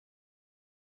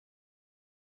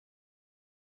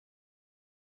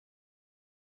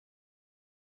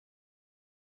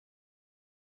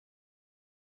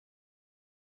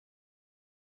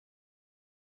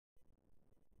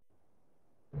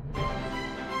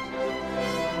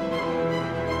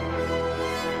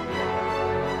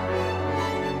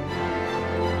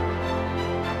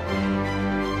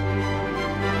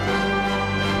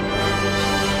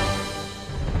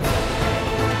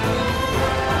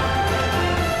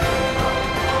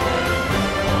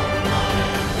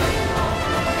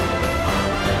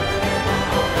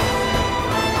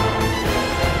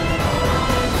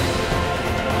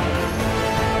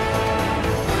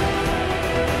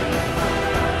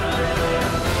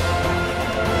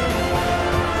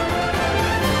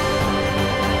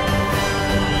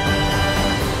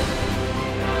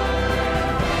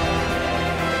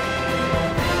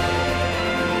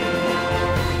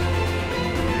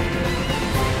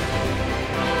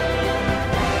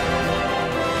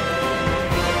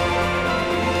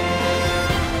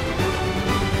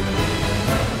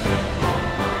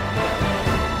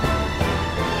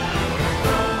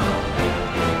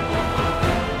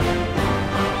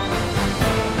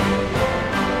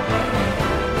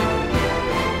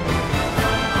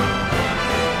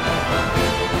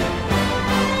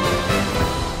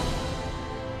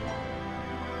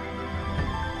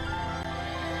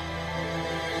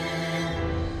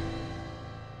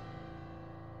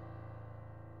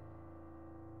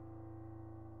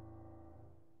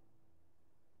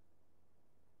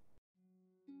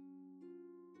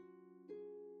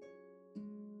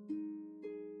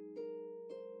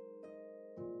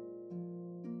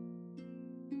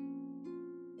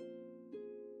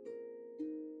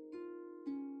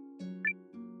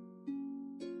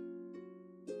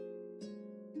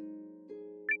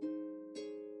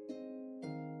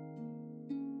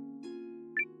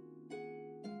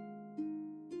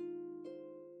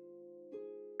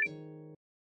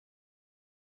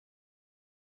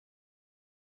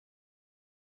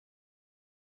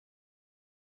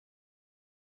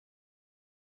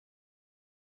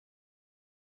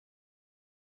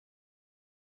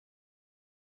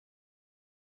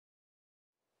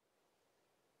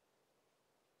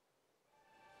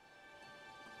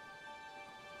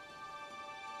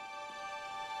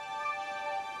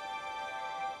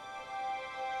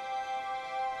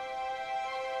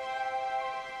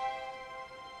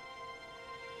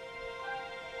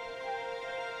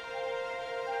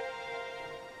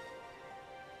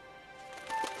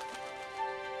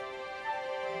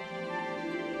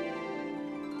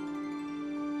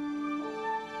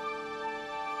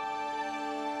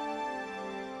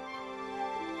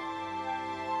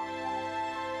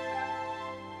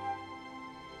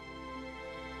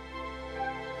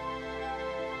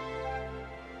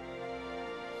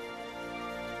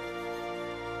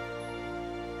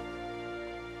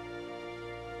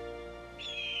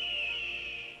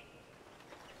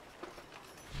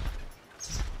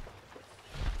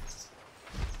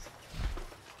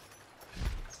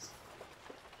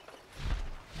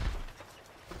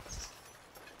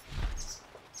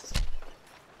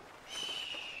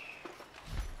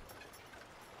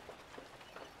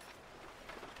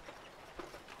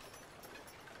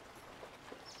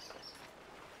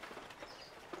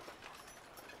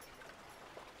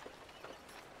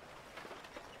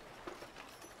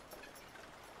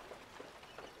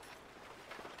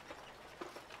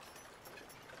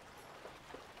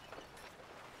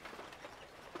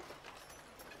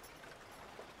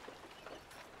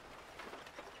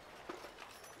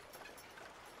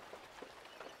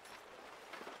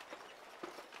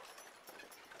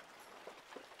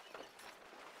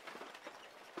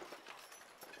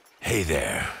Hey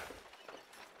there.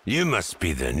 You must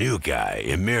be the new guy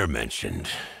Emir mentioned.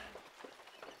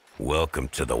 Welcome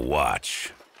to the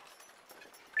Watch.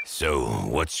 So,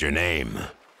 what's your name?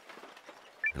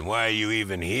 And why are you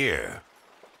even here?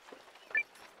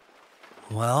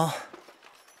 Well...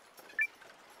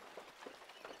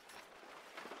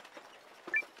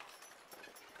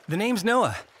 the name's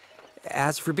Noah.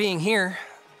 As for being here,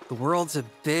 the world's a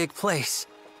big place.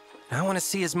 I want to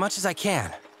see as much as I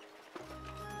can.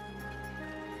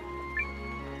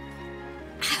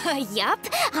 Yup,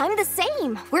 I'm the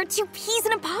same. We're two peas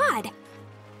in a pod.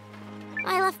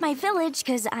 I left my village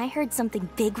because I heard something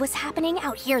big was happening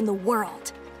out here in the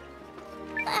world.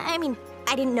 I mean,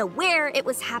 I didn't know where it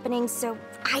was happening, so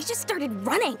I just started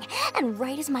running. And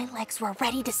right as my legs were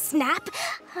ready to snap,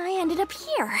 I ended up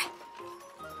here.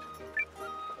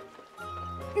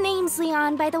 Name's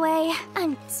Leon, by the way.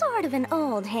 I'm sort of an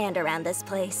old hand around this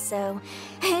place, so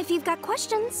if you've got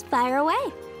questions, fire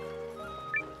away.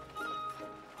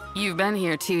 You've been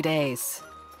here 2 days.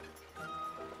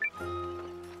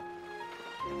 Come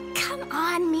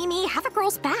on, Mimi, have a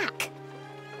girl's back.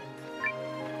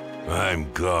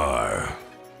 I'm Gar.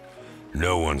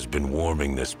 No one's been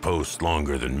warming this post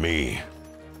longer than me,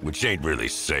 which ain't really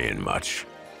saying much.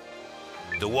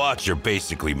 The Watch are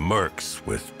basically mercs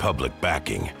with public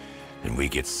backing, and we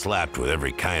get slapped with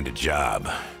every kind of job.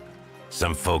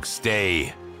 Some folks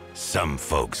stay, some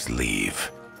folks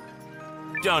leave.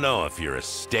 Don't know if you're a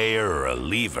stayer or a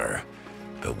leaver,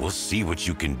 but we'll see what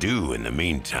you can do in the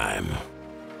meantime.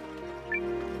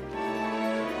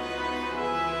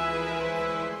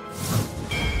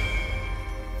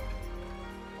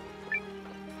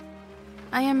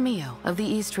 I am Mio of the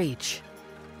East Reach.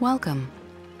 Welcome.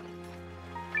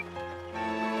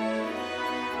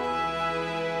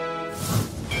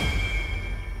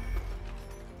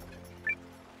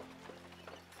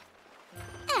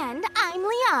 And I'm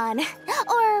Leon.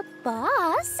 Or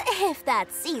boss, if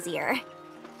that's easier.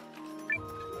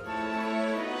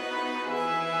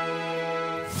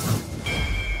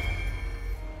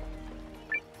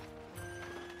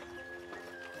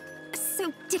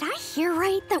 So, did I hear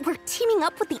right that we're teaming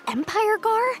up with the Empire,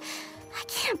 Gar? I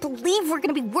can't believe we're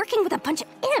gonna be working with a bunch of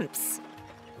imps.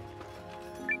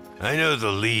 I know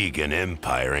the League and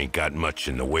Empire ain't got much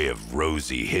in the way of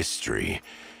rosy history,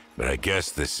 but I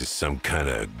guess this is some kind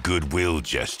of goodwill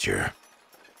gesture.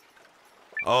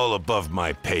 All above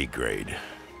my pay grade,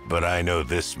 but I know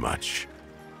this much.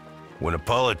 When a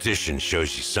politician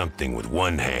shows you something with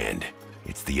one hand,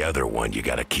 it's the other one you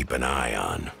gotta keep an eye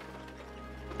on.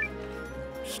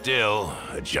 Still,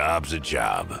 a job's a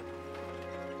job.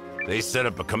 They set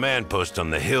up a command post on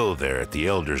the hill there at the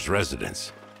Elder's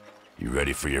residence. You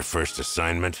ready for your first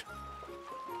assignment?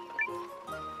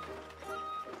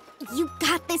 You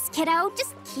got this, kiddo.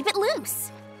 Just keep it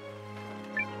loose.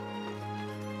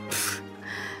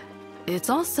 It's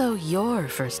also your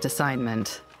first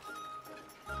assignment.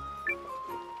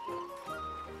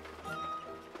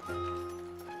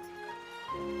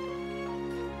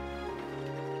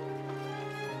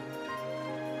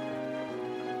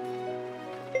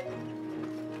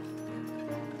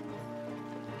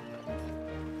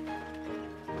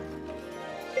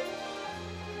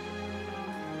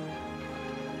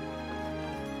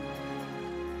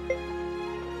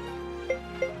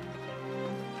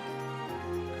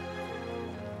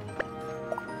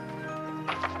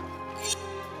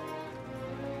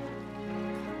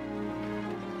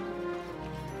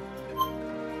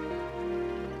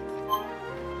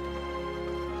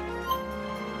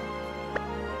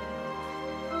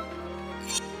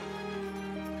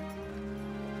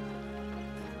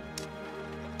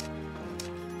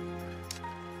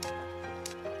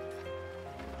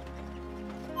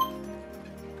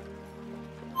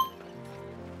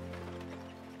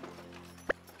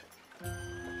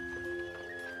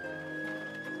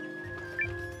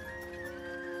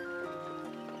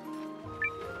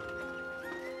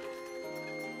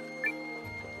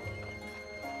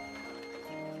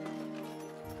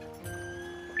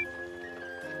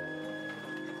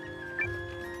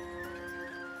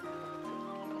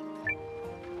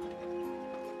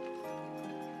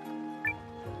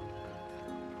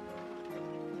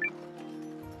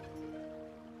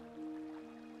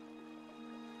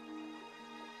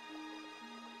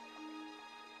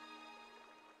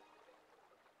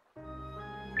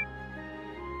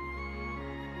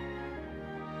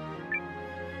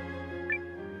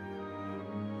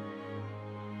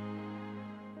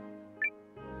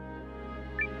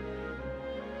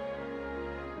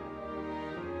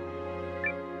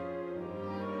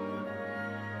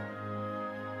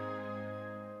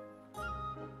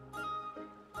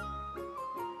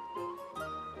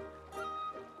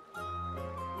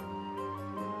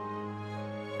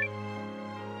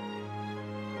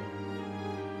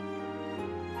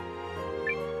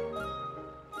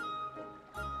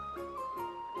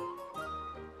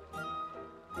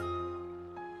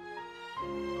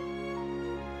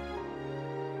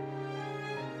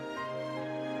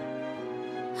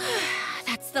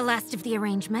 the last of the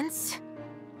arrangements.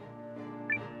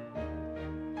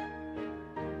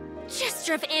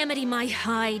 Gesture of amity, my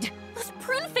hide. Those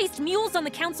prune-faced mules on the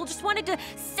council just wanted to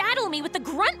saddle me with the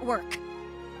grunt work.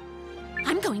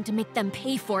 I'm going to make them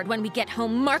pay for it when we get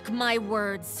home, mark my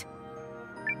words.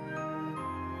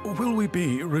 Will we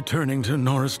be returning to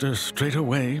Norrister straight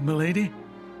away, milady?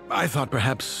 I thought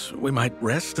perhaps we might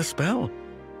rest a spell.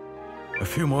 A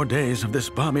few more days of this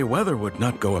balmy weather would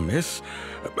not go amiss.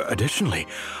 Additionally,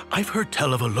 I've heard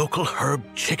tell of a local herb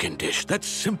chicken dish that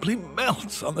simply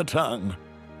melts on the tongue.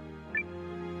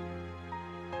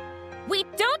 We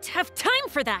don't have time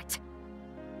for that!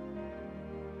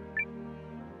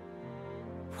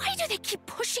 Why do they keep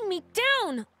pushing me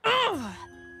down? Ugh.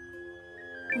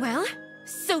 Well,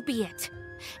 so be it.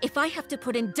 If I have to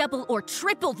put in double or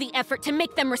triple the effort to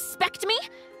make them respect me,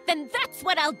 then that's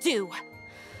what I'll do.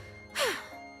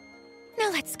 Now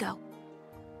let's go.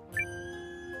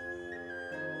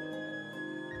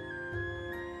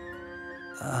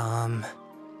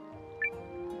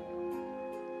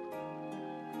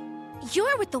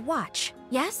 You're with the watch,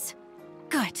 yes?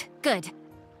 Good, good.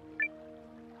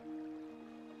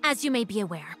 As you may be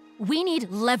aware, we need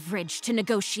leverage to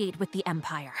negotiate with the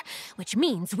Empire, which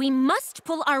means we must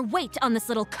pull our weight on this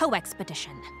little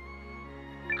co-expedition.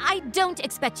 I don't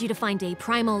expect you to find a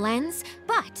primal lens,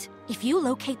 but if you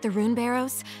locate the rune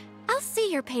barrows, I'll see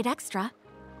you're paid extra.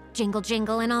 Jingle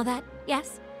jingle and all that,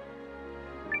 yes?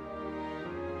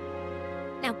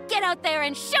 Now get out there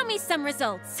and show me some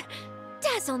results.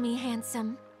 Dazzle me,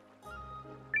 handsome.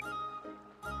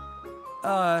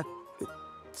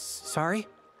 Sorry?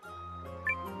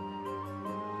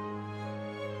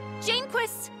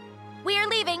 Janequist, we're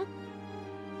leaving.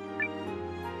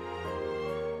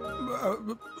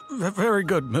 Very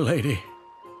good, milady.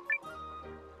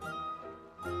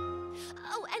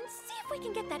 Oh, and see if we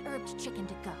can get that herbed chicken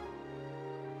to go.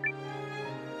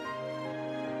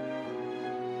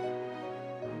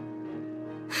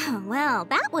 Well,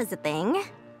 that was a thing.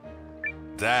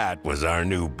 That was our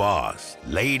new boss,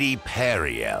 Lady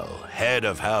Periel, head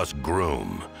of House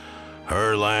Groom.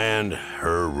 Her land,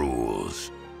 her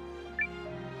rules.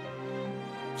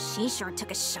 She sure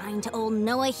took a shine to old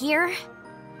Noah here.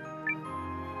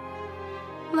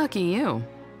 Lucky you.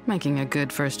 Making a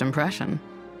good first impression.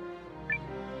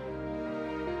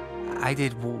 I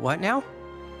did what now?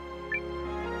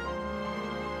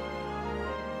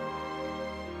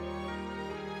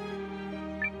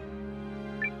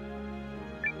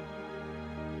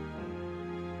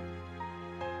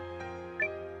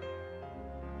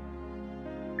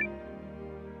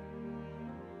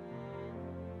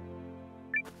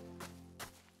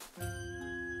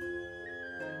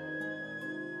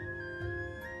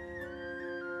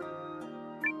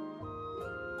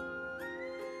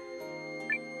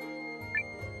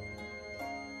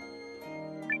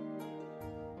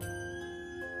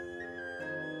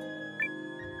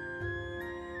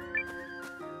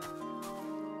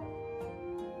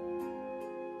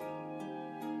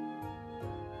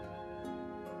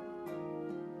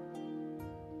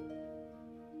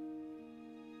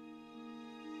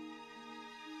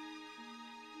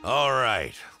 All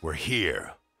right, we're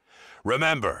here.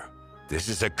 Remember, this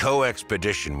is a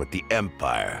co-expedition with the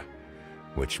Empire,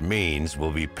 which means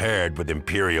we'll be paired with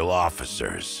Imperial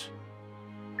officers.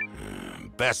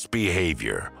 Best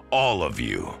behavior, all of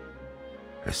you.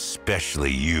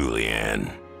 Especially you,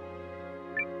 Leanne.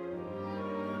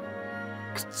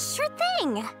 Sure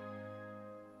thing.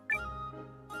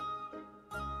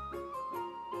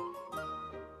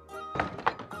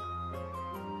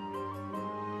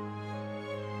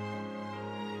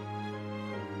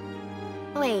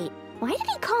 Wait, why did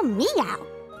he call me out?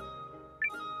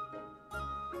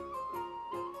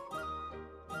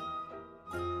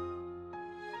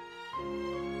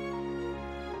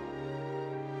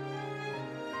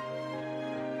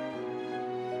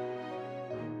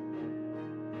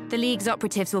 The League's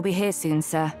operatives will be here soon,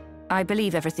 sir. I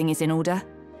believe everything is in order.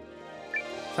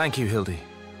 Thank you, Hildy.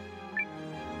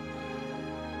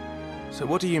 So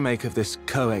what do you make of this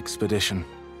co-expedition?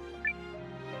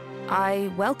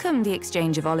 I welcome the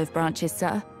exchange of olive branches,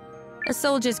 sir. A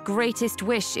soldier's greatest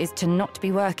wish is to not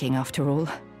be working, after all.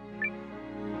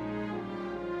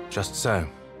 Just so.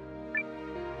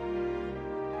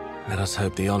 Let us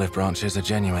hope the olive branches are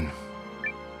genuine.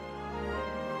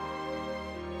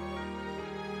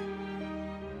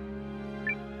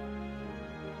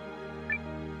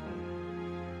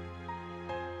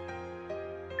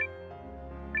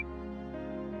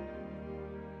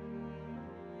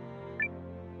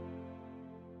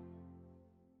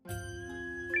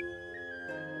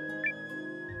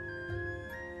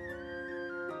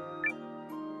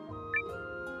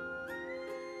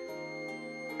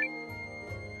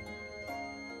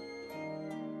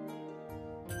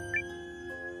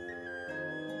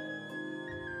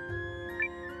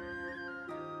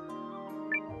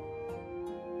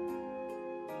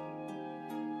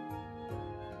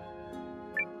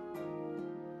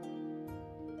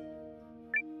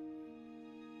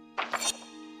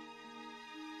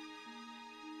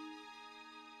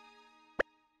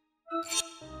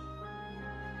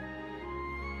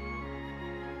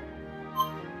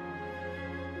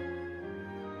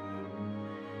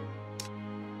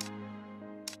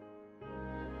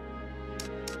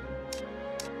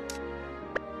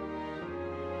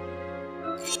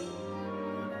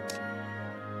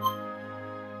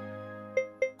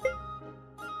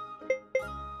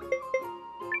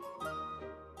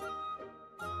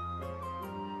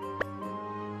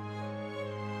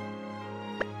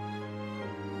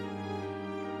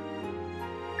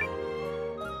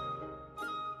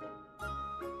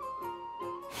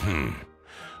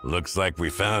 Looks like we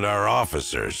found our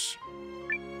officers.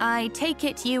 I take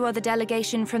it you are the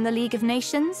delegation from the League of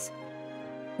Nations?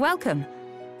 Welcome.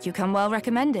 You come well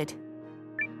recommended.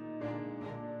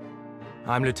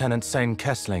 I'm Lieutenant Sane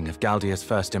Kessling of Galdia's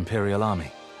 1st Imperial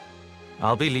Army.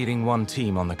 I'll be leading one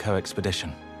team on the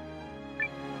co-expedition.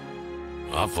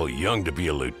 Awful young to be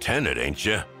a lieutenant, ain't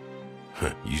ya?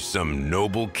 You some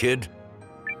noble kid?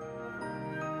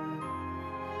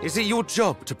 Is it your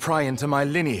job to pry into my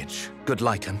lineage, good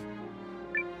Lycan?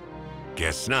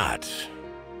 Guess not.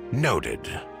 Noted.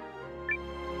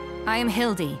 I am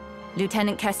Hildy,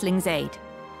 Lieutenant Kessling's aide.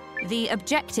 The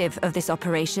objective of this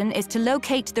operation is to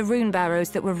locate the rune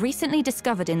barrows that were recently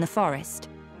discovered in the forest.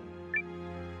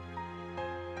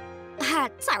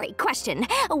 Sorry, question.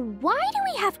 Why do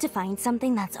we have to find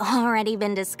something that's already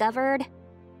been discovered?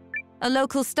 A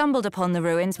local stumbled upon the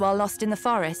ruins while lost in the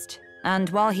forest, and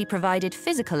while he provided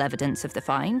physical evidence of the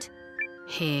find...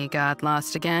 He got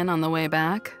lost again on the way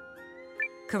back?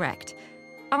 Correct.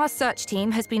 Our search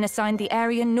team has been assigned the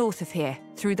area north of here,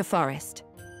 through the forest.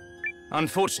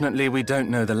 Unfortunately, we don't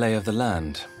know the lay of the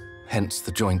land, hence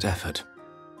the joint effort.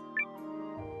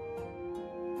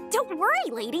 Don't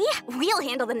worry, lady. We'll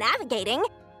handle the navigating.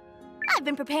 I've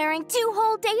been preparing 2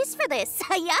 whole days for this.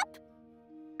 Yup.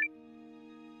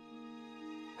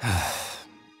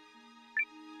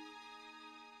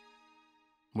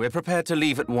 We're prepared to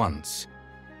leave at once.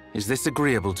 Is this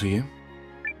agreeable to you?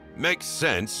 Makes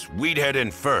sense. We'd head in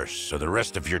first, so the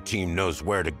rest of your team knows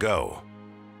where to go.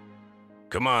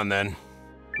 Come on, then.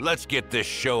 Let's get this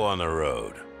show on the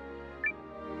road.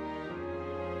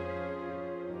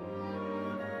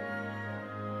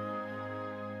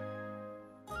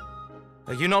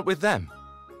 Are you not with them?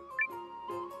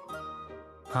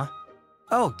 Huh?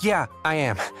 Oh, yeah, I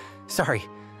am. Sorry.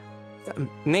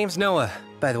 Name's Noah,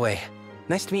 by the way.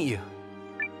 Nice to meet you.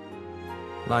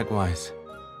 Likewise.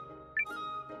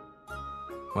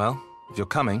 Well, if you're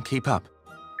coming, keep up.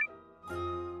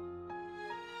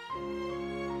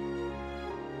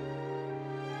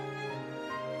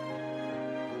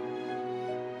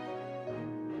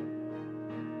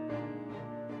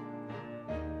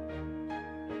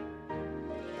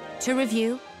 To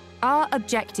review, our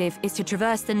objective is to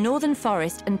traverse the northern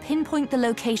forest and pinpoint the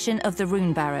location of the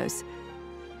rune barrows.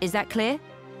 Is that clear?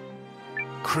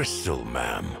 Crystal,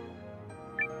 ma'am.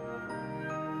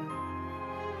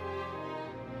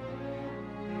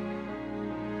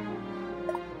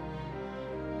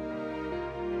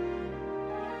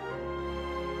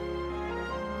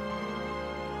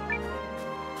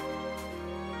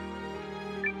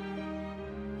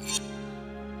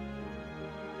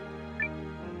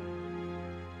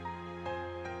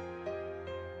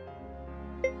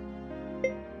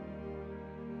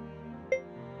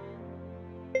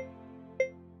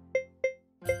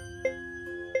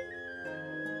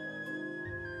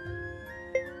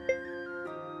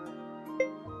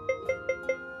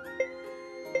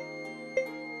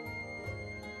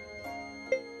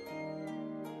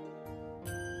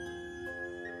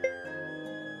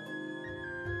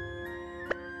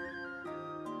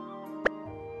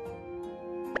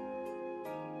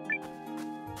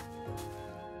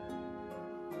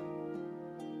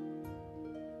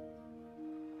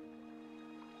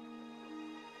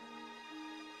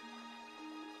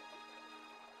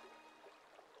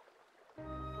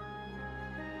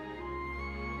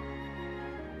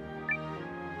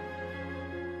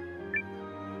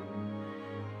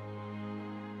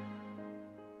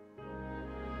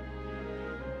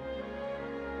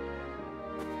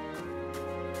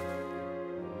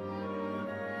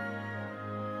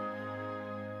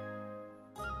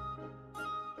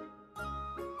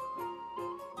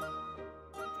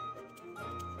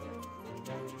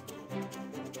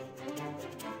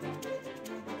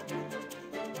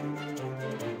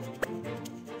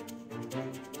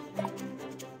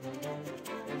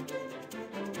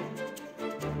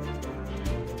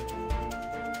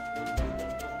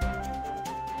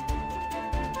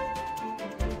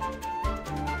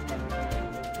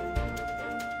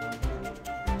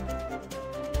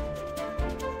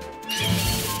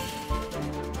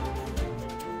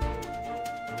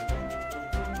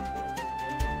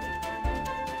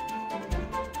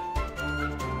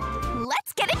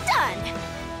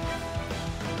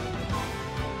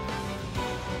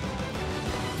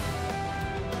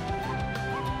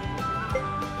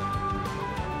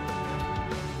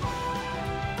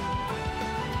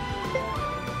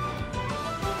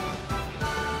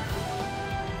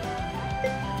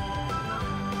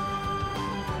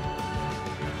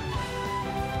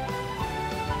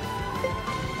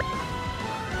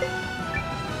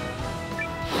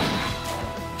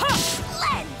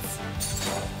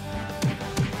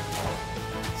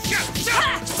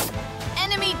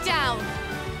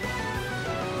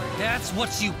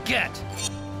 That's what you get!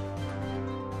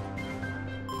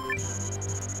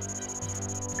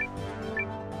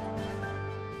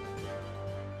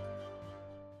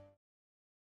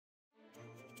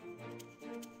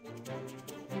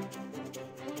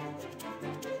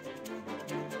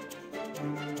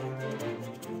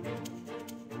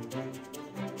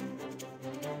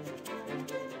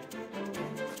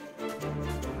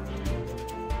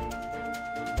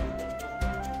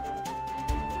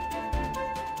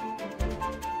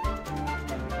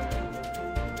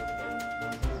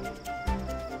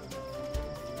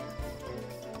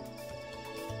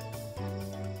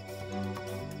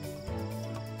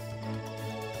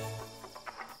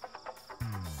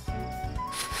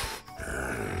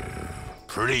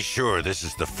 Pretty sure this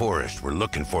is the forest we're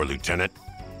looking for, Lieutenant.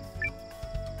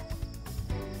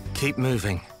 Keep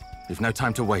moving. We've no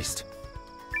time to waste.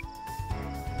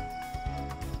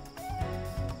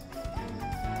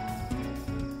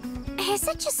 Is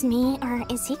it just me, or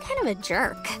is he kind of a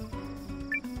jerk?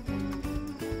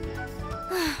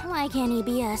 Why can't he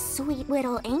be a sweet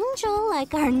little angel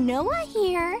like our Noah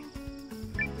here?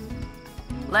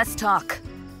 Less talk,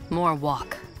 more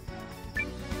walk.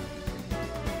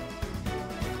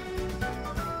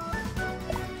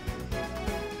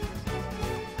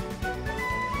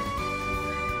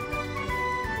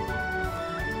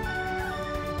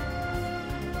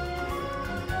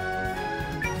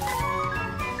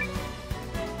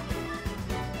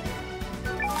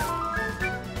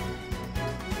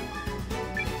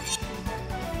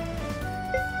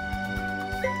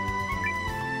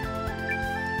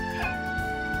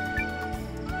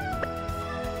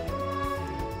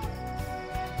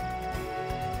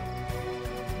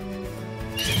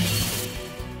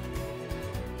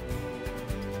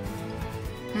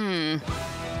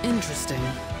 Interesting.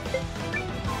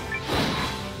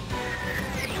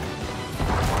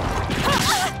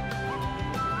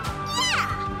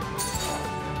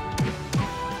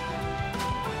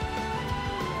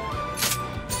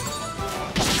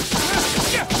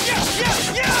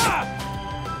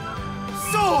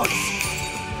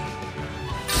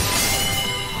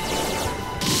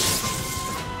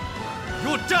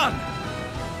 You're done!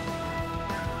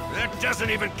 That doesn't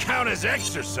even count as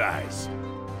exercise.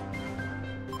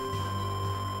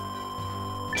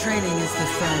 Training is the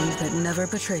friend that never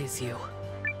betrays you.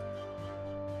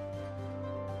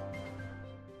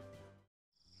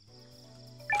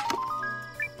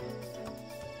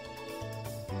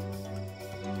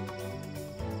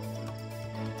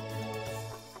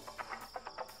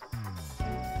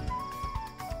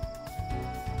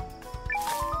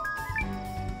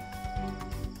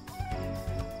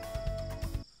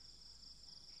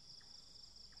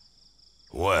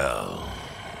 Well,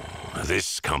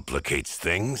 this complicates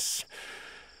things.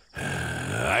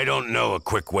 I don't know a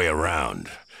quick way around,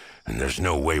 and there's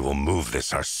no way we'll move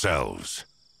this ourselves.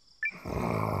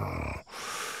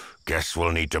 Guess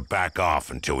we'll need to back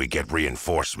off until we get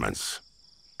reinforcements.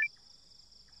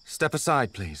 Step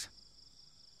aside, please.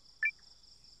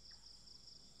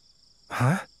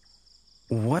 Huh?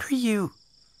 What are you...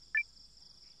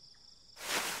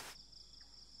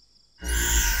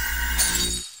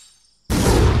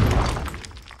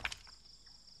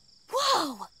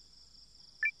 Whoa!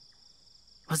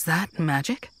 Was that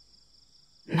magic?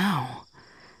 No.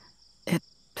 It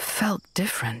felt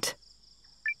different.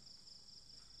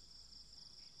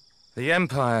 The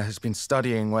Empire has been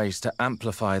studying ways to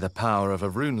amplify the power of a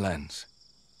rune lens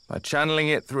by channeling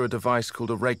it through a device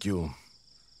called a regule.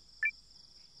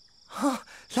 Huh,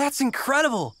 that's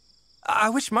incredible! I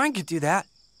wish mine could do that.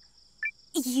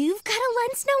 You've got a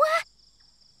lens, Noah?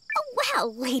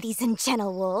 Well, ladies and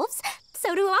gentle wolves,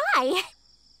 so do I.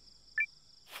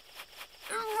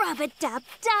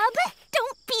 Rub-a-dub-dub,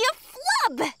 don't be a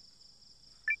flub!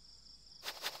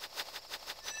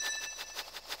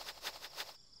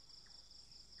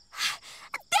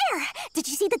 There! Did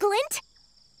you see the glint?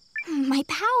 My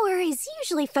power is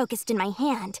usually focused in my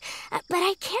hand, but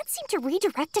I can't seem to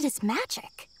redirect it as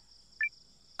magic.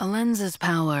 A lens's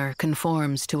power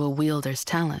conforms to a wielder's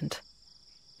talent.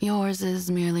 Yours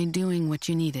is merely doing what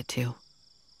you need it to.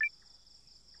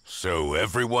 So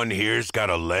everyone here's got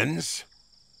a lens?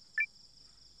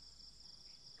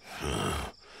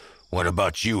 What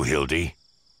about you, Hildy?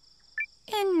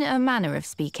 In a manner of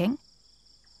speaking.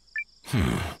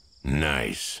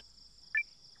 Nice.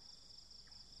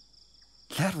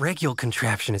 That regule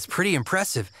contraption is pretty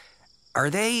impressive. Are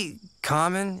they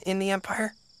common in the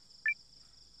Empire?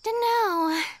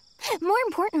 Dunno. More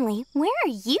importantly, where are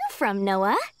you from,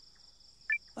 Noah?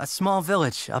 A small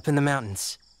village up in the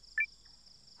mountains.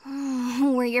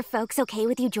 Were your folks okay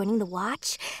with you joining the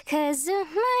Watch? 'Cause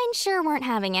mine sure weren't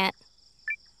having it.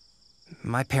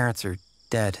 My parents are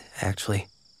dead, actually.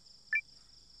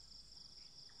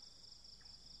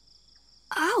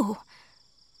 Oh.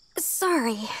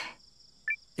 Sorry.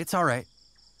 It's all right.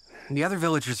 The other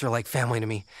villagers are like family to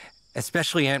me,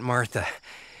 especially Aunt Martha.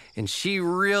 And she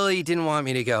really didn't want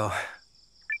me to go.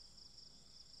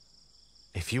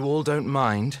 If you all don't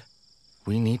mind,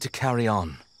 we need to carry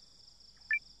on.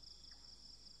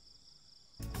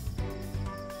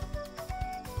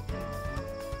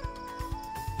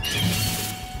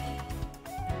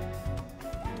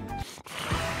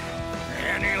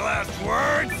 Any last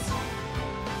words?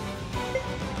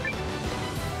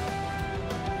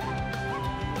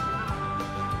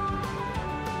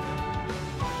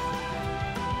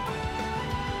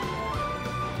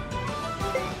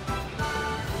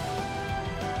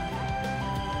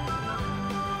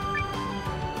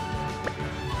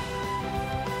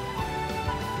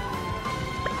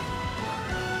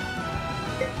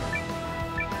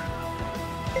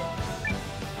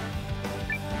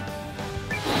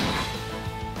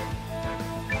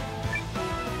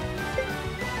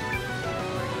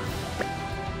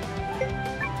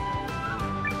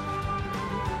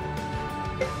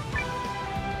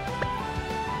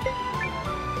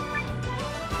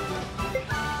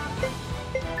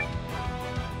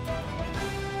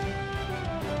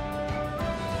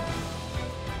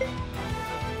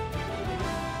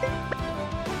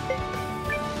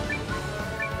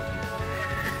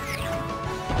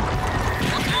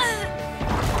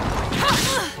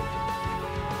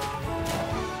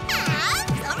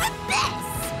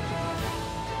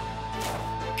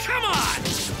 Come on!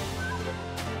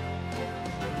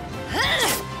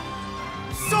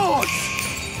 Sword!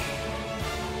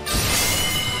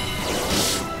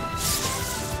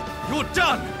 You're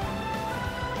done!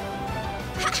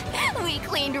 We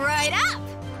cleaned right up!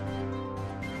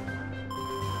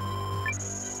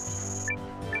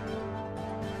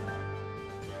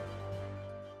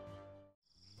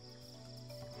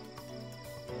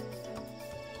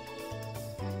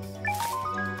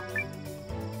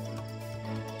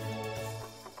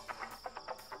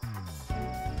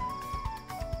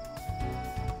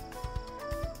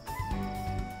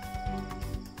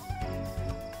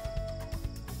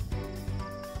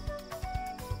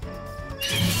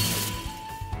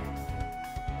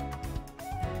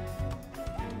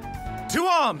 To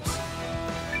arms!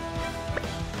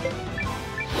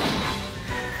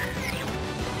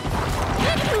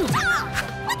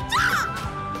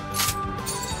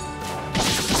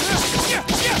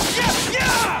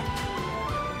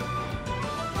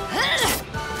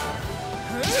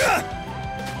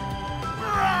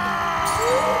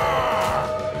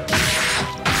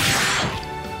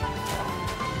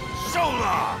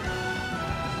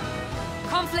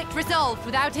 Conflict resolved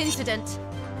without incident.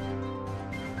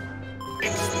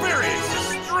 Experience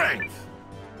is strength!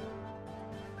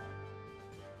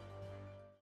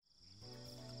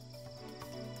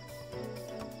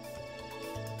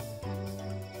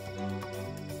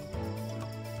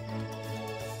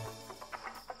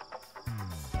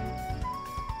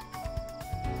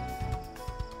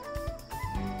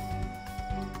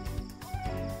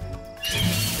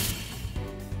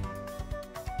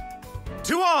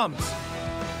 To arms!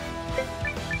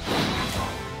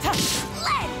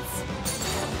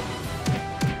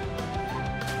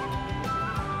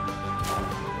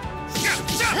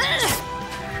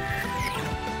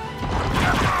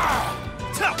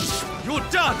 You're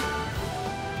done!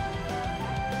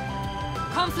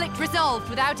 Conflict resolved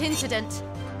without incident.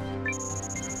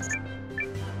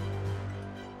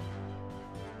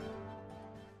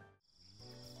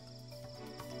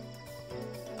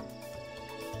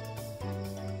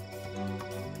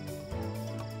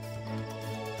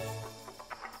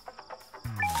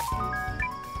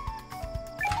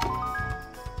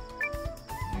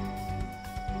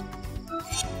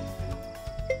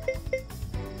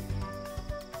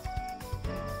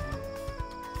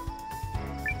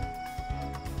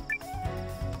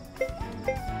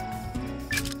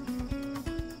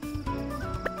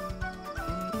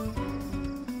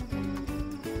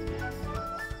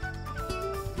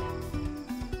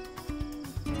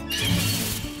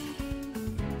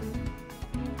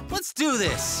 Let's do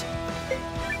this!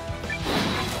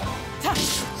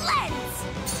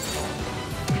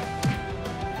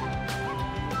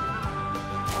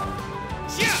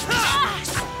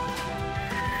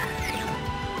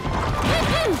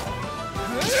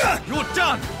 You're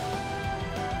done!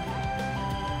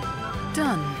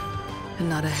 Done. And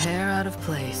not a hair out of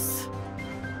place.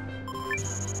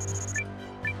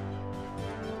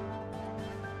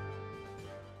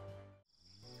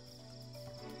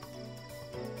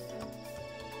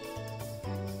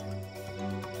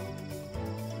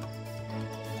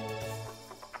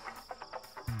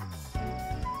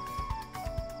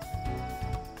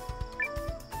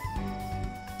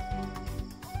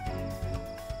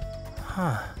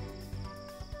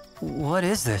 What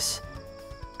is this?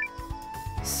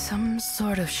 Some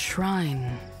sort of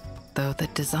shrine, though the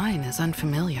design is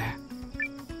unfamiliar.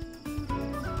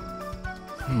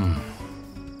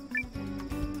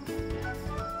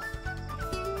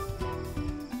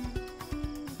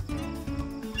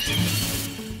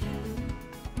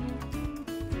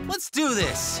 Let's do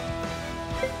this!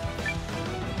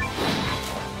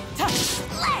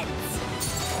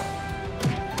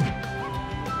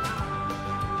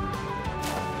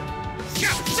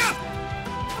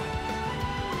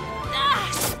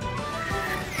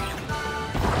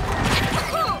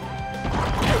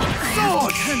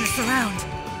 Turn this around.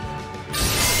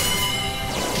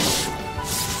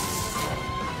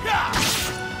 Now.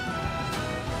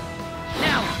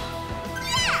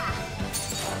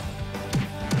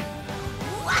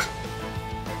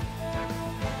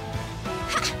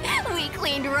 We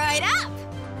cleaned right up!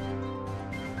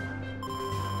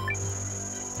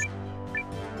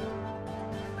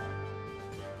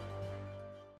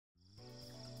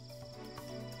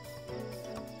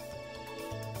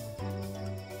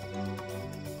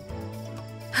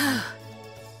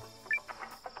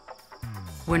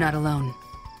 We're not alone.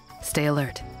 Stay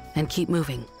alert and keep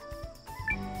moving.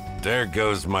 There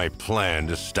goes my plan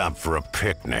to stop for a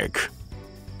picnic.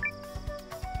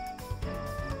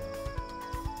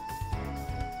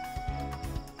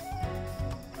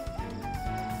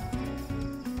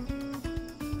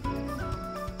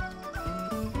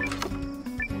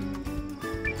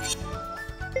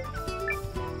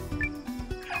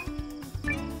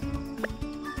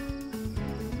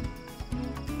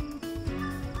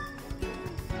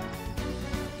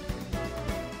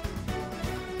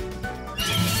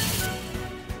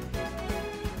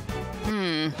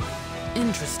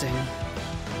 Interesting.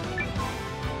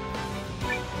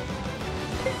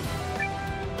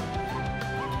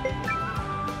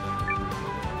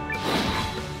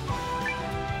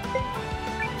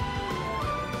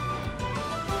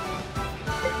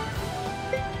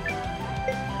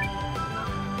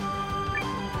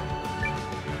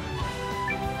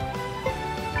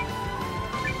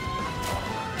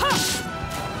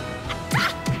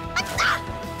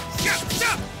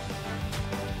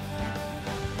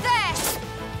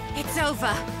 It's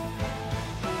over.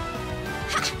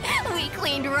 We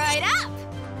cleaned right up!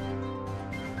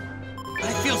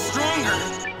 I feel stronger!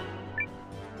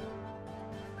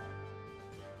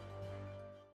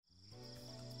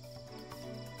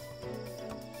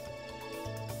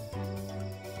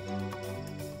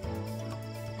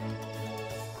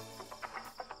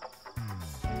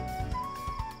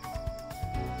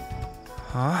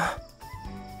 Huh?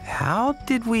 How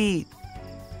did we...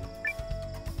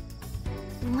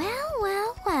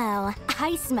 Well,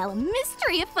 I smell a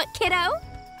mystery afoot, kiddo!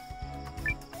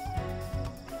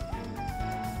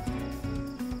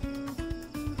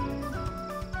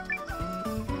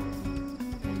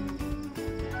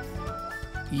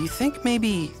 You think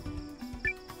maybe...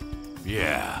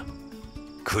 Yeah,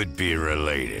 could be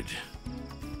related.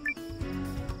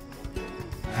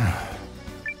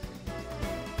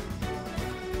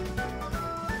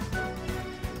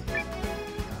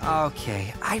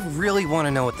 Okay, I really want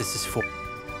to know what this is for.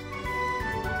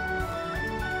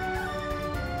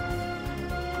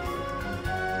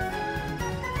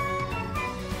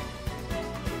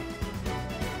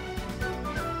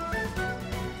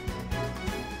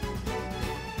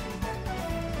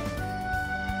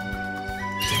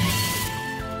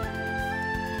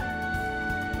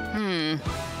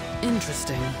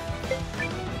 Interesting.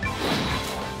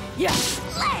 Yes!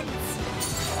 Let's!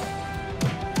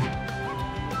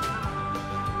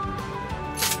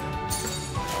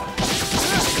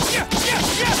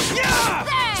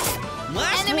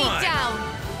 Last Enemy one. down.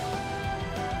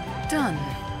 Done.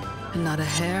 And not a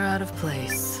hair out of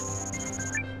place.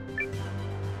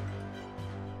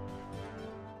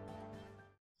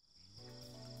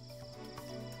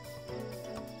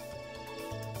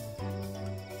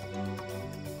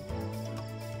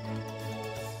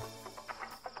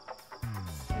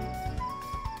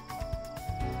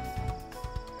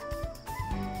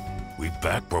 We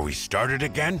back where we started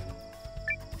again?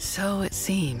 So it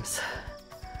seems.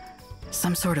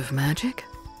 Some sort of magic?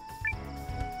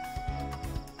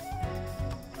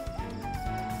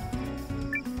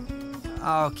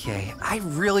 Okay, I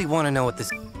really want to know what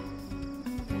this...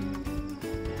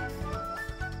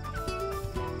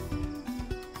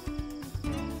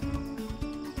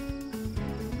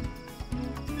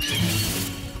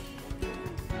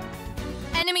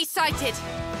 Enemy sighted.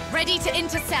 Ready to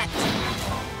intercept.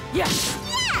 Yes!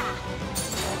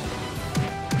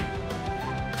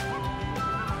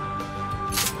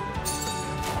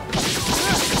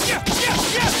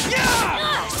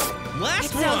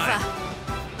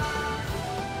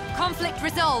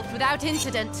 Conflict resolved without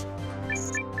incident.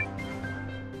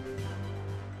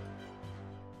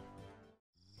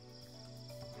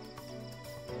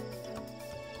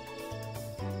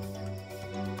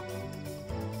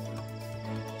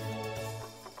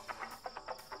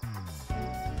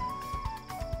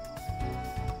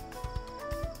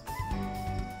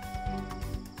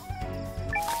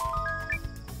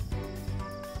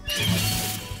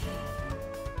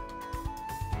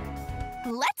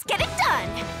 Let's get it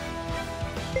done!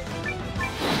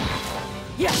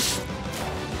 Yes!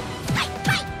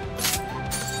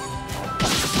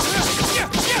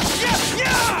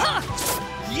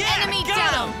 Enemy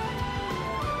down!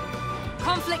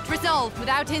 Conflict resolved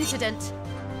without incident.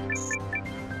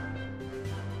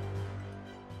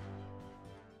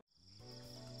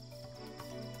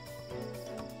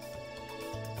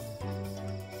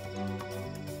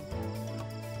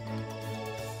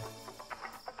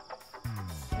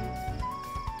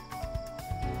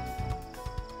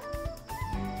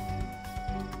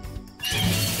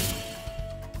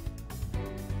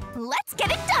 Let's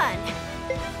get it done!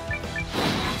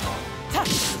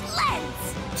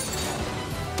 Lens!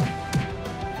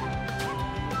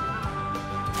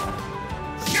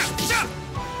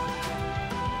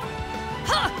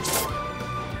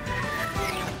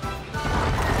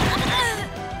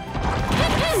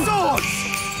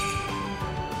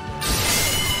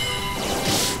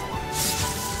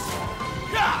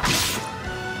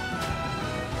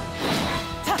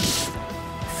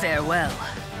 Farewell.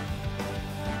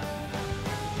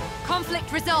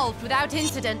 Conflict resolved without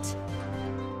incident.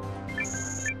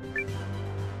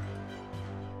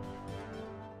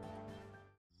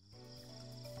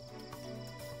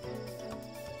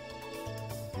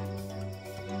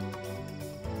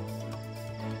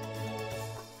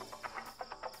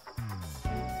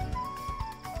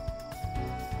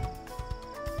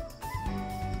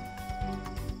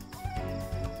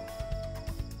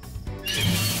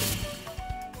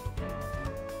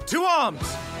 To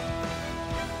arms!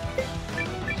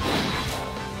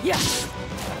 Yes!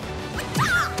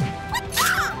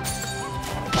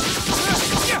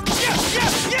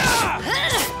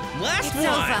 Last It's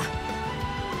one!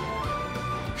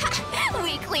 over.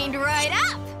 We cleaned right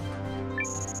up!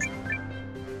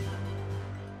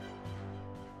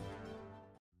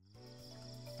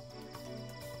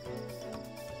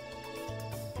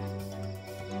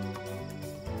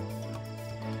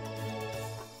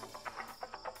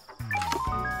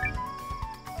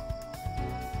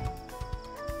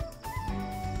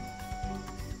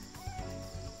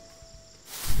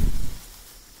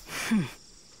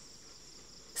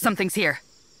 Something's here.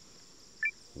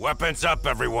 Weapons up,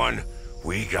 everyone.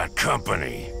 We got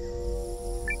company.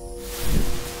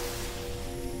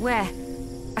 Where?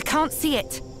 I can't see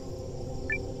it.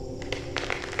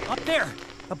 Up there!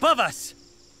 Above us!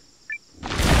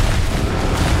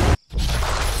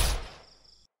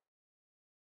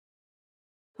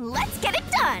 Let's get it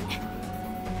done!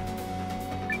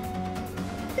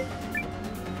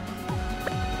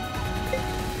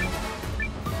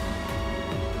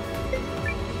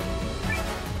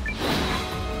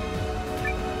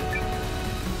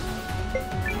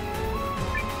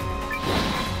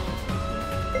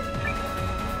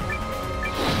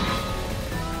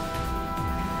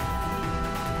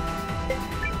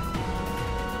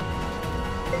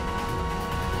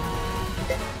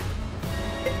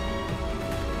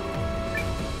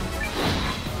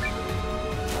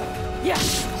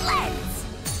 Yes! Lens!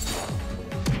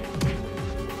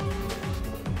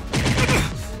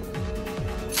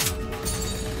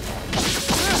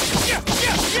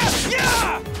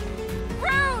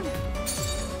 Round!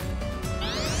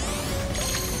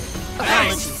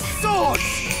 Apologies.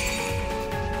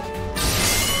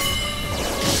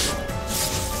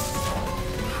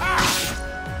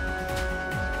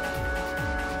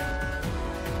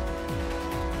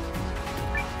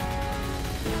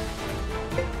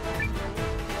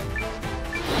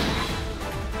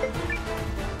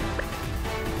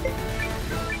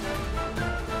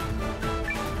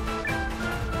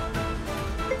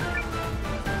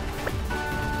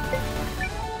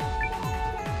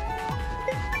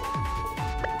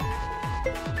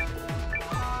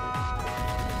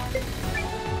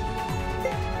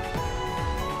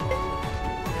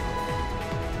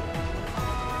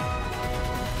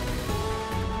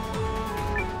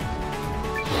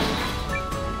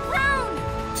 Round!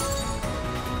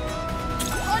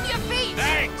 On your feet!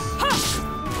 Thanks!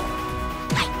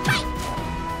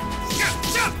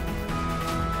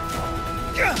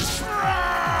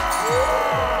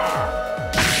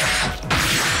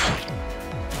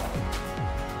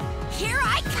 Here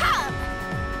I come!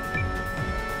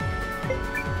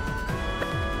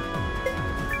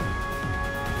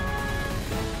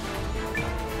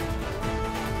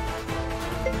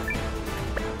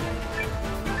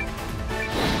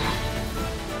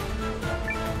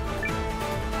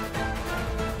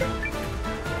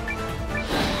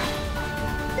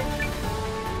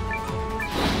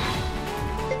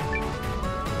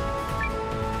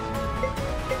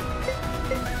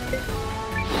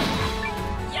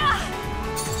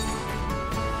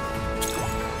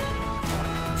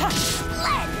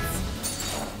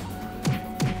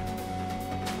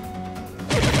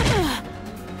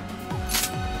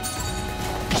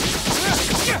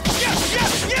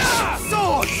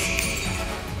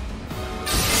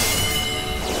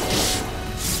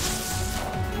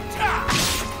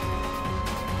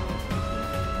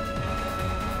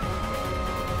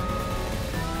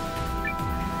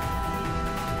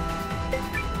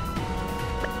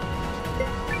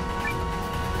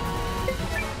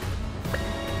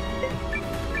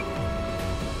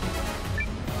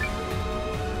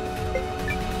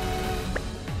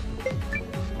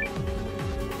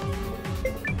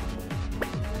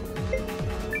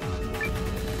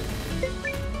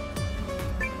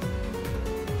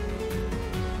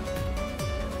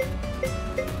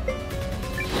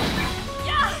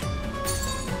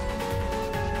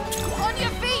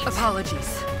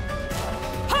 apologies.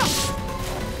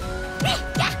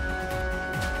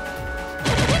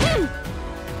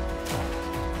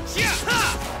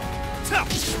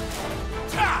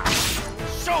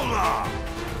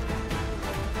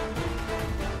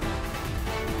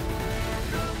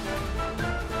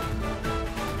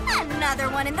 Another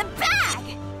one in the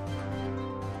bag!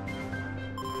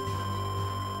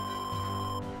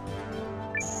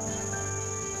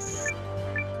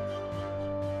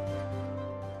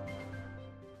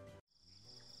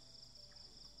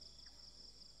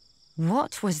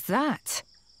 What was that?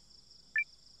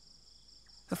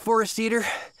 A forest eater?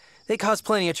 They cause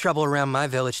plenty of trouble around my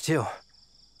village, too.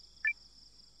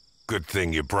 Good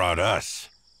thing you brought us.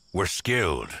 We're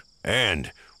skilled,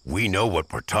 and we know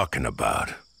what we're talking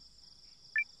about.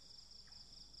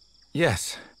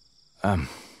 Yes.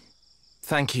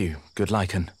 Thank you, good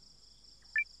Lycan.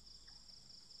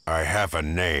 I have a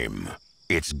name.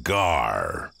 It's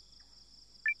Gar.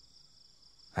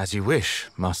 As you wish,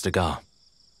 Master Gar.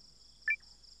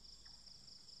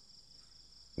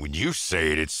 When you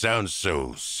say it, it sounds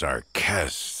so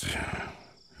sarcastic.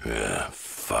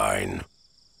 Fine.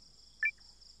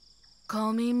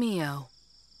 Call me Mio.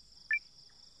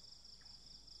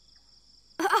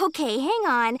 Okay, hang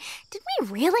on. Did we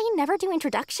really never do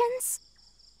introductions?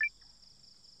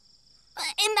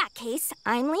 In that case,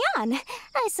 I'm Leon.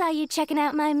 I saw you checking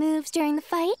out my moves during the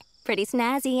fight. Pretty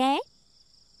snazzy, eh?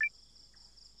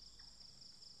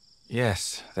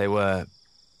 Yes, they were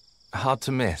hard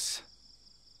to miss.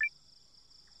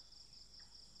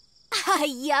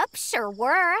 Yup, sure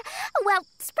were. Well,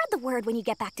 spread the word when you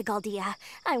get back to Galdia.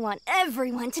 I want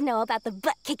everyone to know about the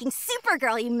butt-kicking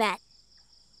Supergirl you met.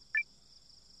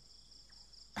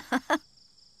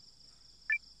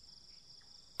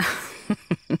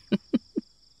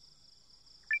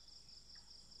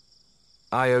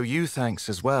 I owe you thanks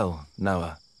as well,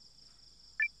 Noah.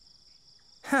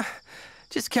 Huh.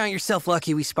 Just count yourself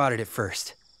lucky we spotted it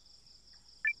first.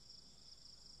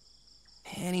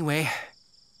 Anyway,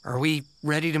 are we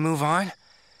ready to move on?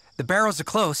 The barrels are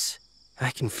close.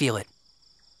 I can feel it.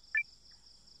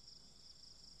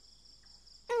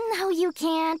 No, you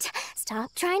can't.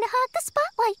 Stop trying to hog the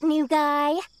spotlight, new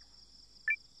guy.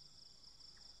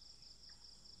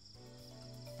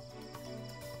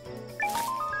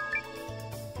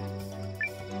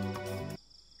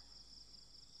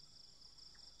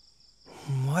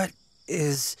 What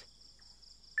is...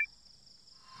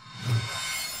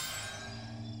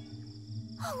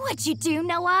 What'd you do,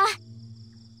 Noah?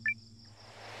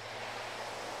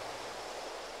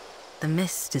 The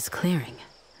mist is clearing.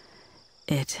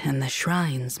 It and the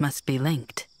shrines must be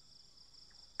linked.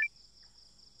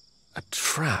 A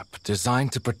trap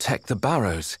designed to protect the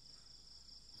barrows.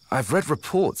 I've read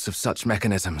reports of such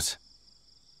mechanisms.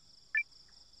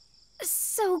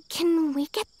 So, can we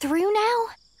get through now?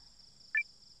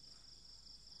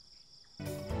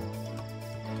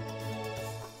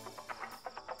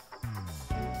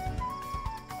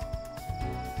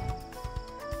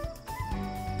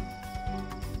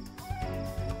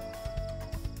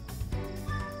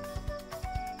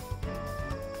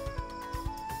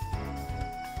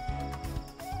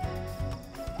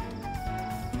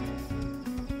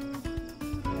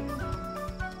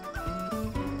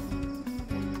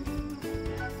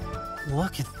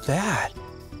 Look at that.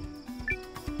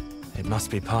 It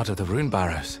must be part of the rune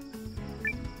barrows.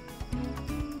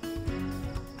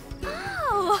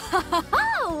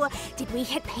 Oh, did we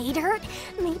hit pay dirt?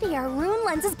 Maybe our rune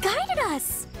lenses guided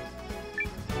us.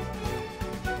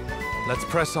 Let's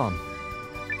press on.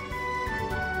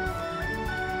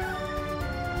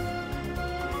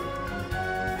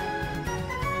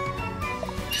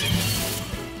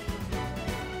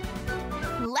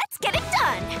 Let's get it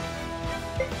done.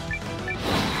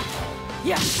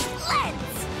 Yes!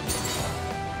 Lens!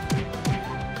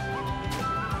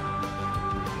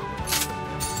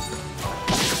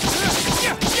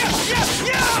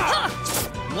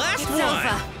 Last It's one!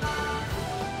 over.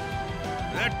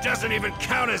 That doesn't even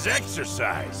count as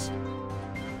exercise.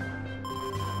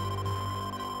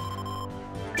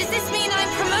 Does this mean I'm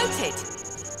promoted?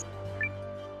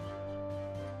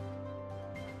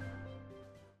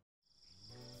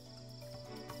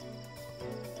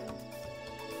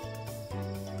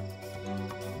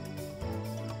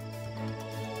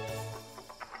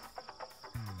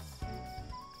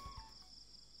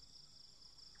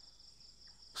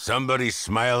 Somebody's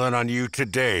smiling on you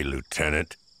today,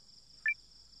 Lieutenant.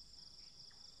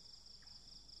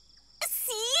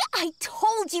 See? I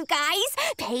told you guys!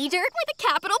 Pay dirt with a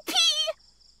capital P!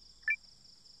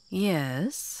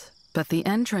 Yes, but the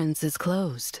entrance is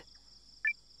closed.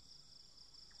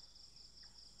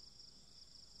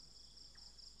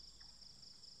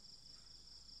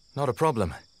 Not a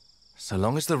problem. So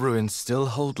long as the ruins still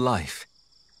hold life.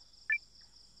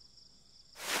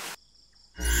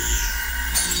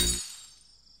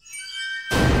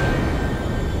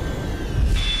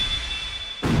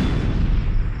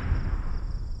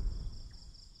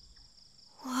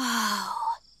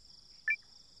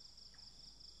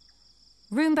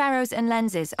 Rune barrows and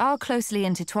lenses are closely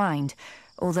intertwined,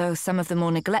 although some of the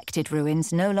more neglected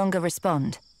ruins no longer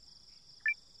respond.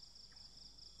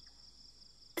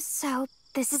 So,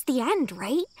 this is the end,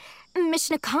 right?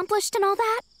 Mission accomplished and all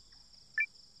that?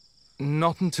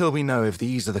 Not until we know if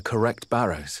these are the correct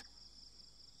barrows.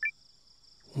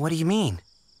 What do you mean?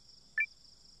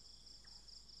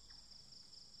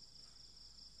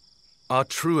 Our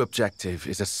true objective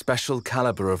is a special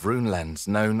caliber of rune lens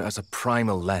known as a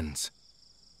primal lens.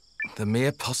 The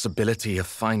mere possibility of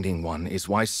finding one is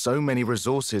why so many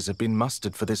resources have been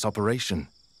mustered for this operation.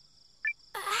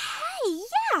 Hey,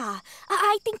 yeah!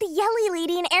 I think the Yelly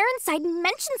lady in Aaronside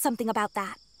mentioned something about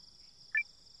that.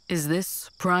 Is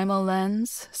this primal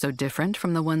lens so different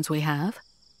from the ones we have?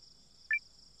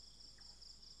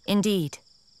 Indeed.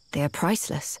 They are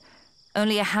priceless.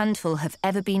 Only a handful have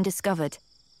ever been discovered.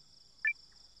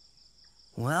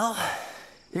 Well,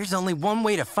 there's only one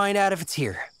way to find out if it's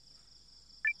here.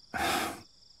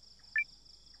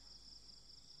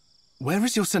 Where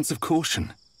is your sense of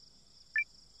caution?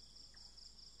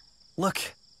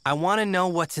 Look, I want to know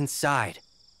what's inside.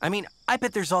 I mean, I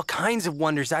bet there's all kinds of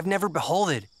wonders I've never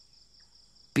beholded.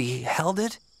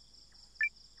 Behelded?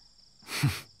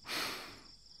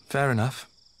 Fair enough.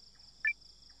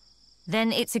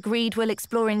 Then it's agreed we'll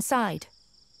explore inside.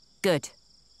 Good.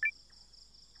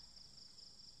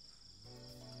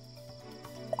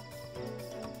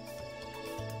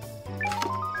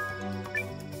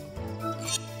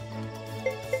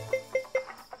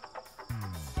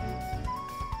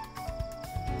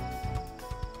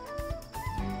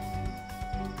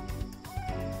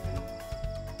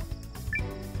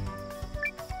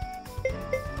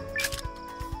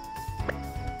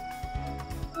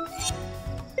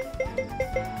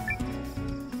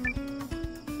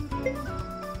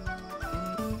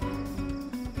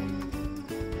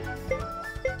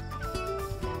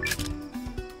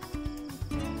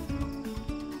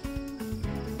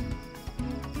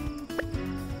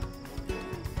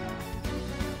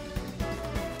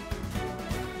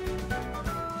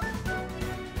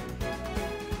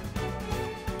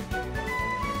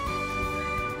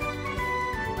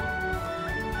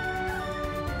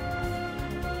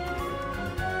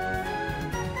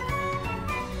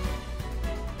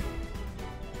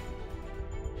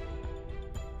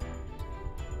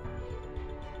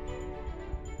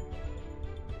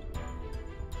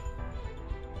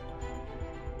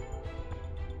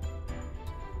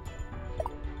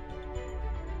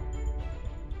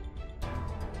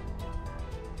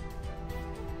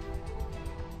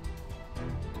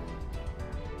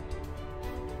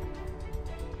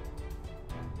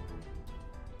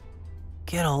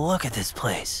 Get a look at this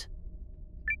place.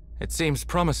 It seems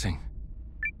promising.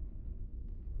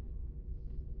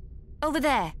 Over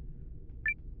there.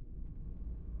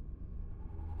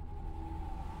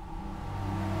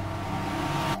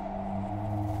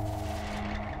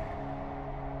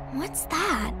 What's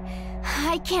that?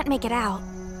 I can't make it out.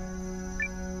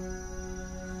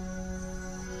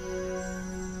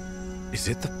 Is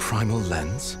it the primal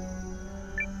lens?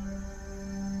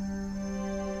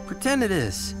 Pretend it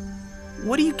is.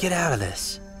 What do you get out of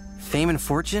this? Fame and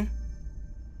fortune?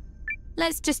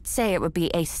 Let's just say it would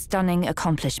be a stunning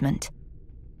accomplishment.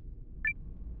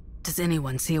 Does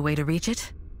anyone see a way to reach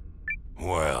it?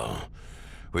 Well,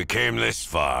 we came this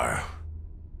far.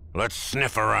 Let's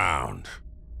sniff around.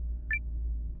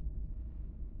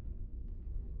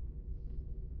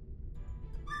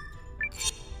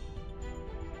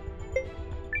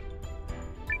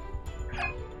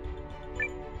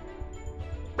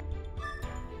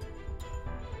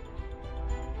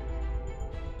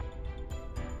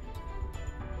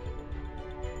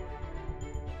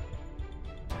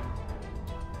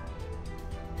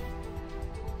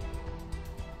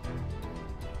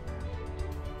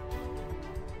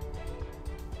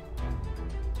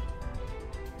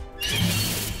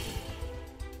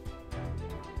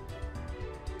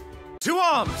 To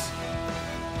arms!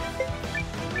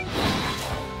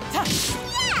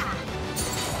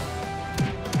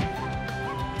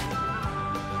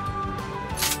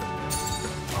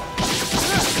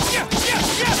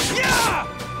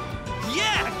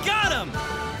 Yeah, got him!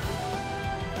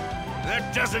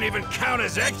 That doesn't even count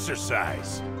as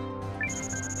exercise.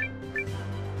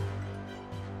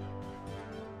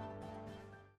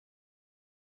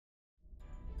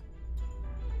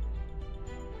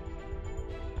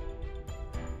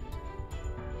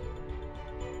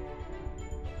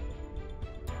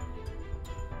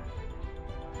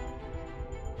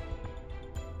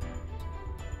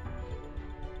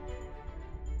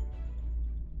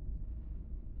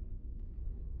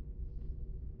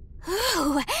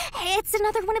 It's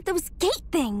another one of those gate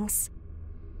things.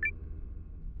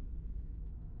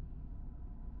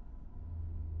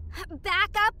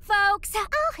 Back up, folks.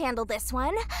 I'll handle this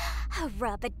one.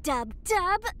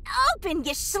 Rub-a-dub-dub. Open,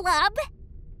 you schlub.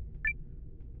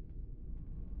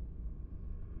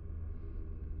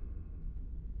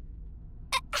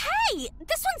 Hey,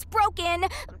 this one's broken.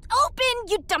 Open,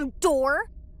 you dumb door.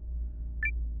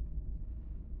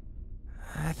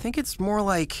 I think it's more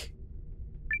like...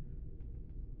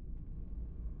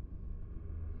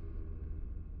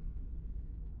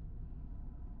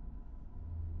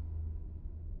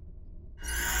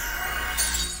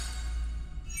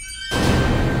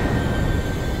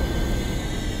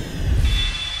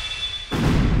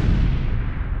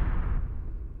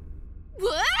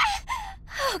 What?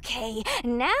 Okay,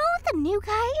 now the new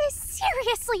guy is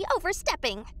seriously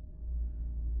overstepping.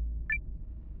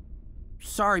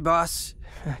 Sorry, boss.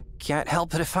 Can't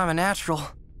help it if I'm a natural.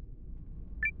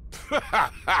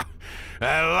 I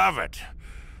love it.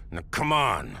 Now, come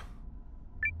on.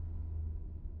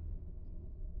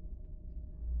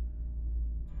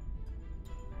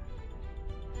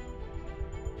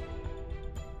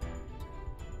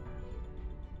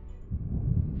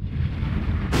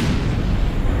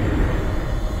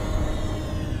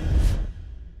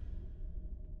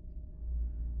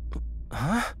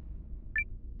 Huh?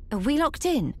 Are we locked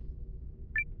in?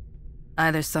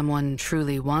 Either someone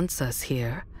truly wants us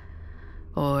here,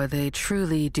 or they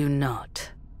truly do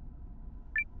not.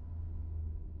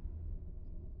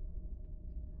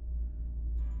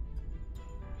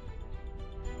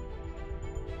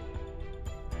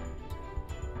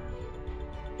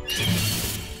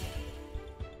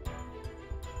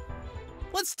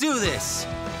 Let's do this!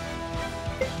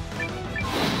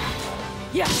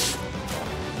 Yeah!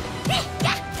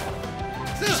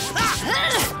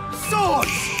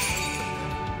 Swords!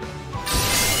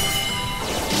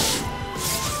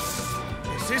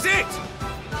 This is it!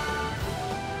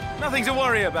 Nothing to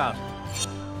worry about.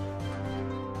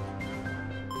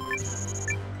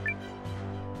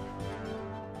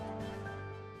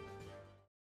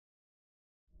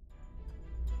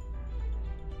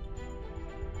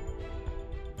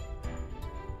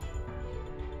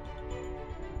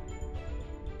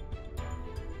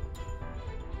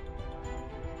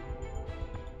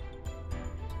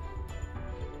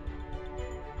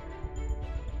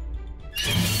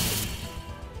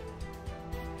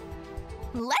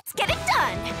 Let's get it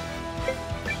done!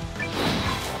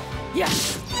 Yeah!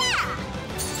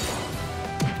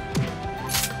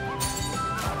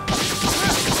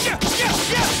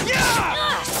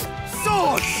 Yeah!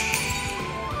 Swords!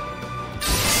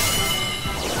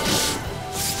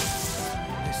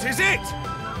 This is it!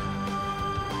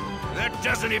 That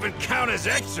doesn't even count as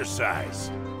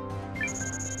exercise.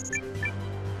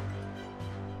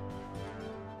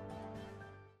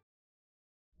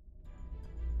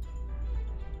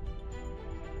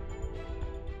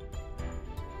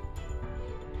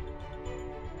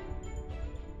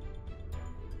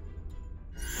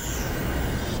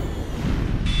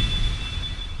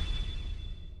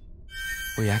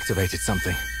 We activated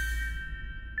something.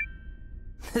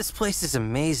 This place is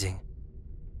amazing.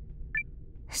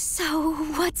 So,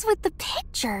 what's with the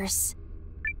pictures?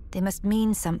 They must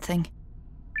mean something.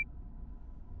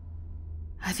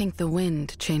 I think the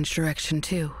wind changed direction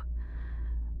too.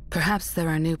 Perhaps there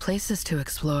are new places to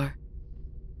explore.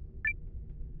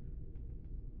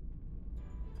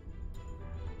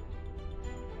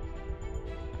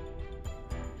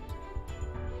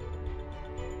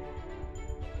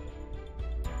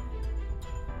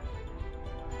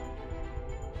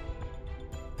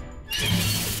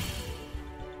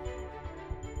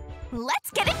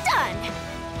 Let's get it done!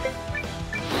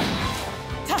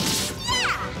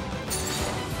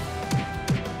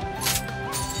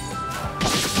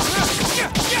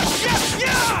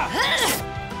 Yeah!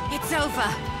 It's over.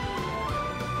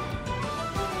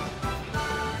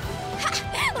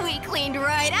 We cleaned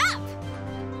right up!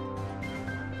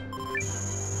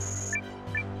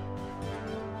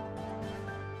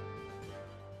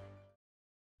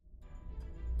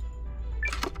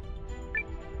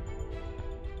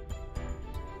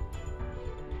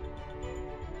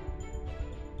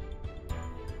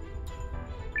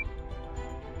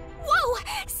 Whoa!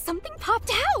 Something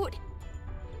popped out!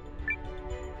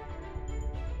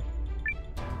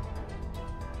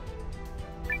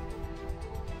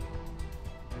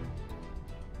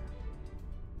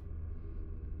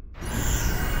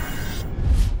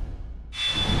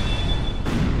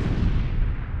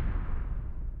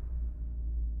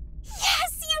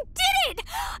 Yes, you did it!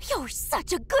 You're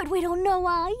such a good Widow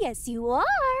Noah. Yes, you are.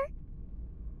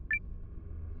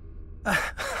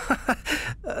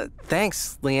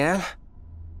 Thanks, Leanne.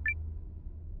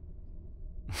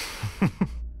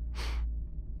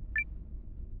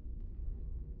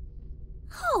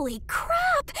 Holy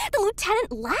crap! The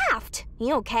lieutenant laughed.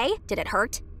 You okay? Did it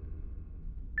hurt?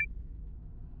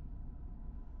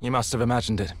 You must have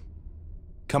imagined it.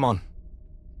 Come on.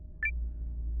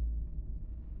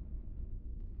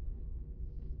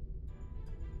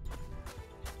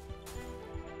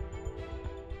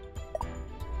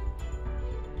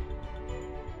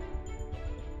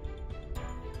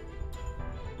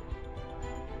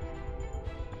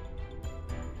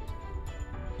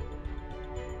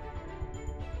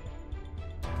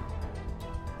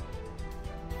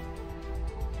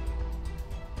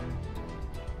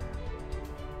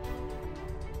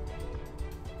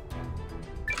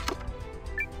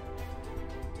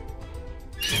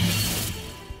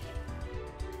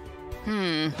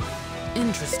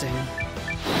 Interesting.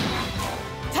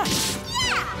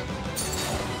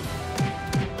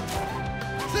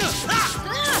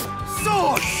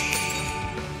 Sword!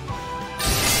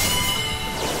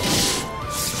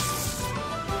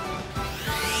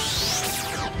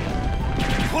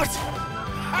 What?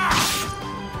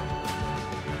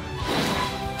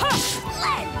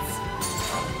 Lens!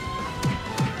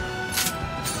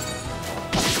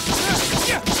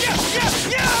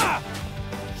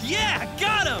 Yeah,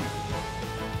 got him!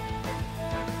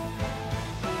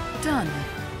 Done.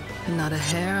 Not a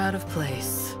hair out of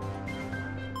place.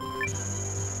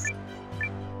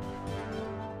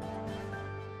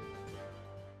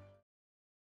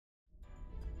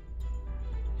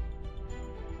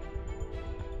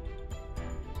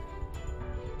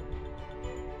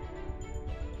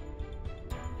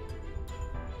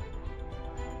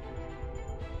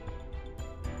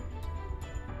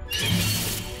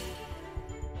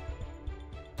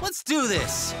 Let's do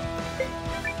this!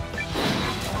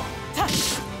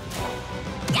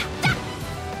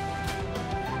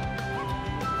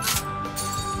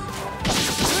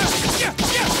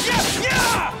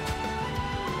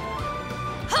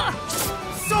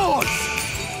 Sword!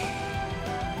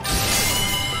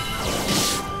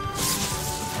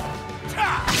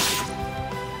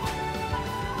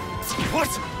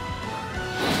 What?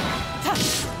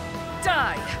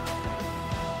 Die!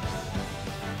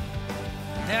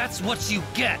 That's what you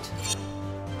get!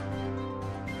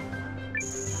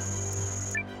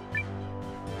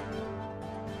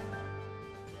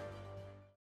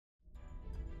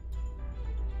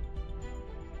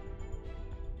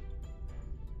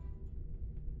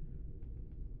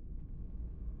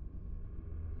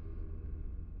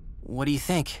 What do you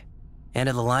think? End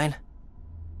of the line?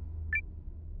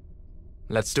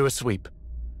 Let's do a sweep.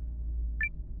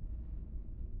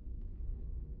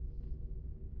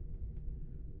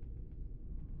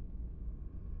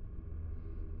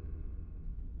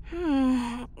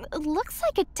 It looks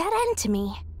like a dead end to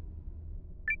me.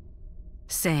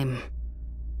 Same.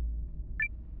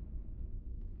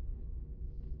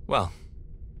 Well,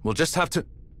 we'll just have to...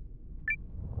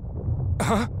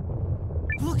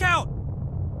 Look out!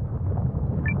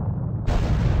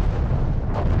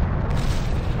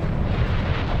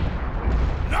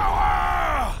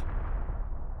 Noah!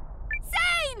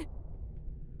 Zane!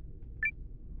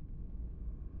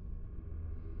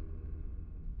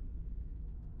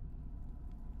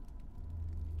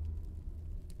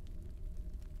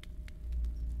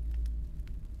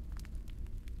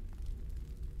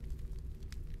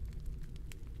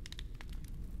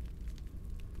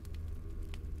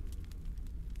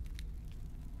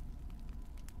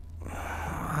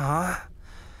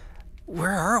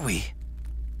 Where are we?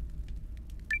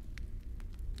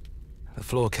 The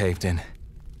floor caved in.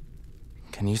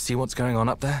 Can you see what's going on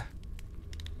up there?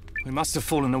 We must have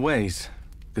fallen a ways,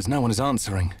 because no one is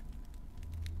answering.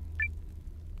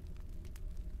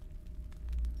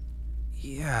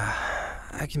 Yeah,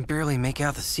 I can barely make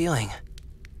out the ceiling.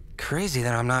 Crazy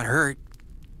that I'm not hurt.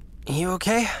 You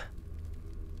okay?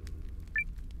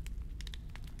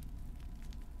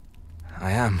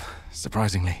 I am,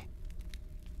 surprisingly.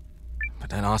 But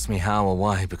don't ask me how or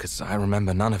why, because I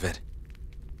remember none of it.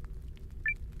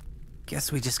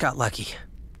 Guess we just got lucky.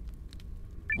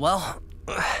 Well,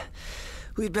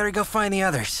 we'd better go find the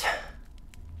others.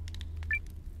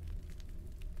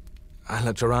 I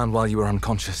looked around while you were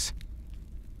unconscious.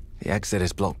 The exit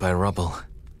is blocked by rubble.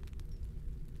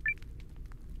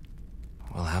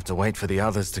 We'll have to wait for the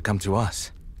others to come to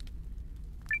us.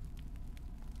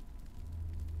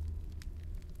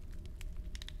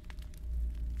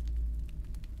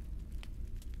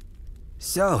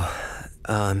 So,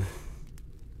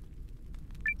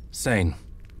 Sane.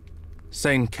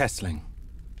 Sane Kessling.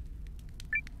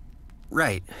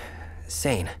 right.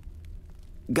 Sane.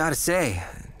 Gotta say,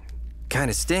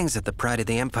 kinda stings that the pride of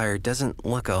the Empire doesn't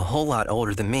look a whole lot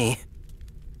older than me.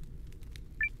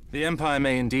 The Empire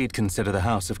may indeed consider the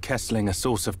House of Kessling a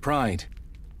source of pride,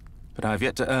 but I've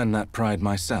yet to earn that pride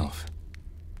myself.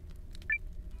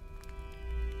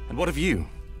 And what of you?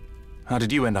 How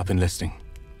did you end up enlisting?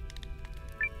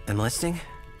 Enlisting?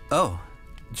 Oh,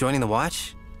 joining the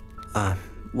Watch?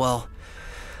 Well,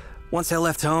 once I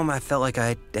left home, I felt like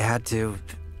I had to,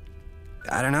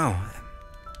 I don't know,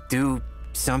 do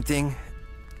something.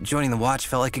 Joining the Watch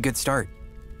felt like a good start.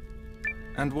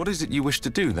 And what is it you wish to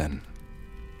do, then?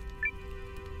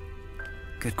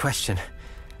 Good question.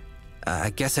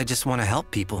 I guess I just want to help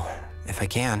people, if I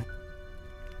can.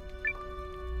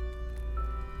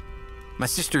 My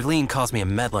sister Lean calls me a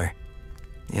meddler.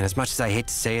 And as much as I hate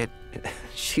to say it,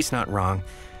 she's not wrong.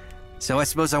 So I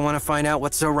suppose I want to find out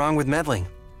what's so wrong with meddling.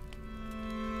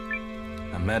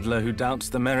 A meddler who doubts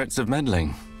the merits of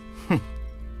meddling.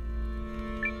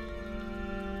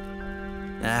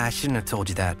 I shouldn't have told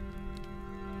you that.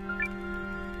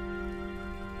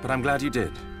 But I'm glad you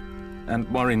did. And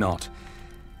worry not.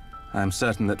 I am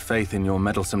certain that faith in your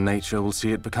meddlesome nature will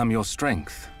see it become your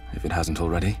strength, if it hasn't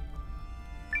already.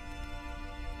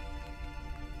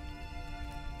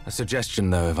 A suggestion,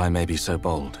 though, if I may be so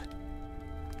bold.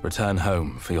 Return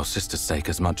home for your sister's sake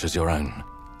as much as your own.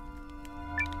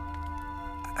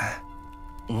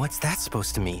 What's that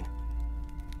supposed to mean?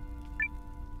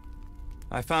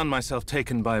 I found myself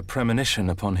taken by a premonition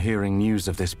upon hearing news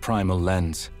of this primal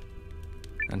lens.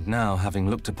 And now, having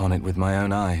looked upon it with my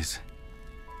own eyes,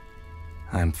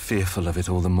 I am fearful of it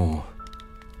all the more.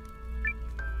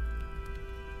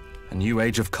 A new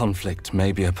age of conflict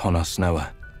may be upon us,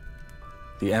 Noah.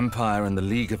 The Empire and the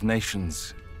League of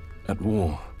Nations at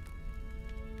war.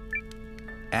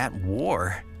 At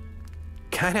war?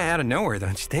 Kinda out of nowhere,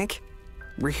 don't you think?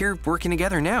 We're here working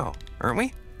together now, aren't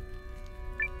we?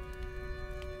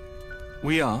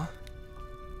 We are,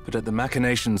 but at the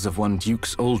machinations of one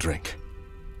Dukes Aldrich,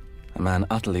 a man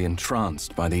utterly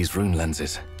entranced by these rune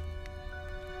lenses.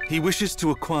 He wishes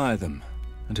to acquire them,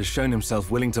 and has shown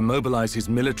himself willing to mobilize his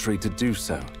military to do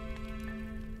so.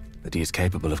 That he is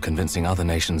capable of convincing other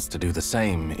nations to do the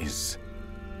same is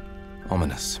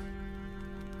ominous.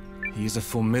 He is a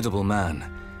formidable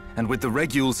man, and with the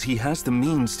Reguls he has the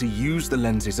means to use the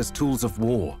lenses as tools of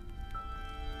war.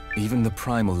 Even the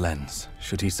primal lens,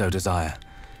 should he so desire.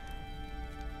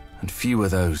 And few are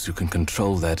those who can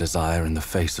control their desire in the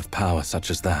face of power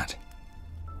such as that.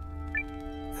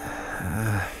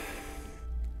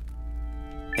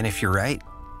 And if you're right,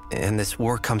 and this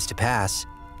war comes to pass,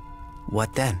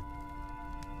 what then?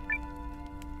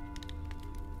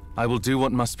 I will do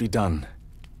what must be done,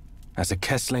 as a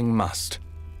Kessling must.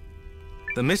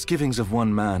 The misgivings of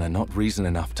one man are not reason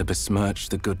enough to besmirch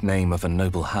the good name of a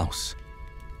noble house.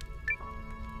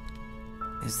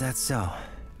 Is that so?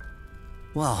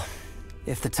 Well,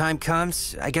 if the time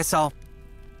comes, I guess I'll...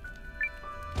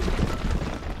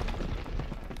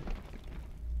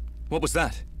 What was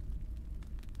that?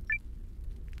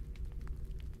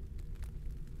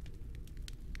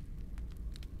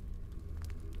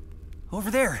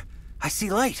 Over there! I see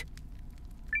light!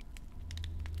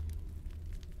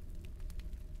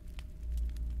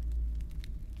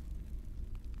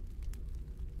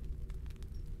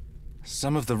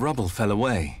 Some of the rubble fell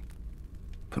away.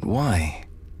 But why?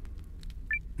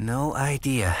 No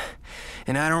idea.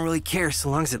 And I don't really care so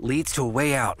long as it leads to a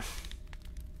way out.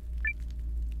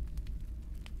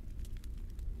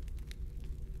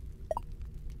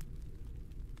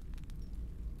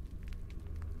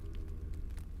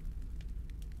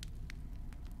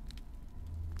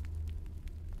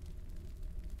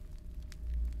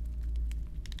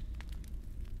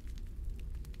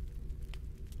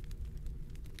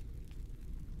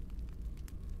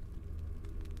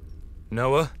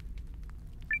 Noah?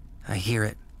 I hear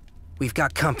it. We've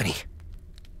got company.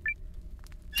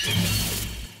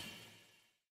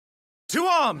 To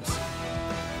arms!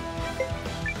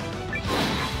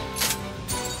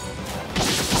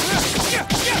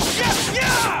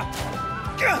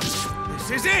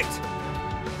 This is it!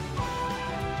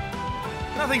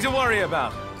 Nothing to worry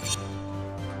about.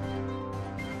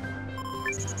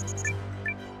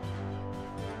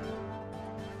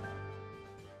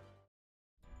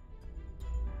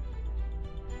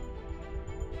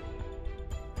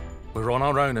 We're on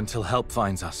our own until help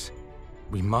finds us.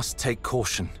 We must take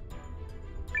caution.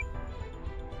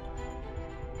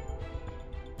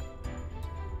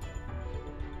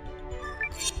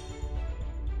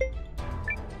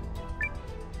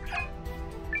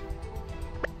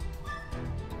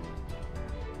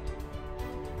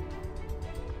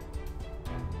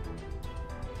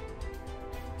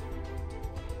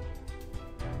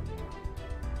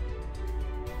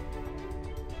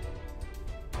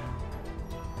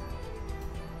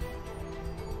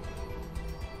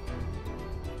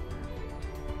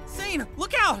 Shane,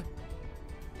 look out!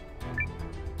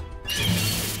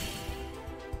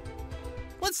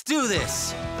 Let's do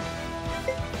this!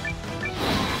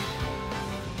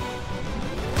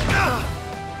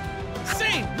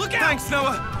 Zane, look out! Thanks,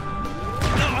 Noah!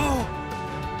 Oh.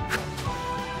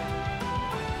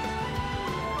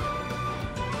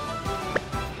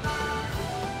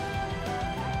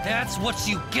 That's what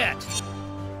you get!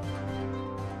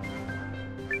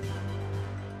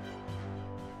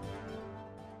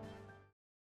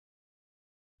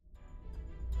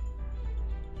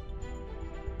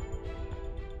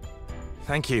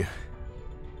 Thank you.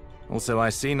 Also, I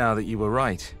see now that you were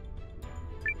right.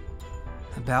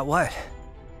 About what?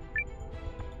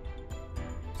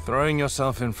 Throwing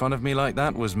yourself in front of me like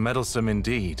that was meddlesome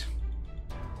indeed.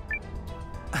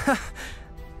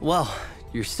 Well,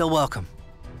 you're still welcome.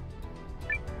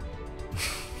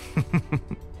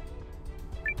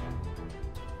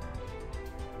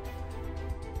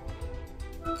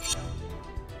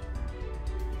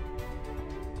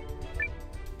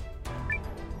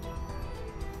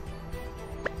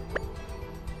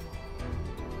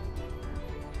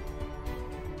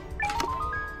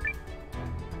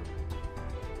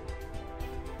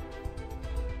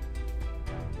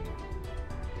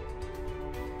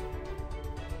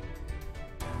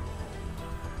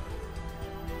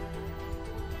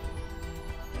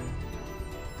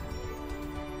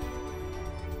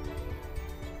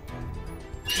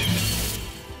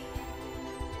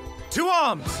 To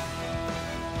arms!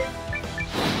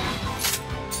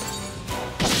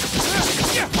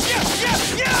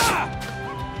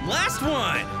 Last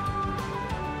one!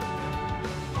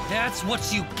 That's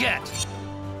what you get!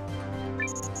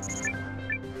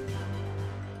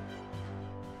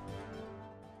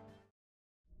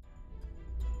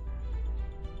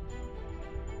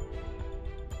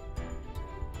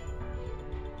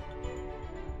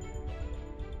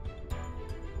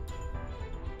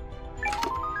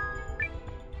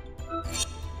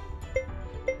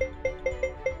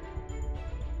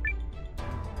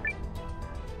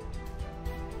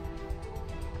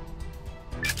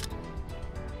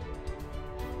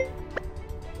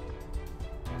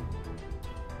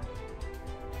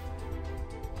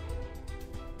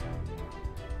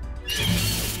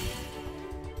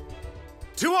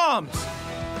 To arms!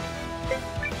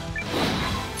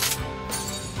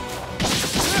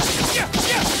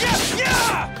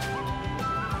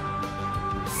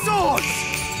 Swords!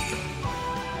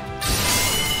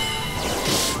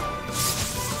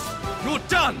 You're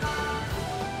done!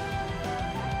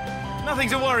 Nothing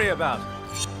to worry about.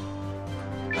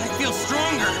 I feel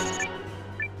stronger!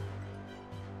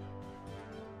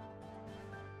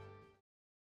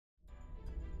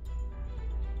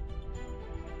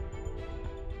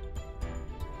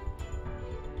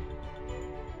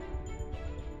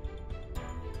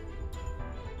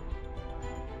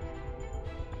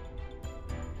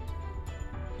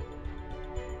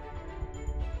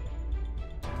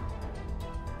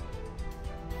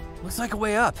 Looks like a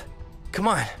way up. Come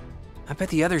on. I bet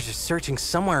the others are searching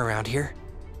somewhere around here.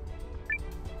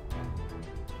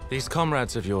 These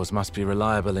comrades of yours must be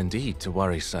reliable indeed to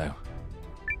worry so.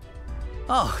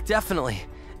 Oh, definitely.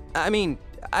 I mean,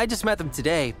 I just met them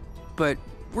today, but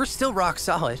we're still rock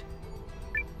solid.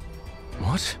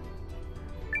 What?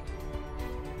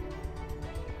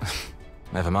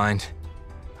 Never mind.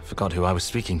 I forgot who I was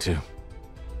speaking to.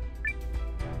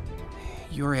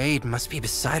 Your aide must be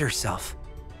beside herself.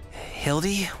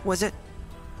 Hildy, was it?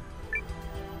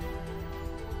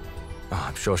 Oh,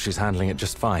 I'm sure she's handling it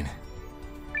just fine.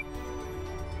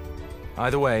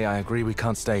 Either way, I agree we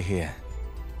can't stay here.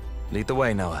 Lead the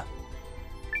way, Noah.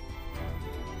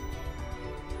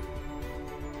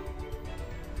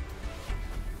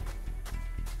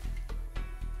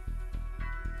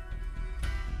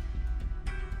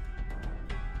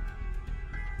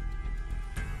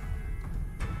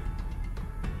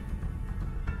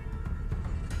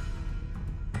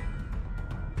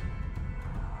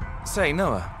 Say,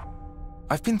 Noah,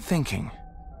 I've been thinking.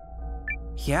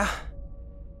 Yeah?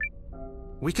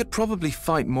 We could probably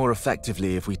fight more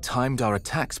effectively if we timed our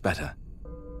attacks better.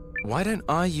 Why don't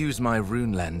I use my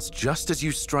rune lens just as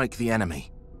you strike the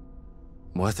enemy?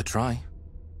 Worth a try.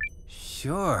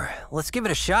 Sure, let's give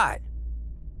it a shot.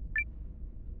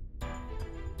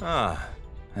 Ah,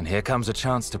 and here comes a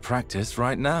chance to practice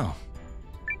right now.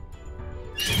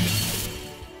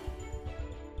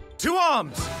 To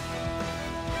arms!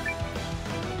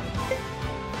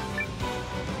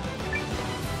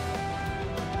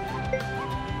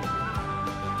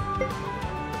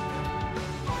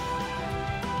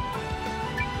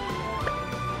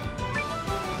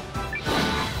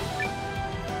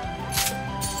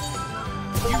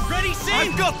 You ready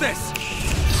I've got this!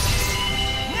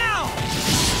 Now!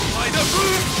 By the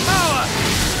rune's power!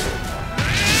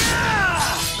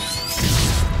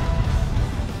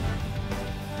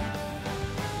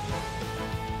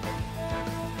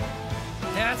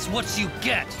 That's what you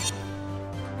get!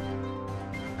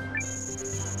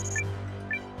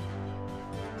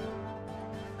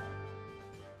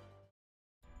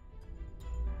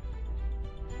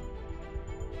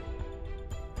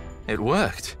 It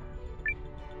worked.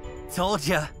 Told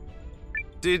ya.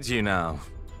 Did you now?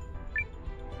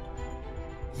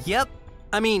 Yep.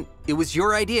 I mean, it was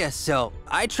your idea, so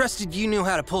I trusted you knew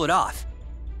how to pull it off.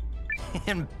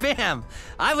 And bam!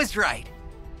 I was right.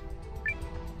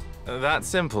 That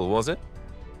simple, was it?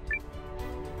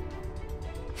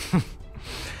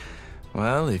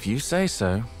 Well, if you say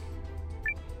so.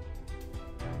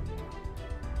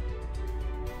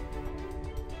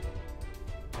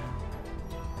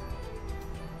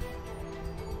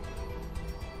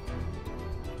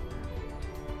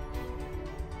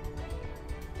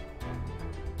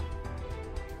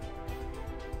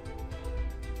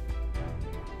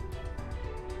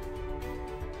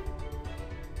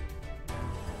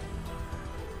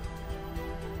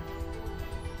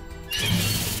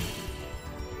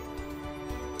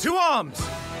 To arms!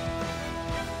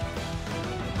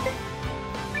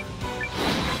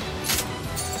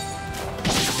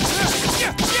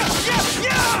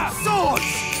 Swords!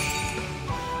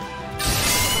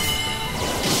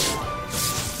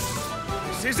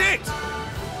 This is it!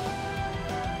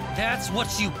 That's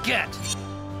what you get!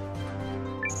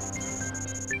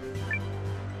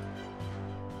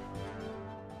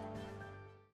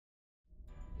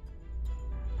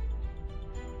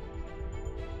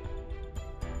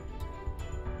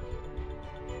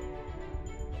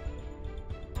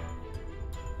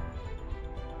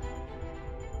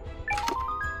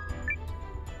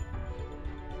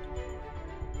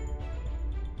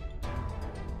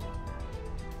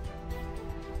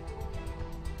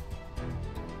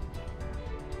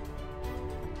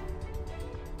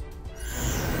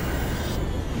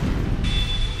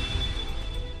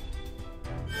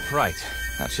 Right,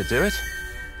 that should do it.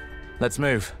 Let's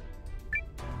move.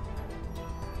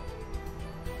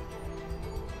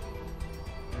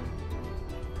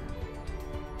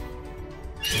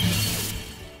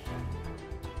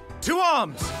 To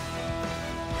arms!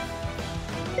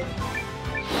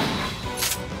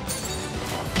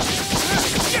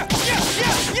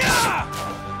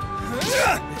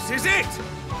 This is it!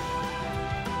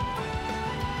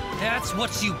 That's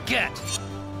what you get!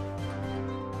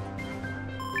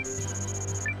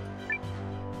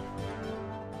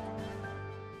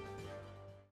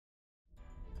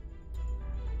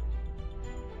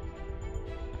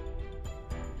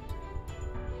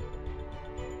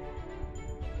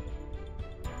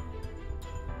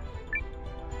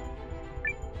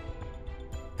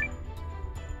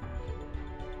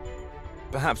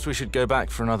 Perhaps we should go back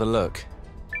for another look.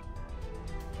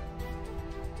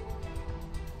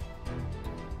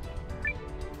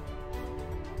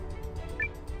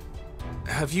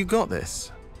 Have you got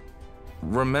this?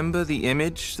 Remember the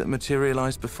image that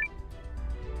materialized before?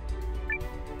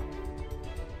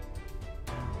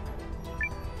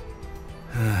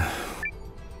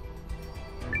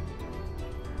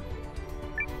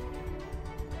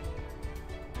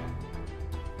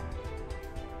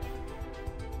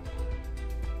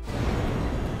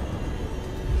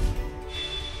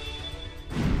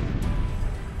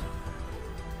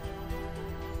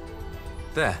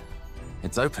 There.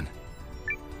 It's open.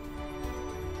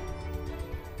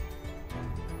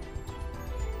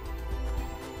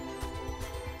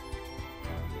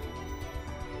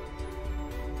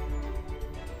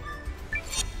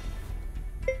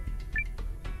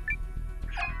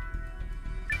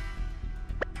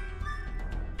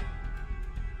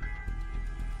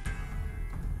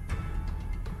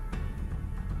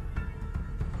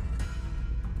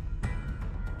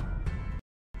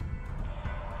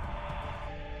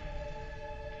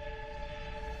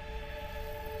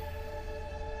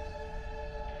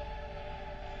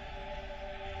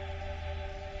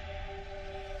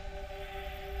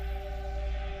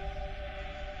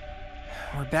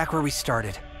 We're back where we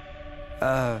started.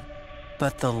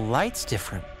 But the light's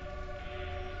different.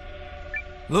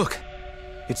 Look!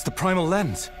 It's the primal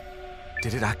lens.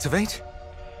 Did it activate?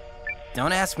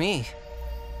 Don't ask me.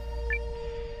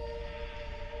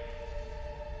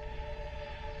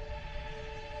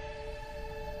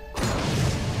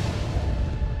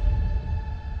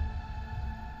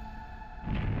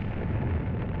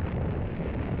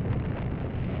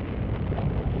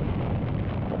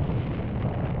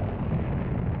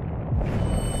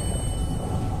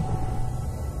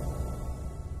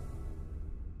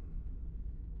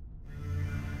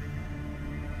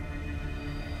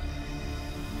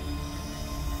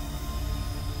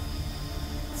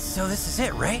 So this is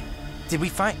it, right? Did we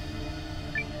find...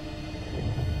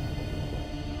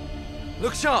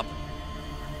 Look sharp!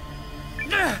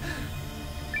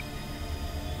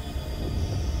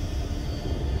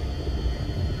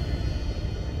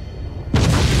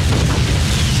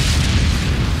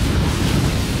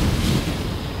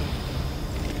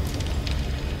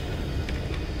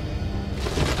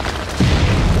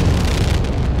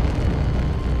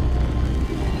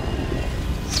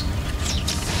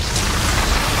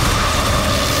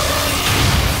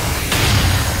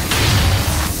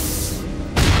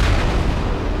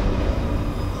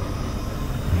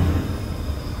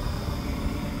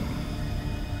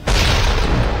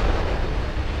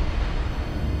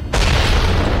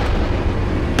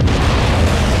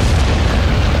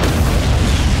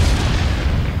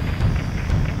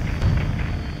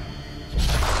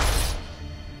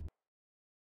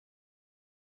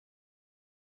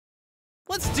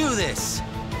 Let's do this!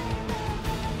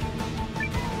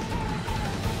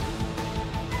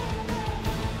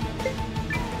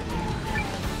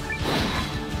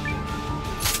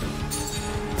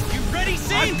 You ready,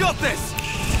 Zane? I've got this!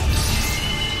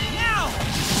 Now!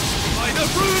 By the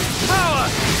rune's power!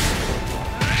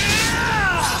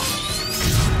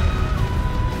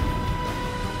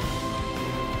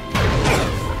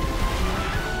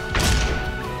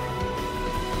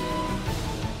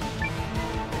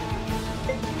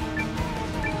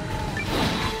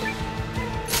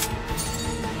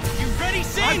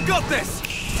 I've got this!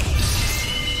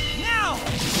 Now!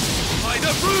 By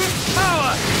the rune's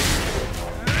power!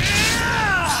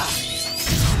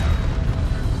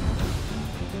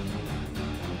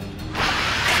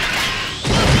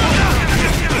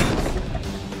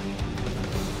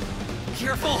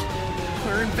 Careful!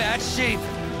 We're in bad shape.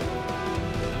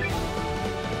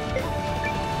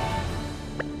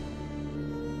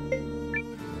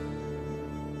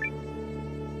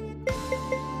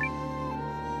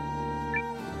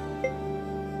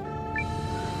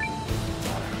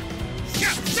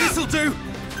 This'll do!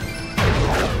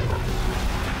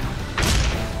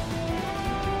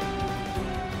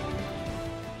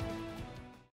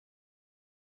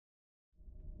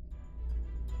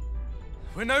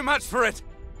 We're no match for it!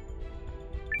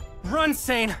 Run,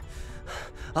 Sane!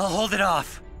 I'll hold it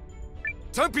off.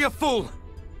 Don't be a fool!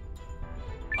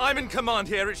 I'm in command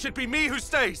here, it should be me who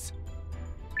stays!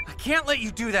 I can't let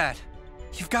you do that.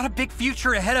 You've got a big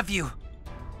future ahead of you.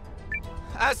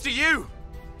 As do you!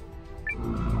 Go,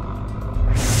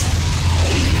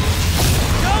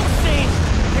 Sane!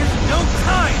 There's no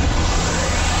time!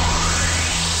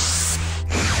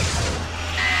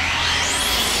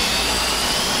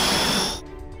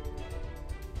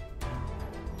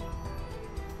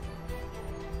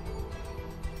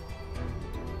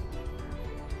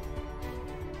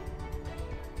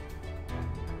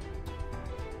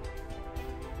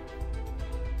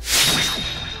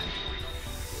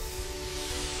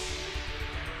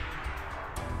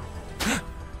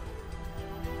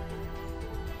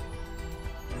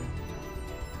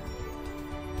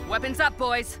 Weapons up,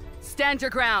 boys. Stand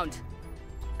your ground.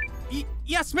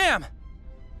 Yes, ma'am!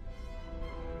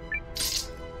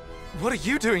 What are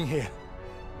you doing here?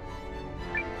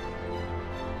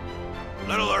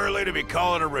 Little early to be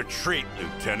calling a retreat,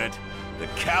 Lieutenant. The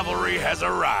cavalry has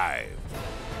arrived.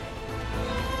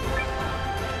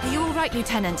 Are you all right,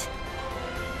 Lieutenant?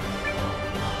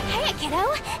 Hey,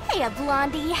 kiddo. Hey,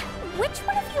 Blondie. Which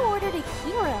one of you ordered a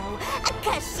hero?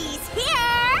 'Cause she's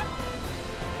here!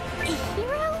 A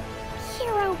hero?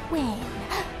 Hero when?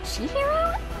 She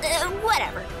hero?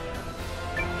 Whatever.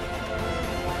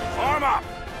 Form up!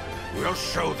 We'll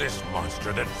show this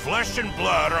monster that flesh and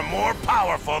blood are more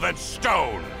powerful than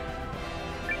stone!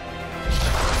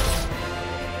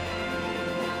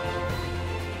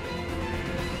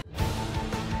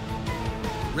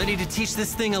 Ready to teach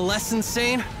this thing a lesson,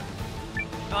 Sane?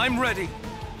 I'm ready.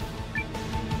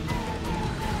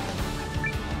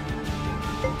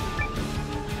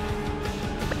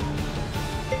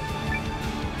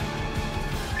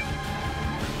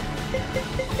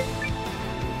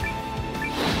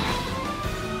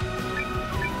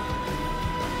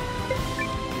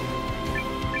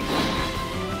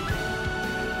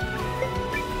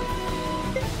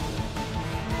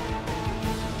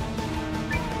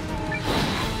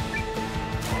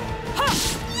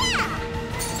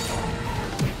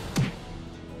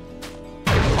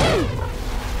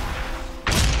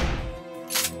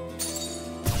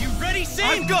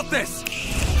 I've got this!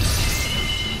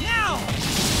 Now!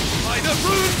 By the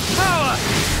rune's power!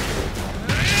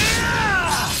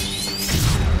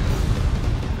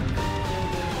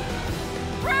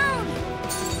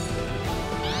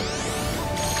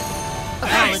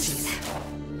 Apologies.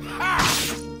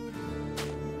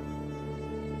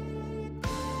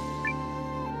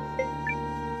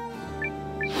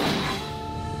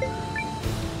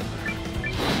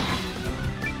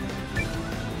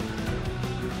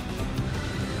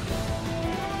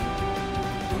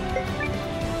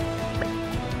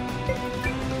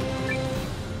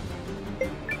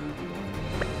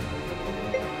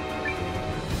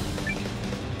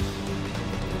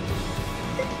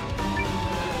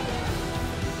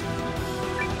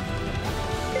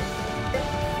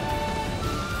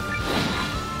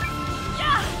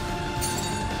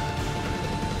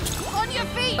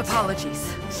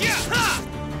 Apologies.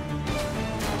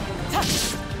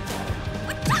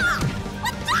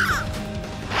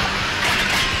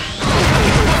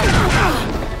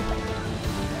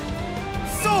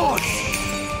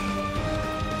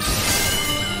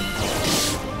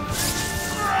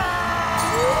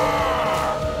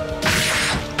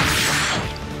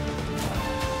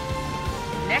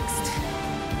 Next.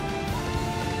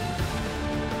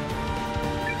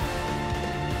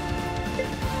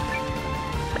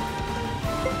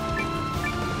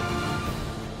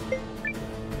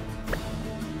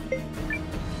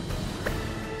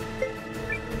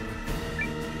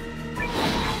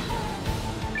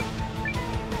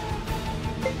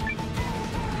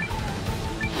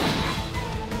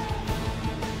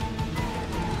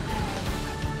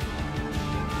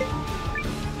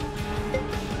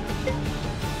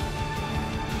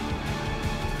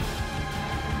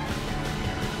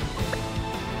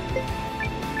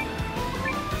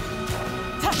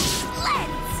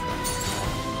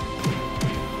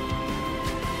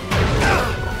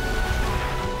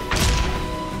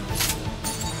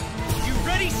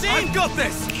 I've got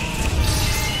this!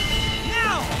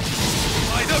 Now!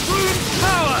 By the rune's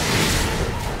power!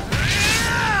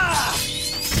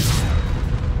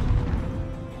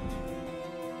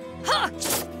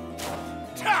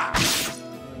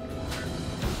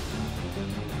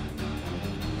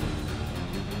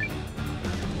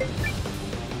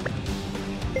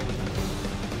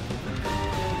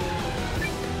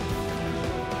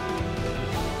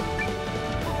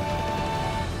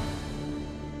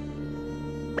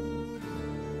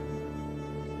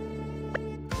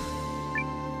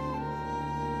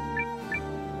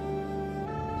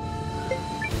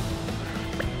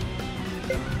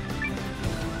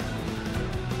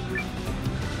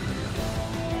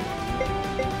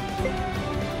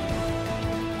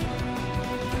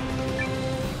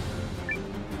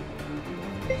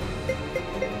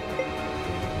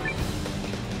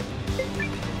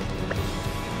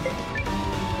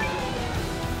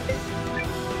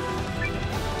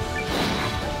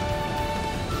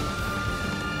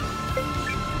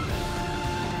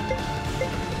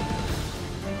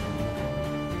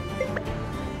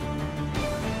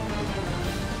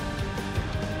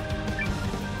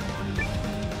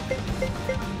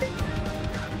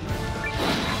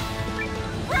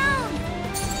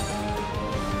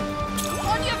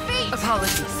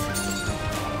 Apologies.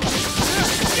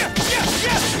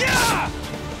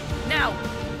 Now,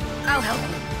 I'll help you.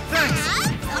 Thanks!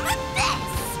 Have some of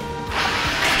this!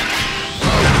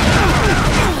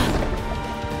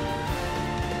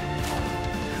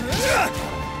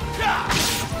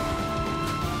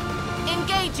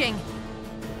 Engaging.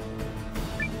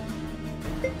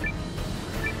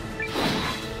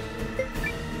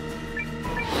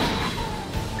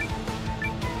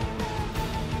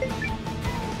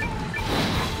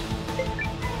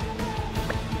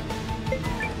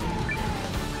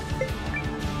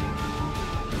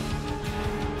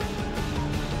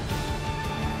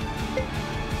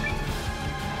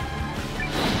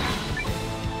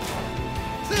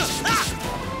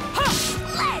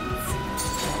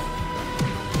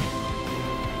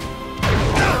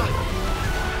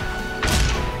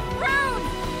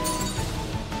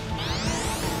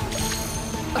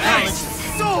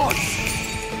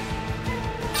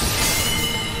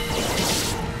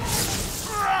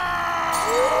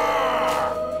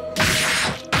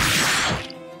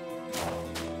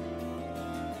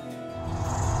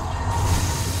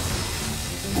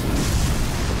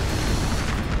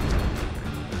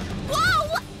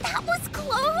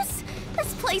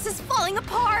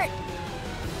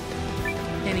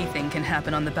 Anything can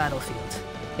happen on the battlefield.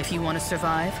 If you want to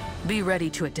survive, be ready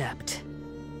to adapt.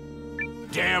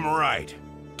 Damn right.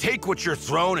 Take what you're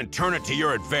thrown and turn it to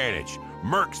your advantage.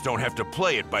 Mercs don't have to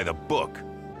play it by the book.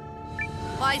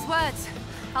 Wise words.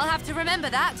 I'll have to remember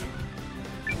that.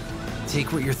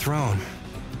 Take what you're thrown.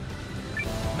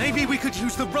 Maybe we could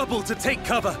use the rubble to take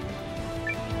cover.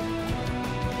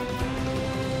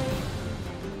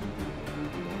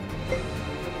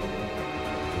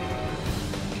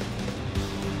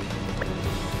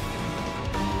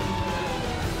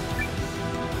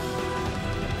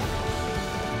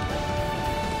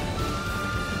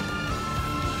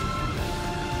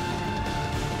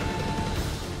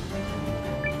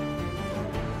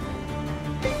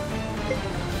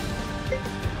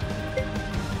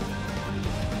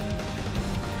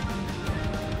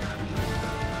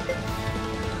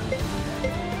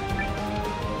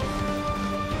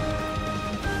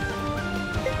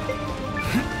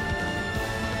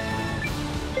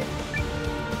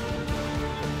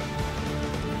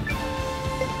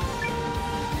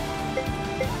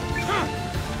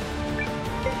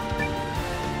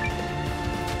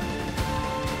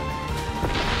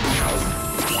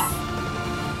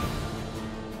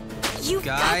 You've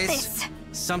Guys, got this.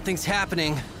 something's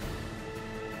happening.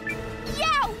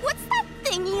 Yeah, what's that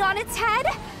thingy on its head?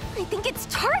 I think it's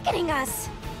targeting us.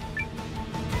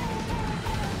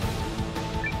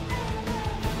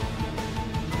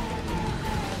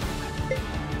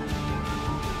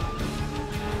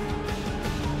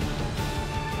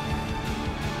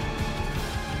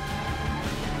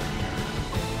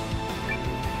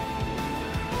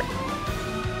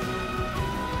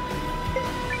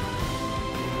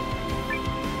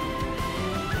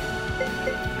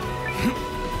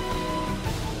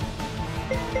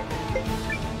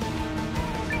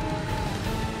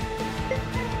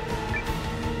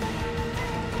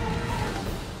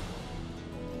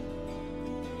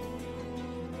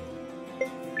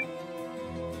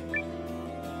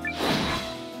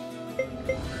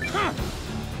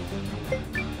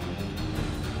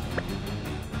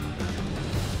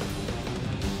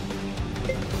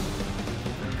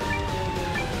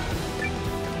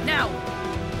 Now!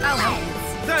 I'll help you.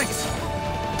 Thanks!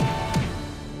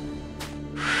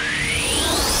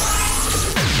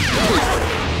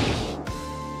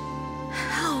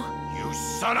 You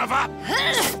son of a...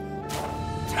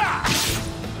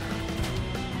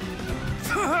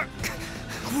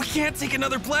 We can't take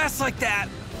another blast like that!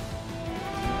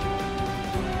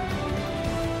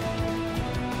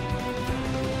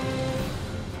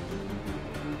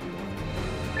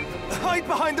 Hide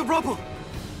behind the rubble!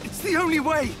 It's the only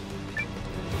way!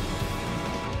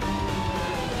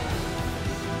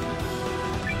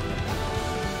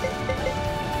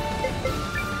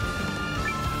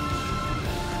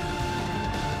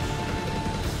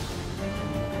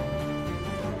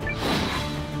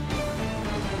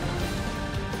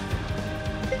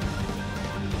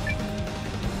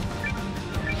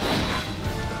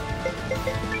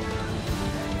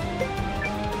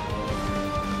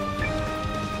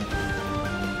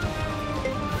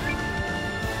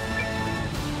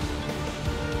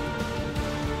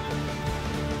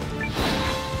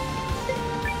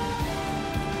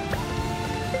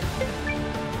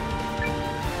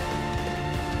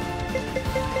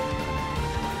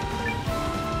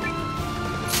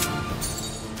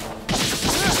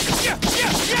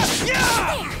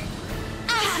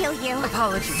 I'll heal you.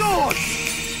 Apologies. Sword!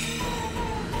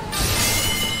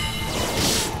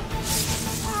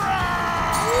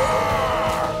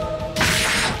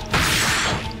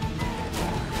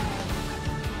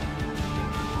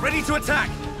 Ready to attack!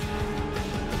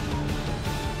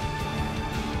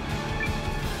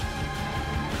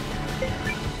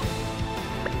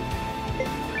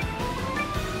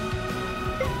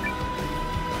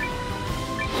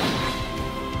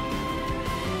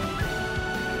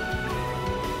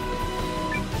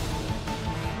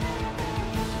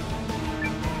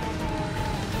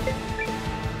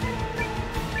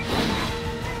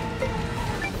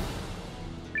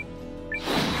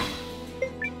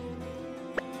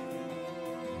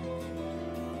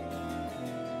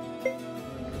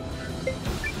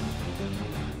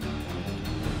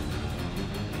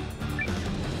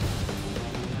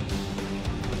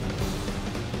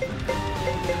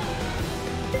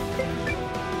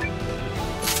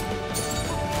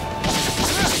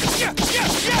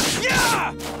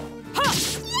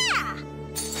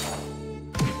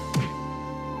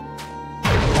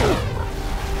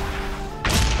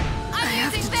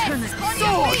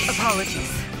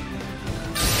 Apologies.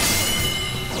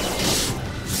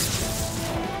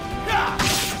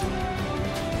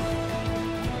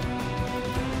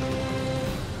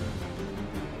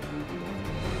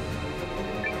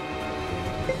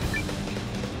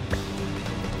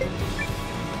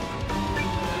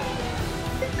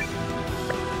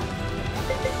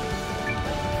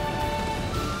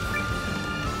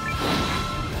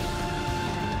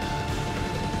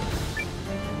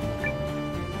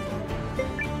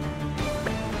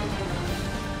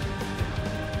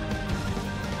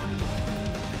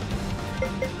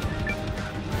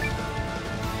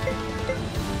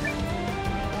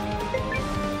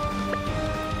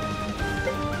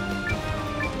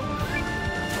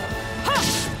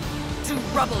 To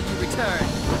rubble you return.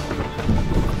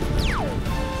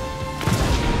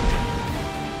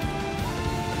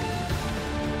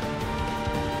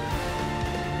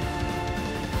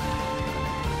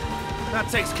 That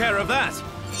takes care of that!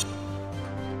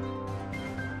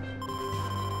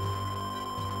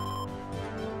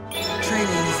 Training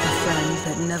is the friend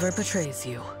that never betrays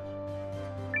you.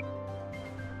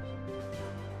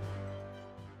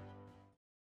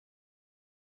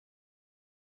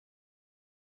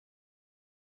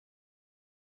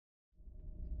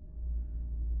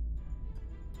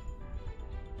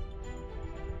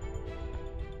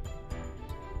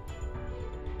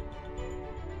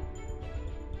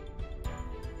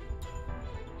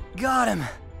 Got him!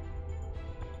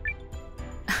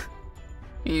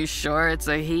 You sure it's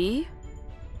a he?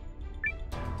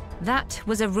 That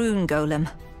was a rune golem.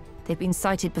 They've been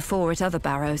sighted before at other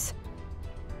barrows.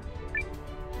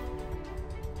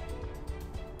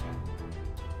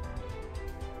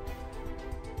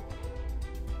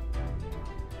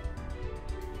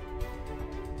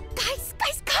 Guys!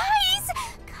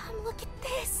 Come look at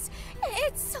this.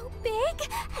 It's so big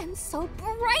and so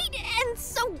bright and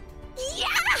so...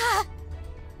 yeah!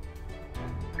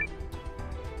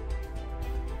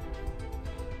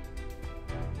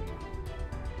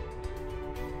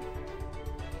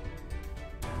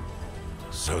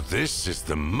 So this is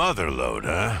the mother lode,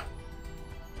 huh?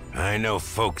 I know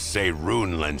folks say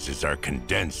rune lenses are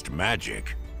condensed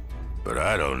magic, but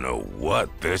I don't know what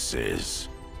this is.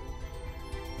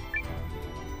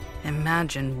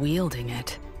 Imagine wielding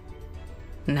it.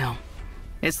 No,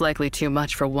 it's likely too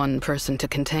much for one person to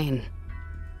contain.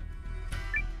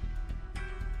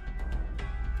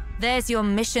 There's your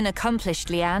mission accomplished,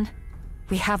 Leanne.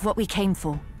 We have what we came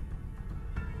for.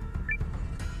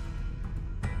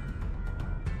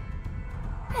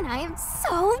 And I am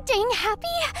so dang happy.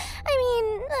 I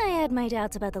mean, I had my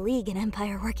doubts about the League and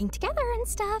Empire working together and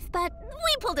stuff, but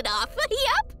we pulled it off.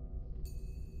 Yep.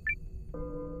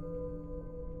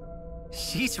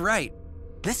 She's right.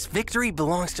 This victory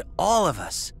belongs to all of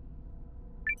us.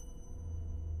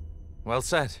 Well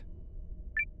said.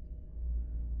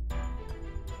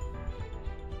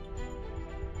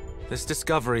 This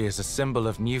discovery is a symbol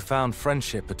of newfound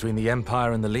friendship between the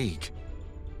Empire and the League.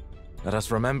 Let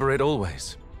us remember it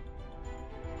always.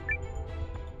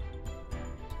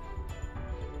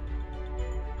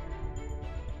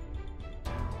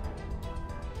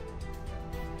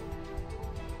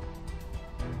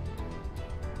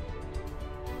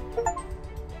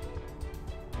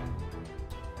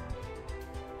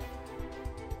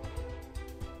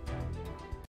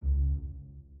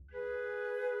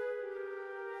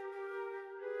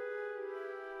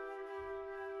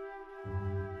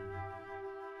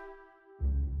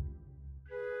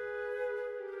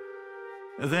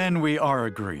 Then we are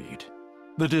agreed.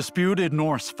 The disputed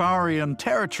Norsfarian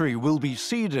territory will be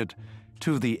ceded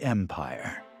to the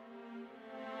Empire.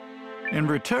 In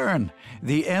return,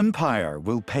 the Empire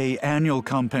will pay annual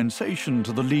compensation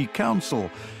to the League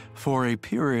Council for a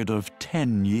period of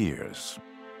 10 years.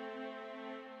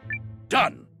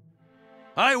 Done!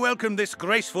 I welcome this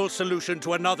graceful solution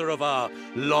to another of our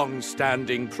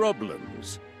long-standing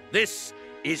problems. This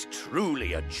is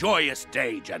truly a joyous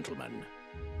day, gentlemen.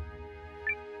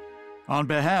 On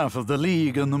behalf of the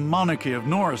League and the monarchy of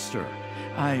Norrister,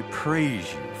 I praise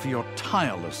you for your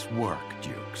tireless work,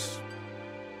 Dukes.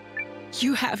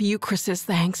 You have Euchrist's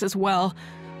thanks as well.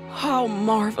 How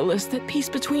marvelous that peace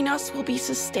between us will be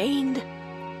sustained.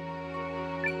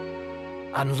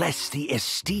 Unless the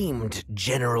esteemed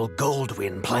General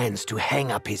Goldwyn plans to hang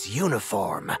up his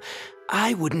uniform,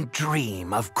 I wouldn't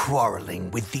dream of quarreling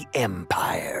with the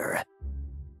Empire.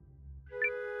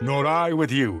 Nor I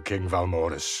with you, King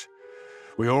Valmoris.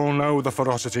 We all know the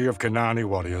ferocity of Kanani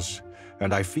warriors,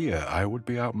 and I fear I would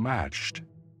be outmatched.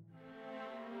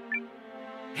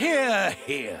 Hear,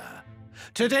 hear.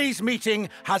 Today's meeting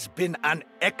has been an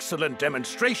excellent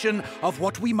demonstration of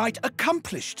what we might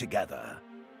accomplish together.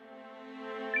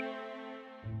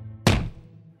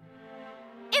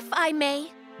 If I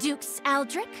may, Dukes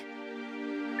Aldrich.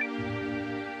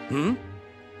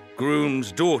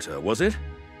 Groom's daughter, was it?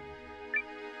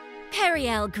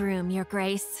 Periel Groom, Your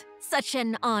Grace. Such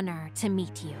an honor to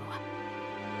meet you.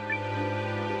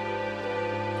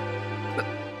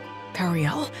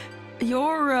 Periel,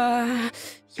 you're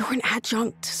an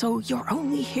adjunct, so you're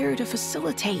only here to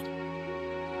facilitate.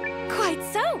 Quite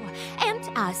so. And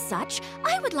as such,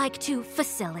 I would like to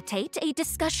facilitate a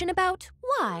discussion about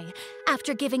why,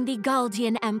 after giving the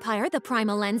Galdian Empire the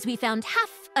primal lens we found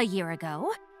half a year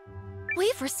ago,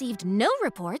 we've received no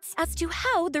reports as to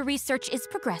how the research is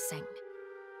progressing.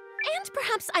 And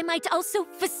perhaps I might also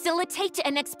facilitate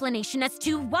an explanation as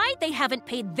to why they haven't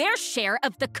paid their share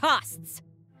of the costs.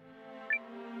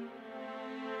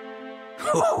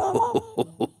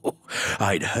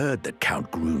 I'd heard that Count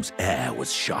Groom's air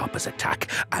was sharp as a tack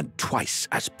and twice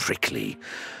as prickly.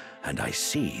 And I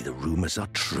see the rumors are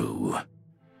true.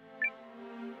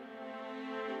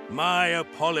 My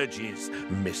apologies,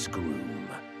 Miss Groom.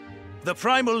 The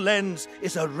primal lens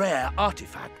is a rare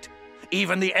artifact.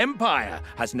 Even the Empire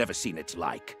has never seen its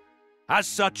like. As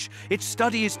such, its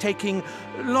study is taking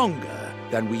longer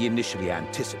than we initially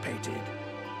anticipated.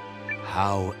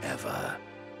 However,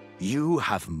 you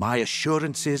have my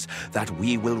assurances that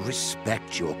we will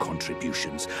respect your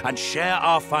contributions and share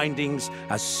our findings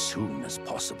as soon as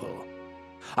possible.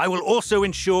 I will also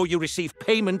ensure you receive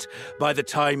payment by the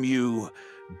time you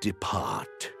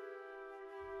depart.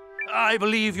 I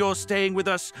believe you're staying with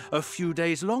us a few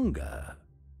days longer.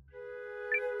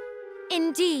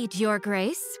 Indeed, Your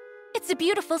Grace. It's a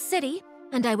beautiful city,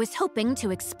 and I was hoping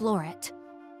to explore it.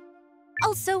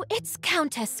 Also, it's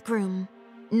Countess Groom,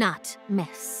 not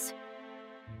Miss.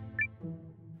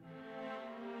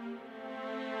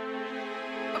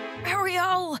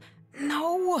 Ariel!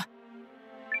 No!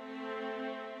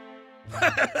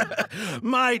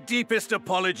 My deepest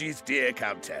apologies, dear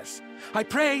Countess. I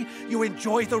pray you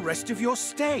enjoy the rest of your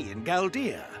stay in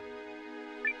Galdea.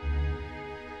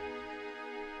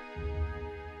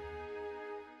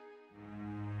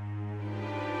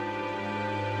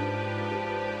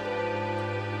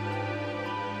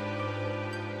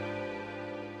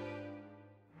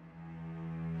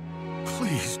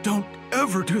 Please don't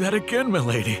ever do that again,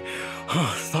 milady.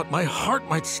 Thought my heart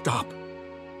might stop.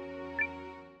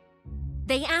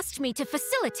 They asked me to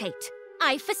facilitate.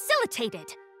 I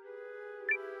facilitated.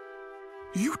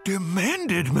 You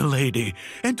demanded, milady,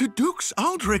 and to Dukes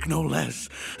Aldrich, no less.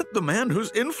 The man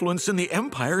whose influence in the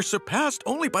Empire surpassed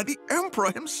only by the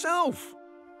Emperor himself.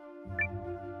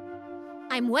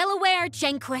 I'm well aware,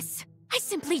 Janquis. I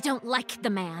simply don't like the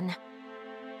man.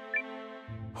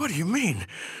 What do you mean?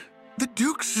 The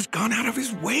Dukes has gone out of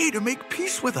his way to make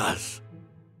peace with us.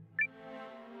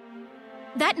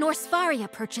 That Norsfaria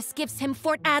purchase gives him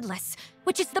Fort Atlas,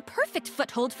 which is the perfect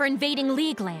foothold for invading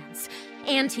League lands.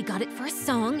 And he got it for a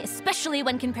song, especially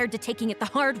when compared to taking it the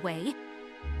hard way.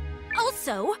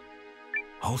 Also...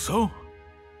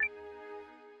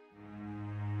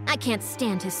 I can't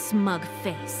stand his smug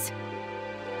face.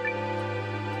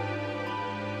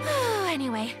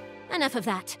 Anyway, enough of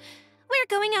that. We're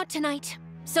going out tonight.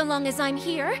 So long as I'm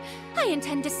here, I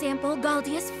intend to sample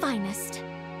Galdia's finest.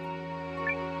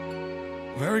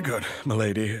 Very good,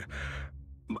 milady.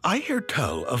 I hear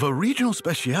tell of a regional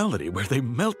speciality where they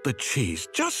melt the cheese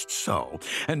just so,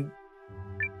 and...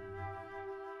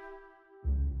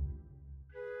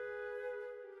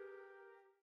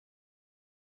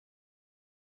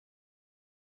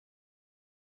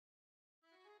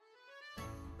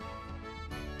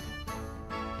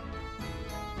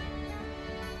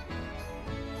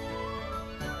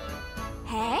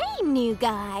 Hey, new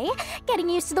guy. Getting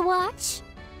used to the watch?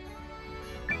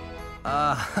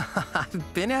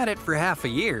 I've been at it for half a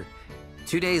year.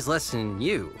 2 days less than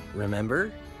you,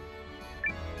 remember?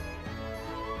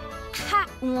 Ha!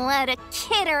 What a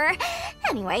kidder!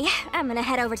 Anyway, I'm gonna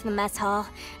head over to the mess hall.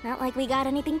 Not like we got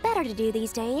anything better to do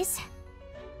these days.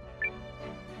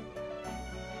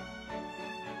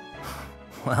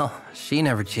 Well, she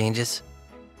never changes.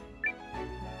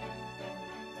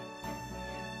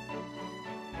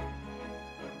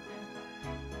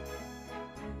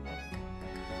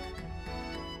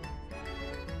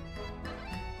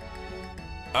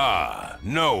 Ah,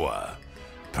 Noah.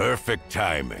 Perfect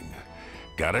timing.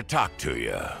 Gotta talk to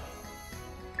you.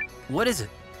 What is it?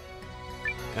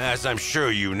 As I'm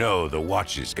sure you know, the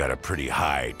watch's got a pretty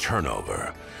high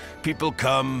turnover. People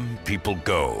come, people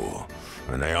go,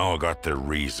 and they all got their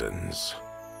reasons.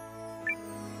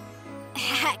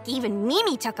 Heck, even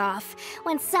Mimi took off.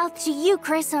 Went south to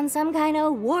Euchris on some kind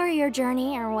of warrior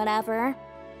journey or whatever.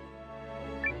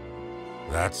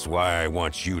 That's why I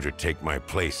want you to take my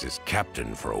place as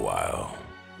captain for a while.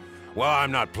 While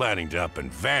I'm not planning to up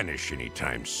and vanish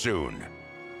anytime soon,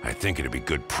 I think it'd be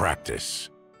good practice.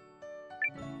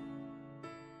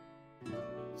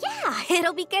 Yeah,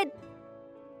 it'll be good.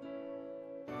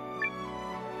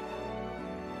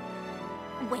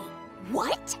 Wait,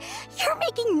 what? You're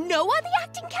making Noah the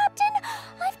acting captain?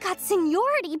 I've got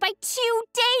seniority by 2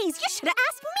 days. You should have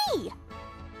asked me.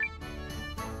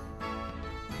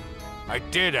 I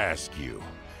did ask you.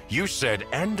 You said,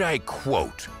 and I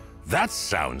quote, "That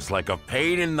sounds like a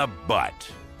pain in the butt."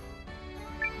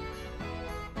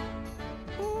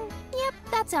 Yep,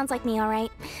 that sounds like me, all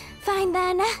right. Fine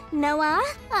then, Noah.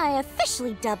 I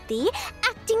officially dub thee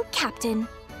acting captain.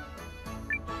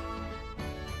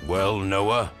 Well,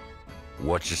 Noah,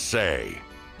 what you say?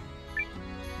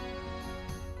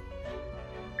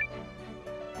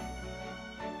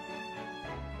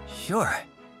 Sure,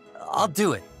 I'll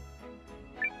do it.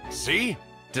 See?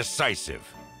 Decisive.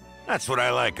 That's what I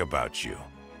like about you.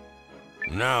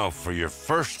 Now, for your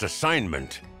first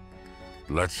assignment,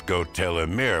 let's go tell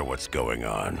Emir what's going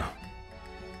on.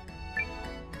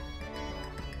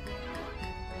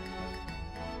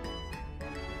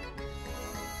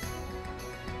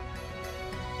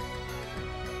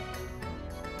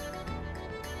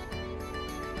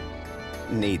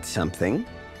 Need something?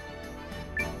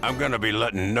 I'm gonna be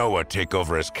letting Noah take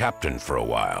over as captain for a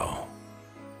while.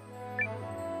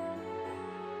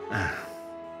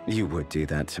 You would do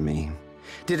that to me.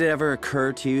 Did it ever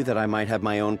occur to you that I might have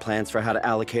my own plans for how to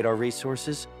allocate our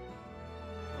resources?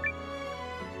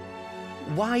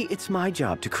 Why it's my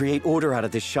job to create order out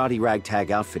of this shoddy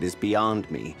ragtag outfit is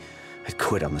beyond me. I'd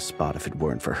quit on the spot if it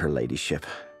weren't for her ladyship.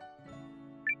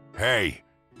 Hey,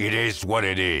 it is what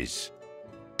it is.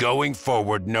 Going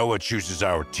forward, Noah chooses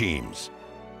our teams.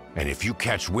 And if you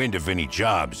catch wind of any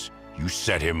jobs, you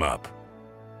set him up.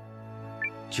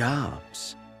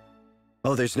 Jobs?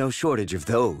 Oh, there's no shortage of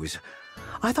those.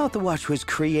 I thought the Watch was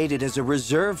created as a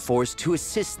reserve force to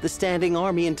assist the standing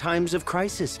army in times of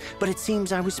crisis, but it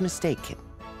seems I was mistaken.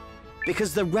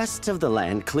 Because the rest of the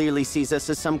land clearly sees us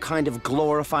as some kind of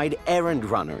glorified errand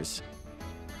runners.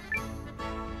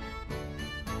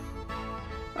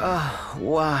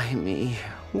 Why me?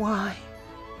 Why?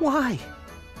 Why?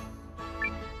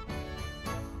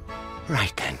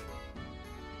 Right then.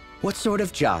 What sort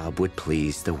of job would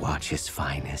please the Watch's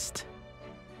finest?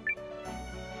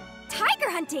 Tiger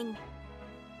hunting!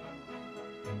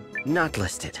 Not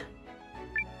listed.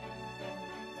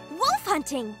 Wolf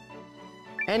hunting!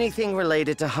 Anything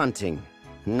related to hunting,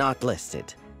 not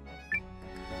listed.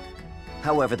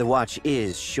 However, the Watch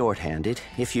is short-handed.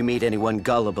 If you meet anyone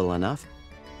gullible enough,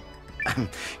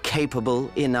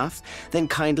 capable enough, then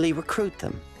kindly recruit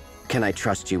them. Can I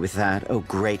trust you with that, oh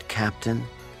great captain?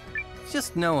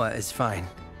 Just Noah is fine.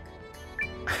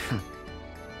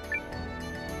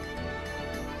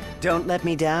 Don't let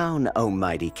me down, oh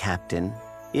mighty captain.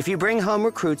 If you bring home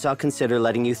recruits, I'll consider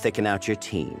letting you thicken out your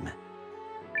team.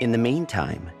 In the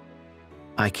meantime,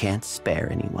 I can't spare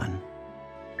anyone.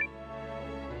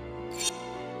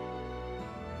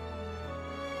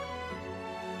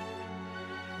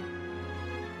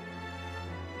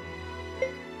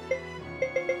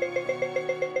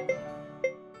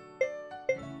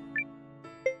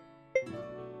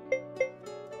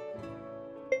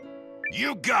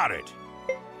 You got it!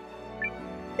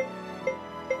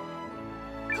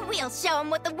 We'll show him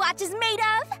what the Watch is made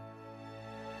of!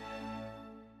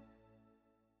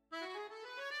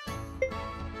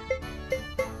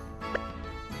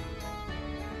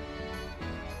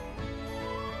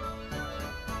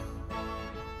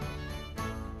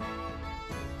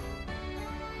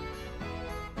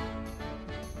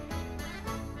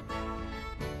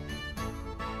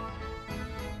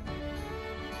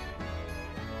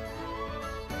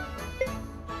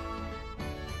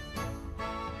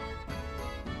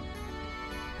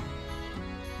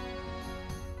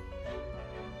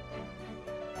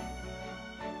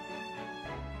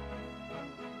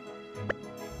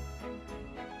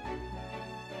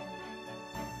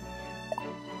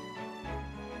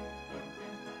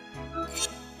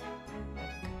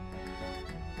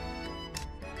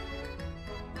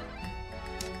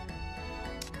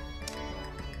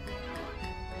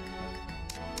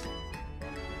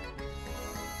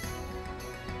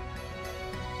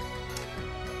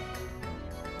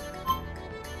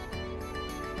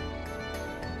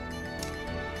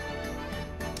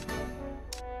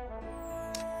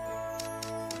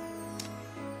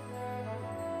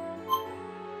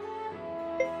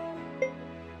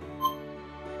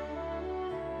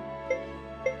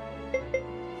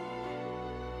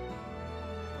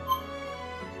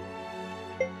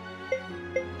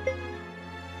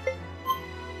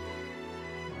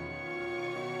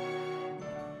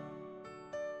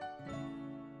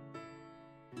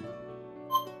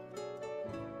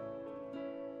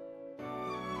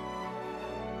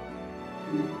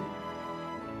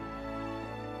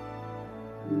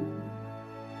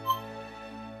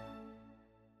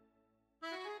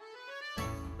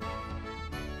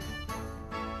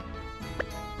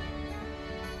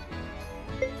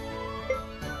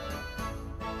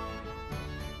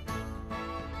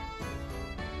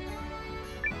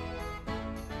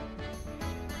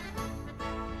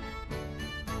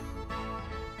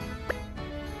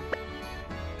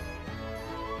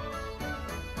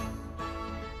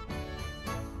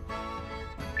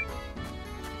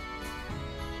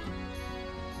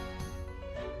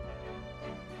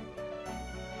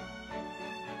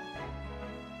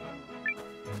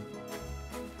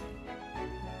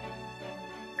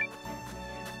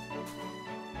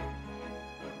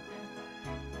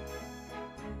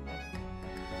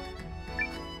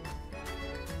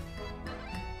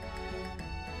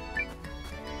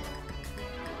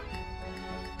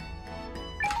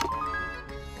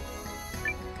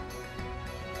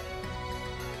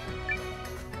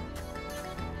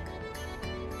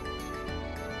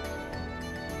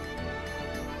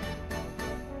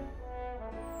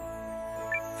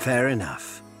 Fair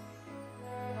enough.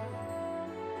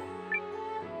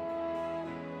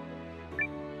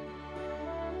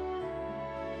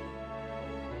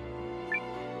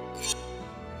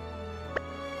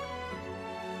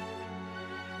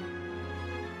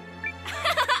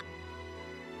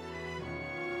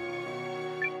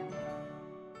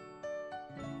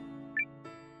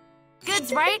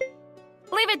 Goods, right?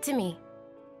 Leave it to me.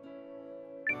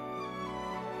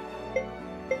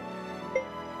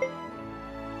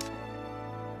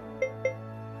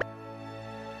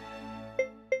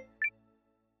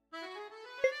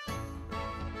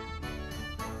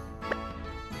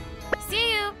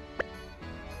 See you.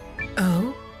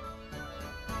 Oh?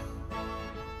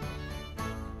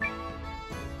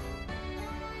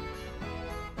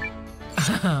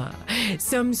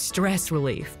 Some stress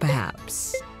relief,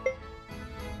 perhaps.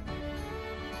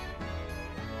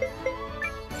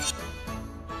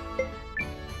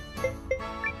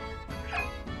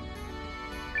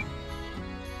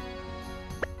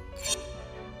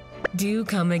 Do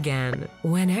come again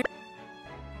whenever.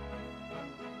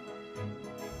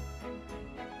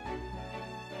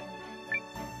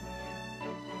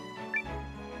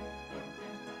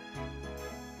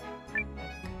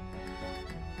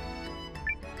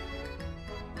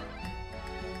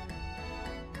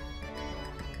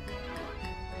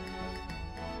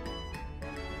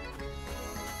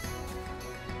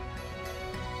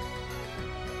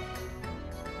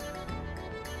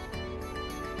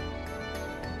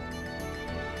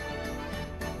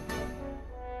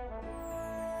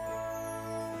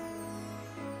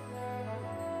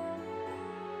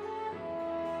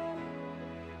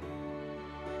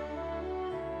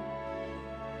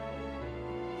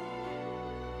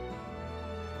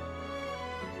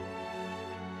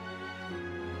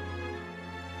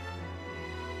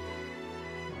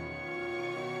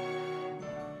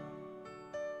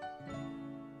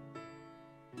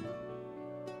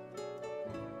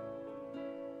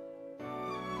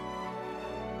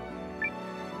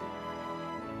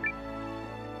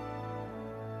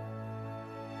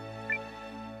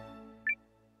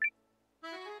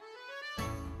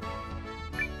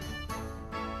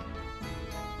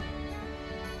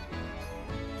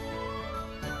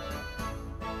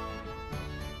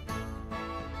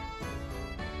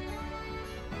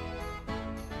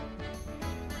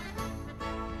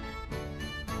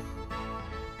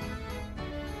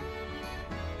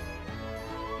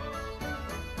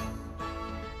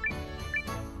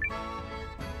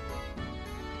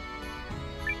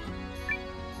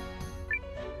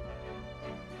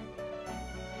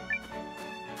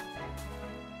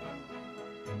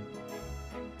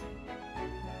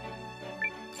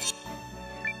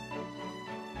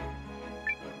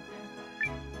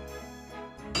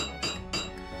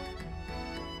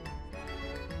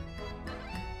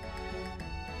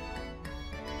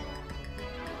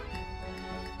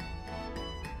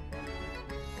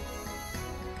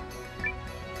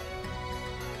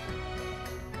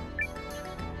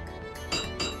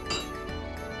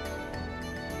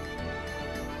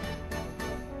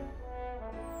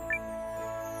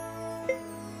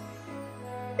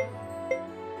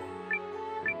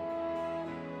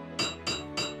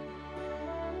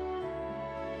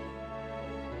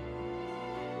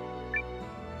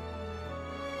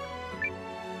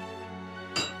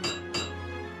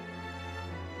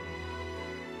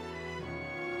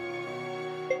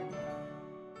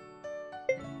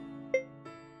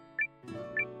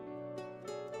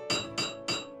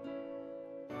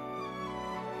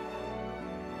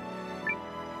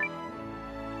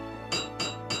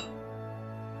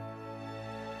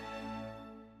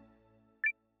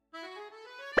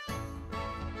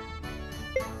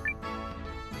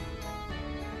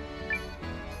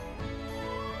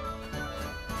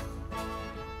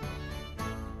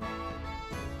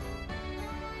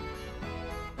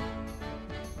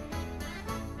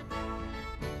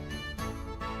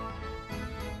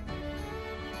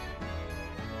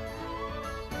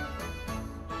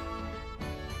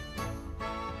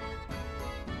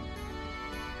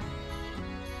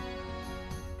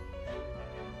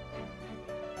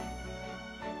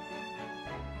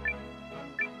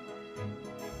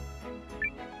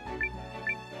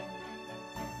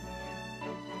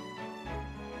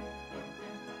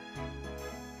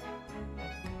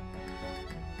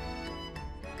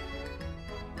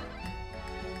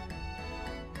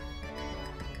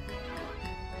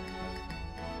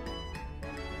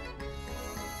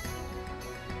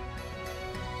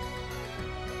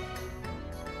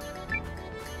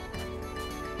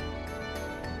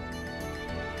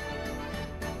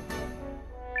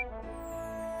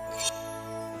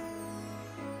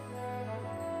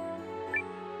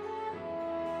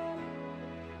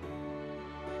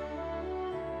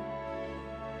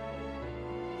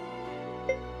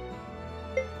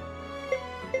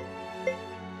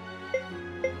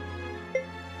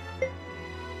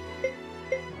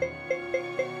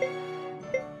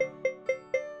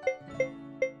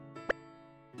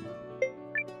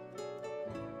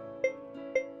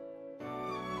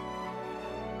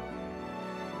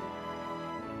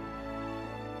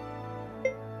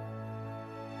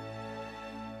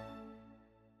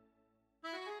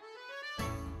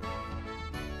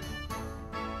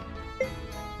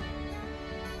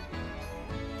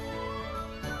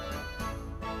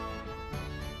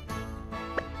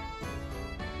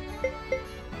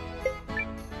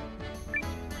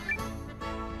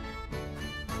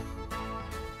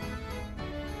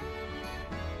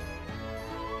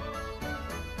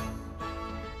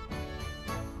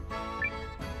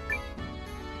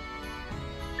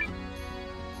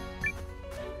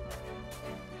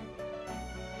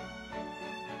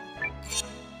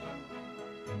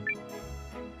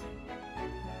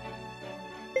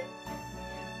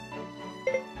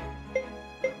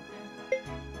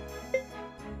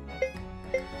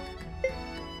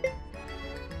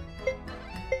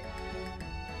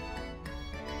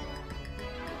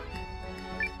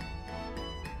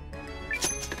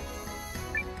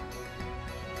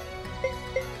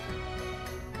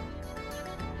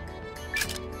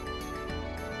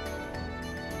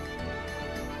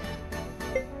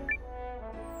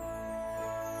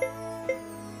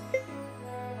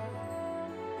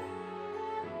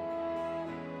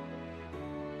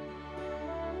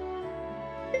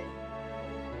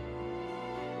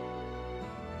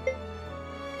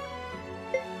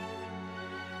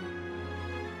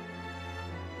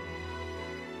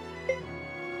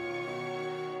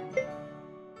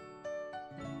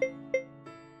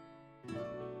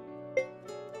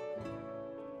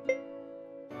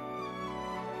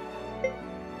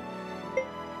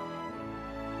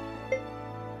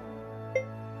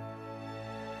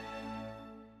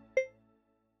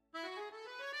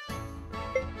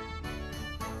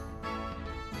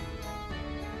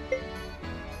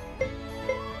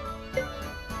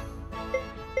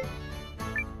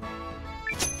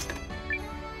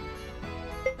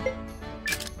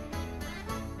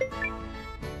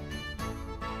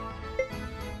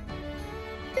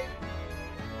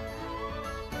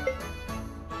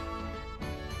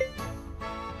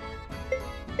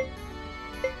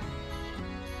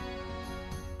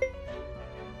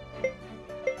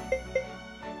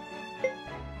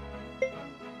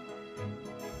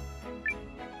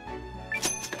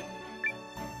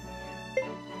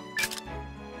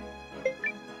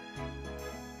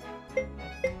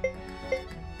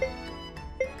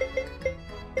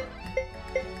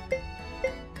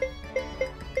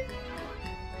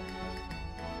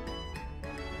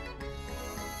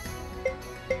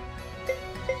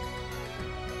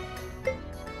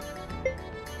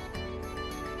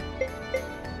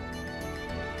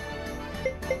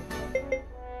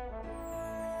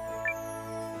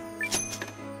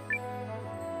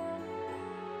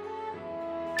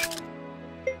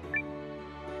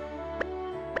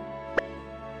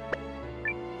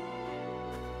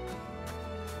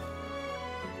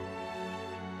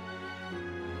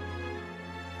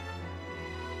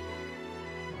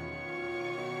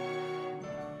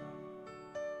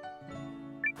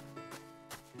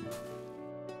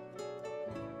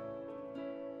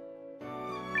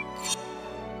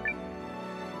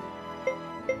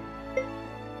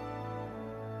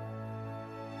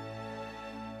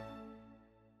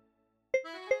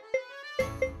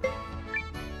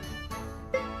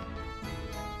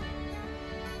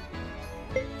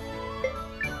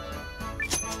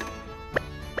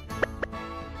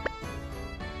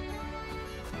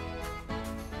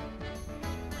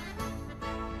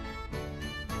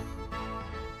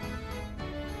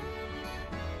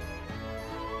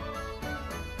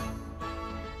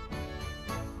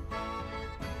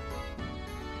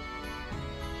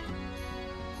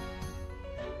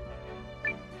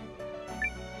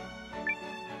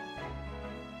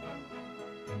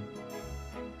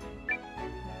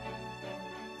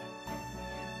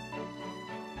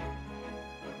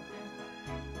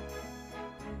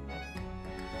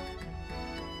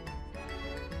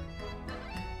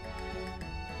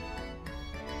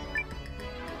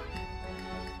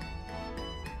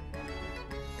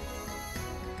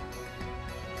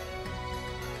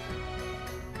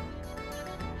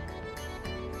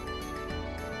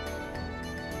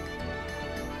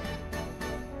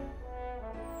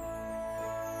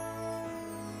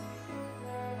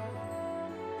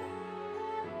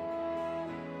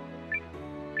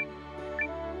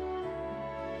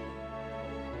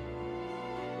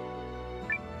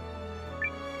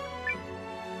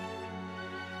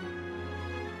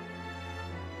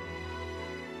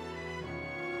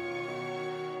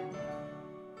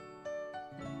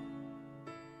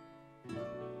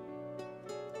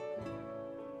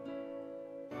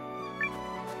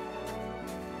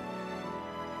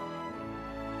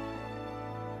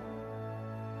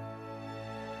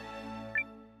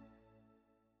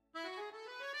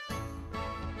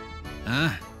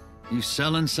 Huh? You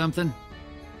selling something?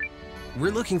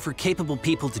 We're looking for capable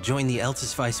people to join the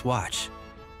Eltisvice Watch.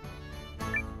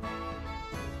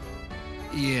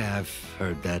 Yeah, I've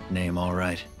heard that name all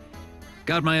right.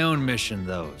 Got my own mission,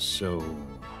 though, so...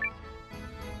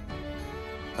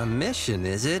 A mission,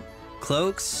 is it?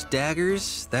 Cloaks,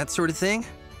 daggers, that sort of thing?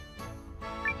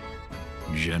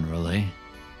 Generally.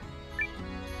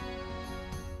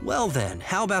 Well then,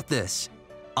 how about this?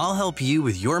 I'll help you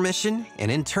with your mission, and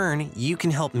in turn, you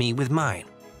can help me with mine.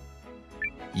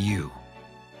 You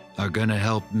are gonna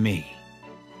help me.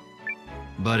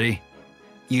 Buddy,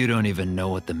 you don't even know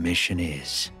what the mission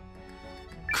is.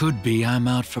 Could be I'm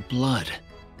out for blood,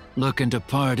 looking to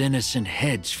part innocent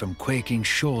heads from quaking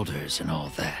shoulders and all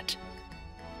that.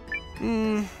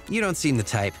 You don't seem the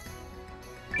type.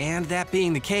 And that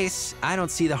being the case, I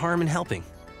don't see the harm in helping.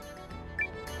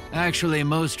 Actually,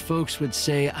 most folks would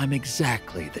say I'm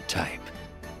exactly the type.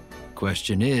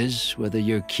 Question is whether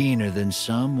you're keener than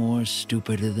some or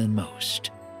stupider than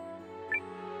most.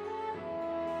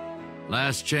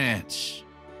 Last chance.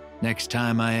 Next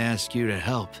time I ask you to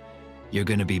help, you're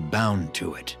gonna be bound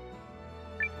to it.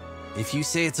 If you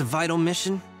say it's a vital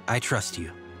mission, I trust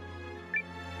you.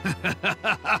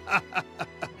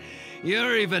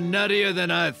 You're even nuttier than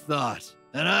I thought,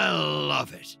 and I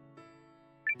love it.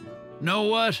 Know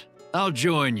what? I'll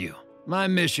join you. My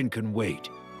mission can wait.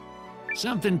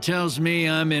 Something tells me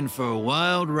I'm in for a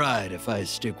wild ride if I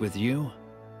stick with you.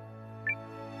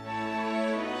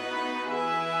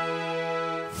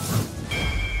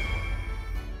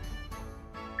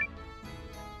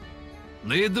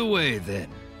 Lead the way, then.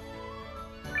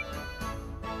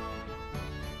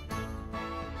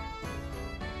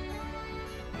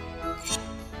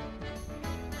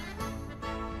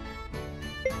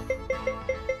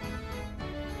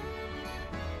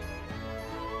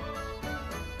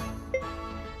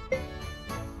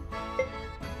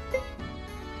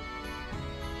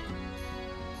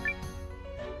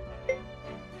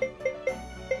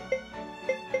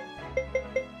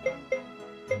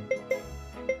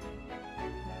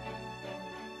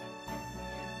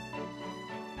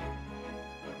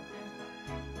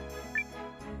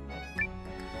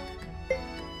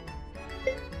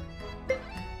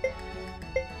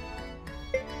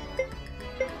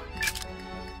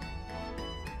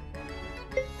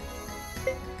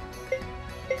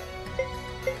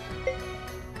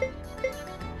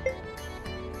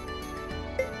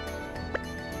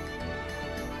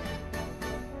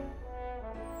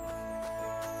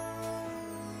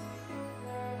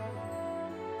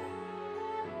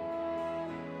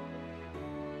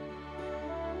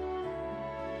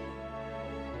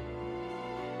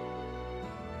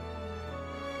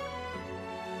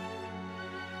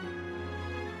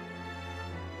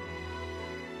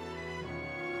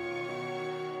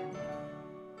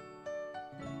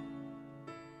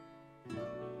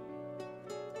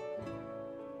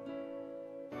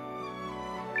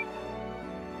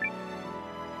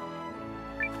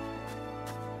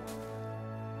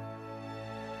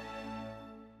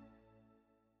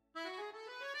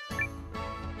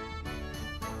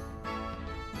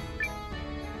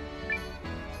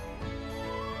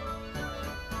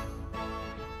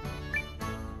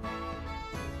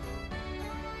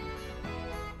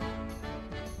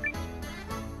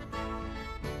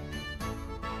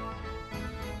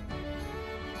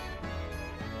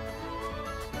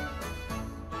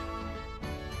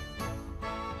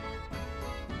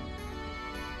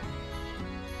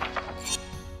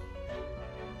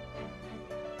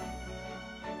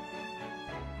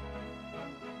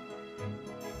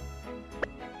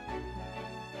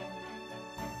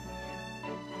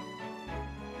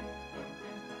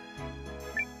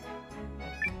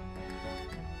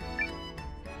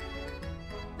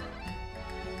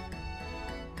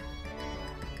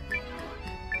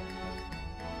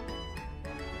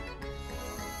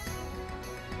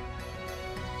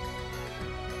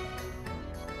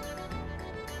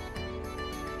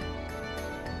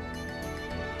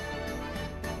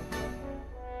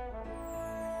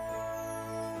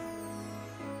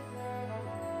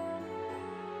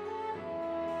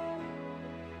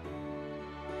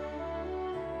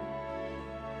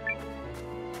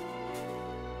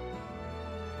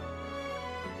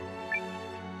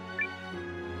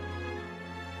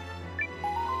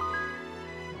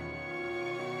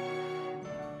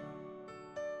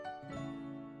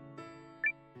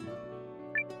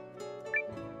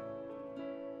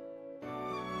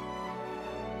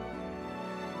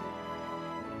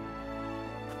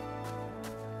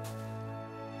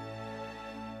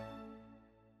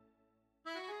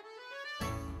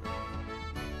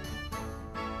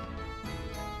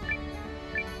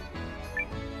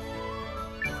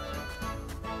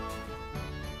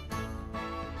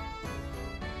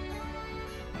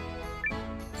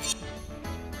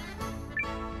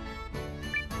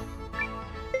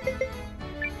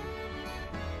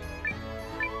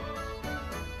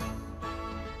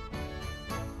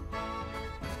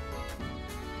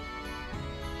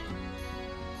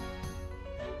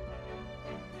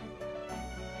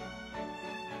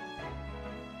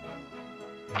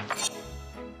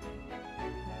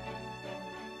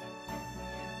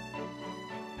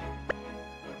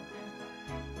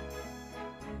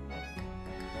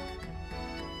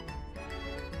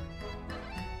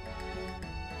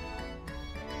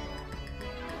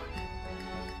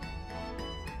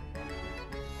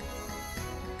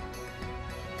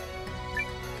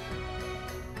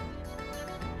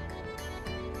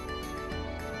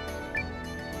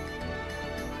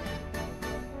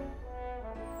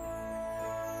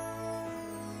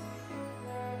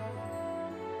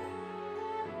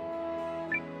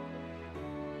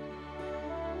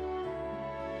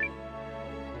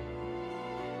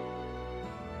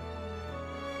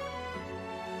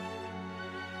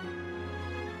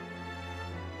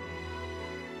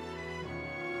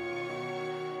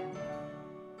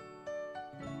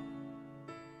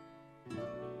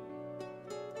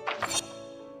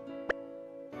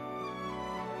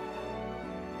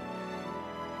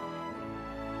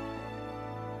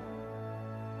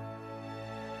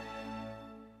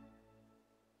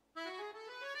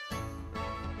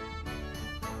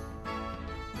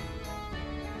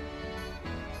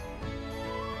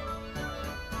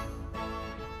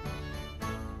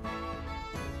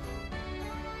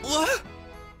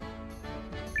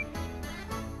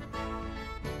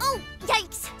 Oh,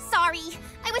 yikes! Sorry.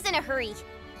 I was in a hurry.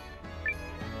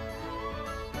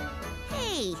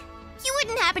 Hey, you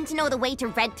wouldn't happen to know the way to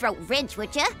Red Throat Ridge,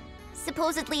 would ya?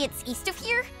 Supposedly it's east of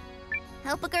here?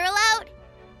 Help a girl out?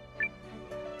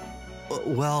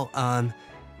 Well,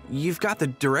 you've got the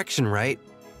direction right.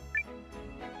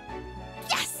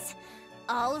 Yes!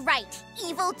 All right,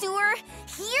 evildoer.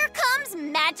 Here comes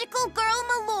magical girl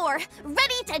Malore,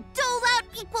 ready to dole out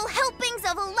equal helpings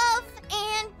of love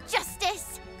and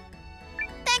justice.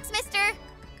 Thanks, mister.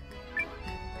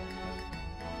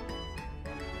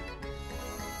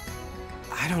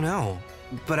 I don't know,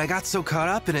 but I got so caught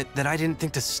up in it that I didn't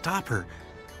think to stop her.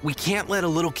 We can't let a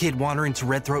little kid wander into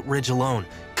Red Throat Ridge alone.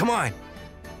 Come on!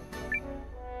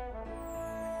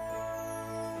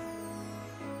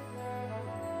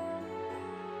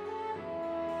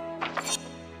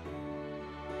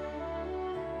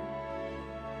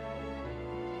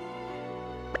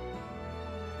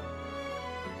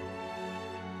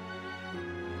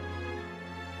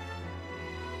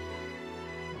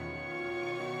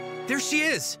 There she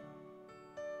is!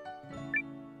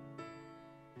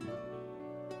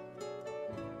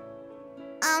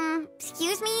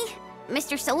 Excuse me?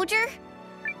 Mr. Soldier?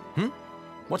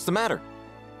 What's the matter?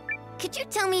 Could you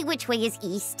tell me which way is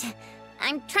east?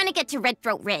 I'm trying to get to Red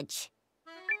Throat Ridge.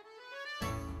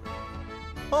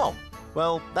 Oh,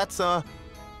 well, that's, Got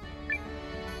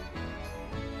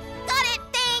it,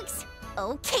 thanks!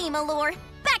 Okay, Malore,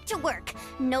 back to work.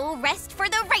 No rest for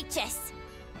the righteous.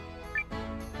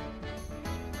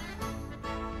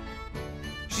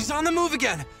 She's on the move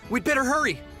again! We'd better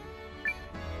hurry!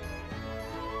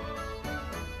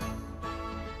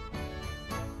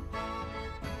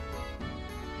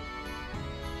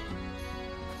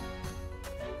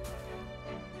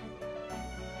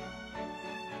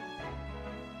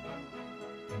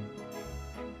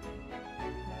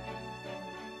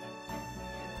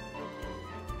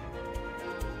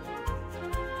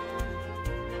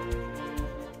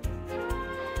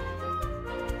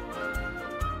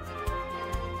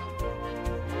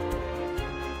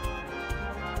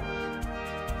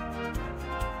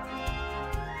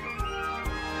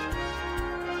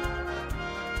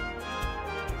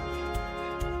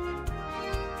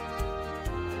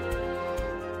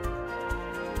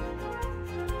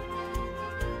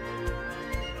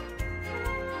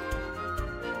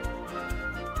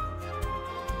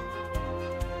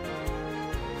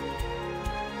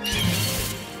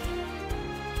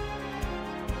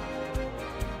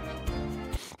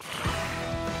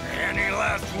 Any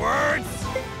last words?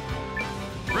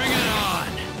 Bring it on!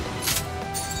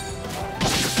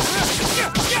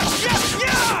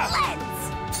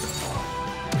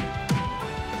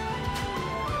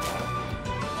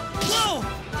 Whoa!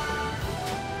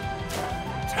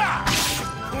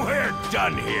 We're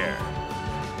done here.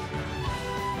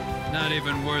 Not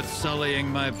even worth sullying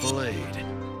my blade.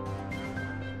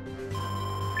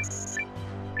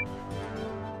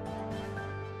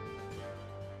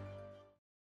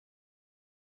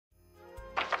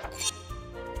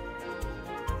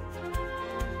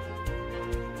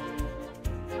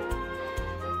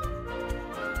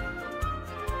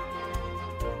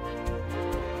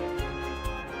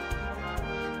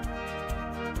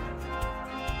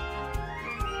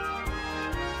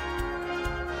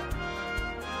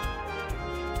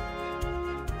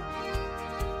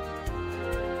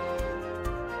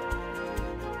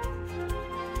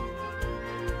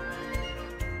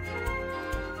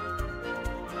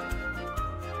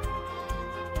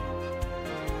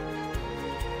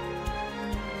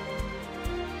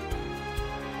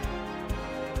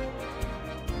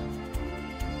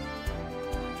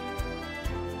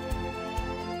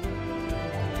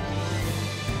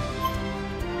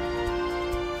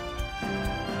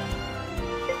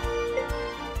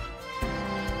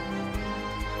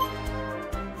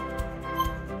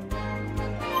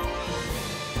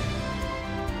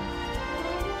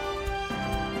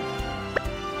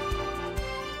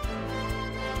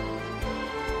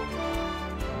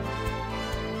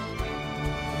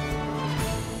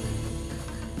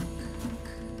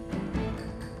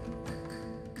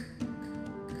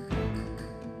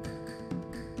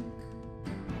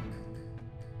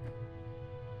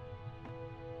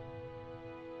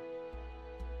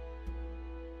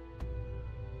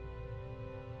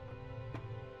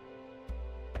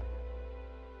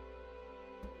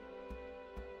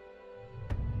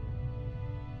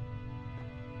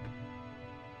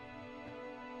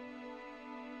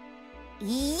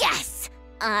 Yes!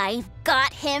 I've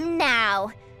got him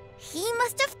now. He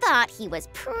must have thought he was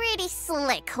pretty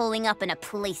slick holding up in a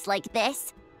place like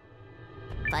this.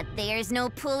 But there's no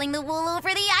pulling the wool over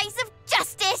the eyes of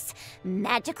justice!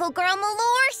 Magical Girl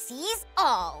Malore sees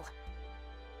all.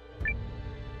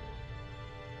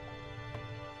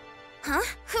 Huh?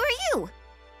 Who are you?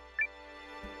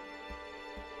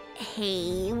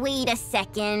 Hey, wait a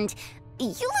second. You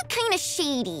look kinda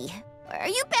shady. Are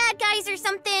you bad guys or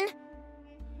something?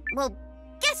 Well,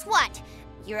 guess what?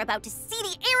 You're about to see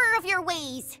the error of your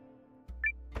ways.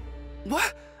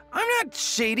 What? I'm not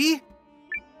shady.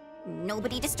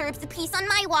 Nobody disturbs the peace on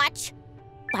my watch.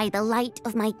 By the light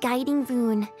of my guiding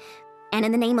rune, and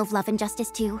in the name of love and justice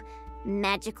too,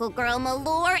 Magical Girl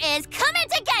Malore is coming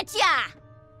to get ya!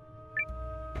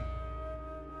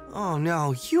 Oh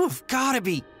no, you have gotta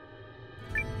be...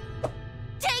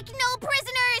 Take no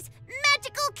prisoners!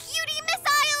 Magical Cutie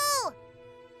Missile!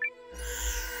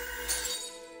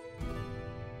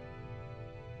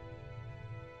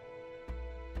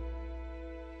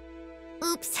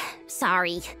 Oops,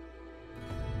 sorry.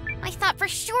 I thought for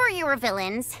sure you were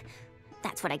villains.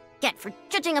 That's what I get for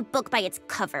judging a book by its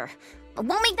cover. I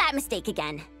won't make that mistake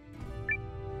again.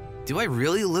 Do I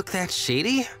really look that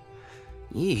shady?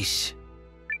 Yeesh.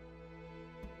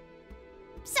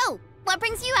 So, what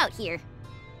brings you out here?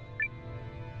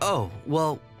 Oh,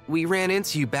 well, we ran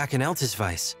into you back in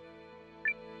Eltisvice.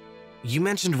 You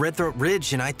mentioned Redthroat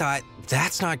Ridge, and I thought,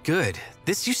 that's not good.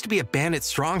 This used to be a bandit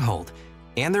stronghold,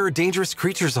 and there are dangerous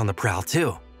creatures on the prowl,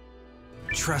 too.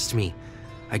 Trust me,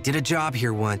 I did a job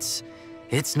here once.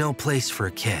 It's no place for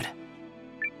a kid.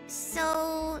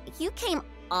 So, you came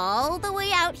all the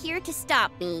way out here to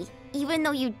stop me, even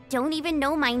though you don't even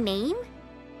know my name?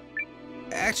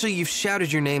 Actually, you've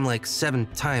shouted your name like 7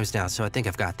 times now, so I think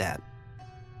I've got that.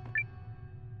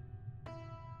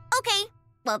 Okay,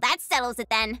 well that settles it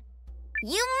then.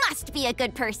 You must be a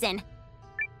good person.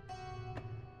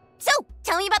 So,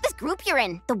 tell me about this group you're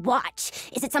in, the Watch.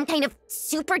 Is it some kind of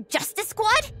super justice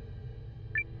squad?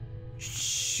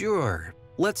 Sure,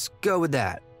 let's go with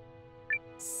that.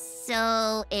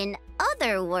 So, in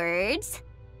other words,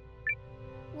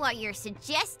 what you're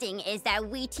suggesting is that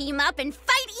we team up and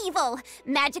fight evil.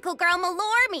 Magical Girl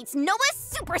Malore meets Noah's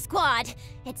Super Squad.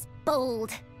 It's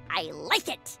bold. I like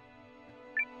it.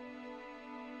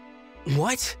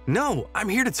 What? No, I'm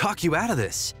here to talk you out of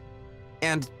this.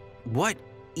 And what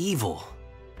evil?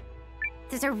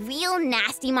 There's a real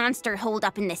nasty monster holed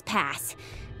up in this pass.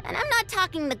 And I'm not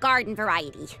talking the garden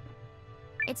variety.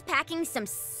 It's packing some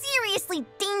seriously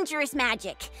dangerous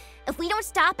magic. If we don't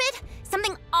stop it,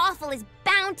 something awful is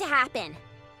bound to happen.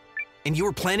 And you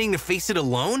were planning to face it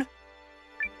alone?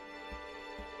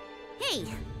 Hey,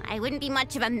 I wouldn't be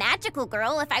much of a magical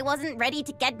girl if I wasn't ready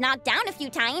to get knocked down a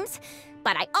few times.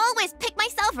 But I always pick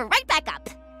myself right back up.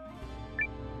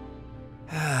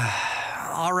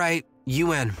 All right,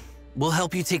 you in. We'll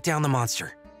help you take down the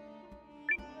monster.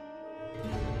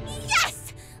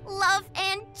 Yes! Love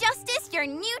and justice, your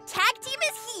new tag team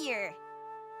is here.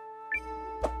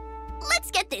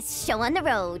 Let's get this show on the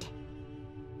road.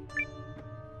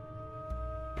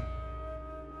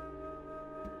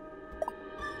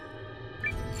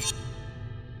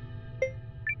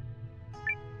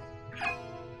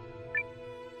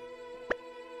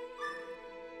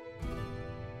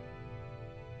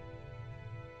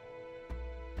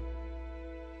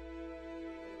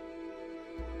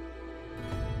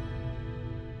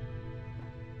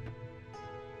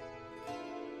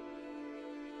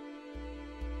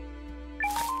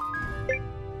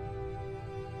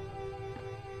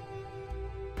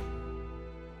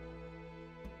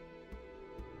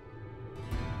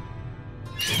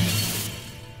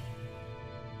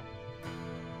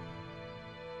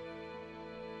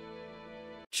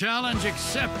 Challenge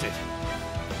accepted.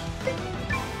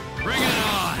 Bring it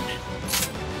on!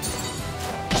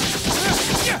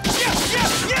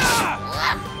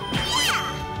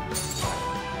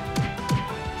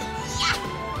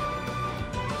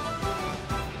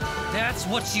 That's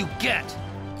what you get.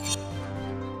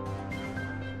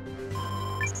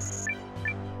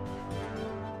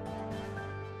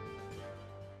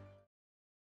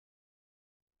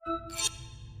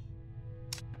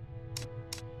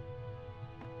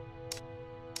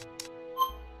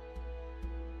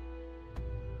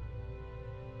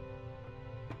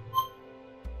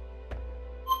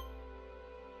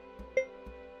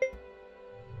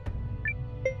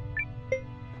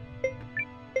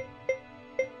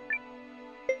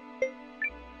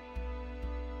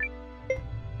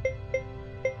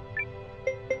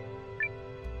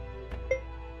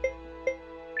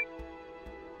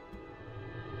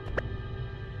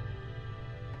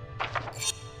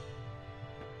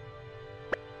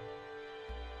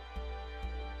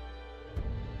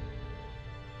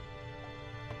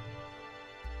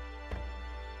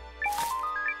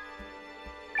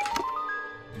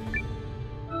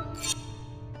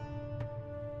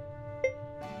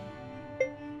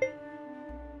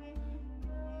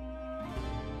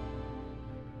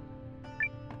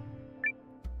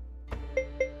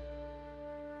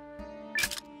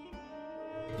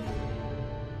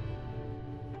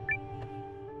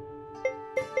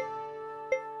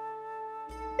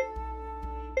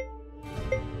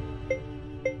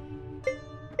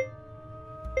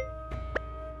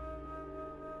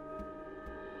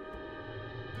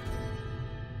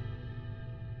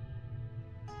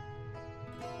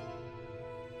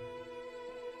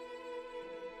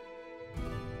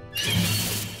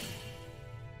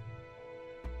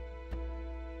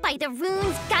 the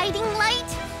rune's guiding light?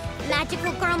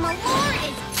 Magical Girl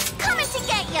Malore is coming to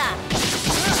get ya!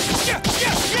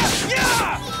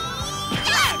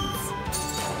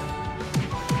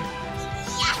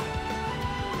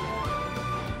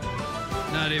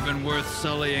 Not even worth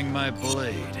sullying my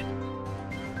blade.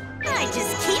 I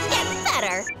just keep getting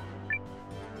better.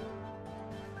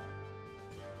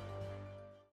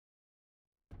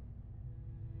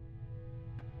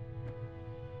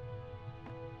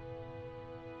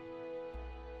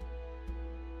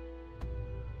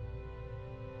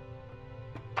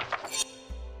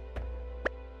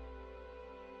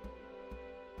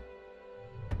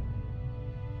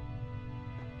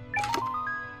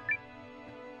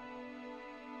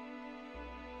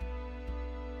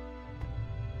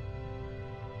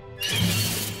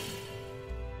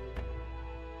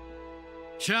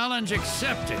 Challenge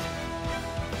accepted.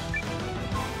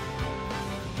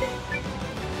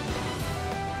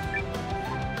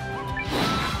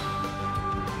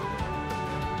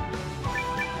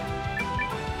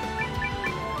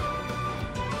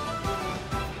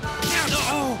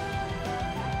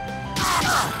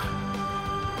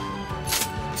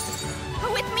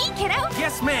 With me, kiddo?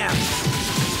 Yes, ma'am.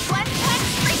 One punch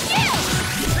for you!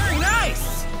 Very nice!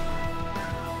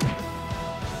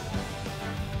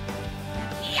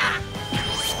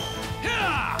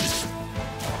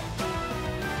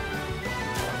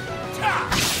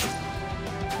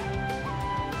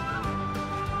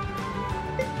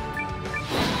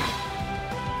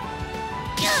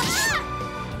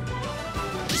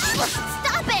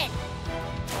 Stop it!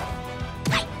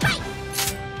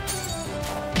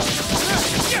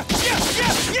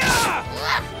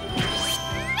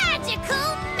 Magical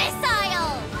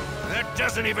missile! That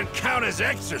doesn't even count as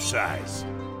exercise.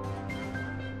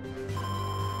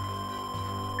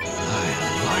 I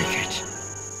like it.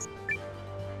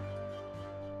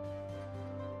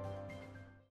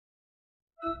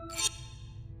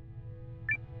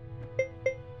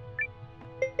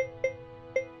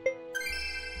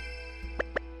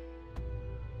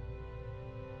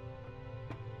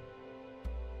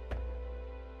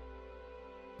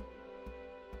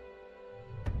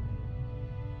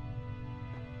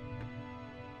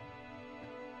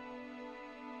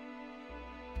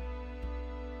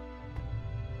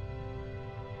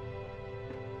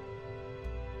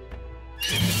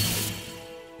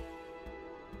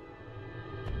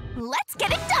 Let's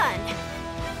get it done!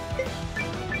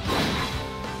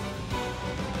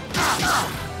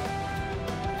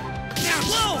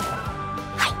 Whoa!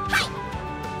 Hi, hi!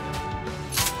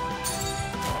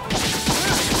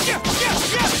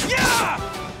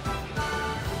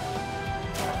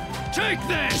 Take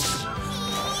this!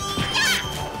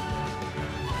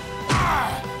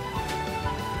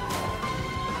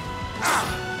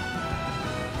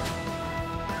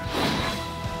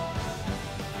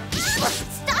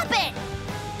 Stop it!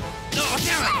 No,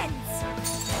 damn it!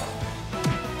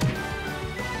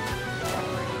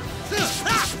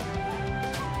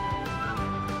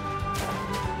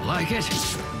 Like it?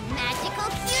 Magical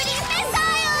cutie missile!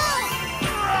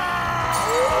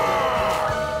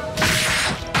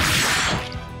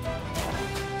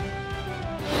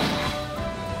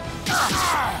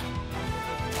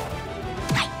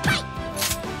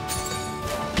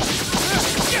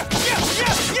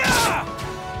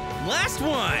 Last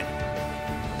one!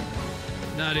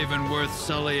 Not even worth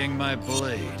sullying my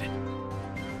blade.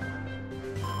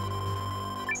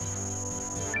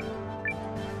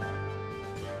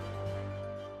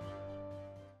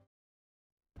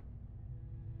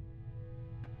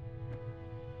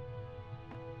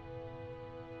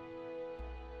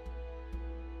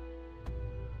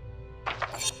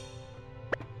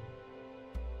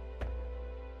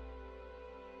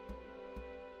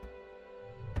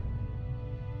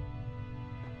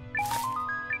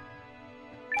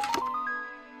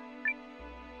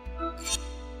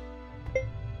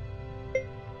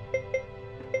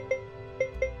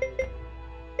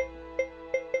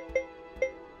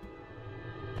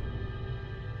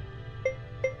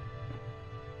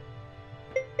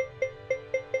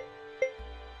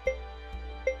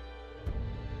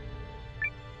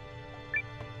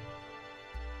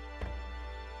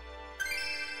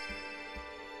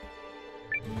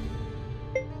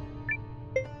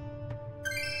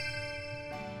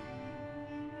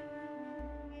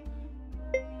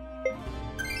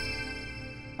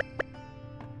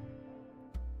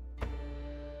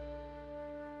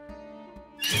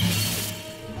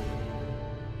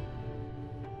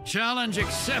 Challenge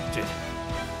accepted.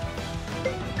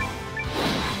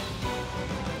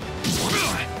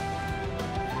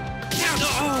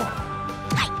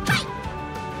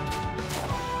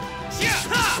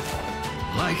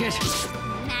 Like it?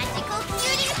 Magical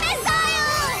cutie missile!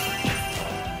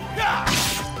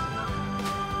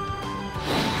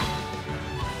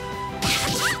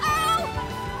 Uh-oh!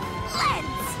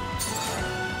 Lens!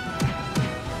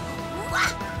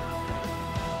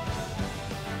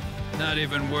 Not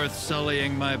even worth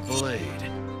sullying my blade.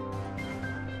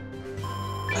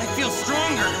 I feel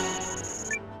stronger!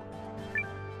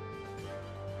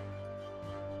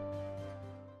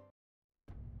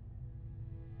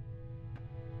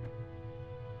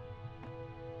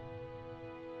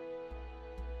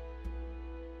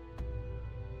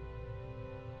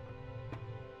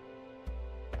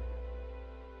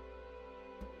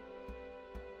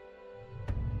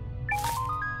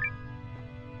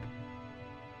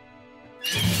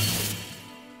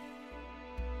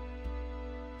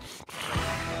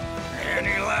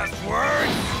 Any last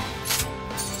words?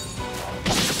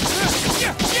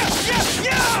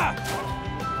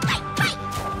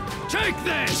 Take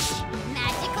this!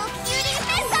 Magical cutie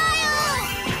missile!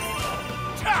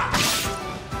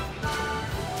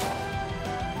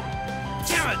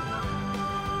 Damn it!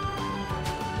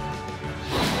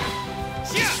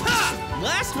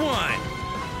 Last one!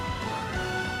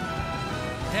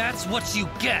 That's what you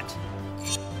get!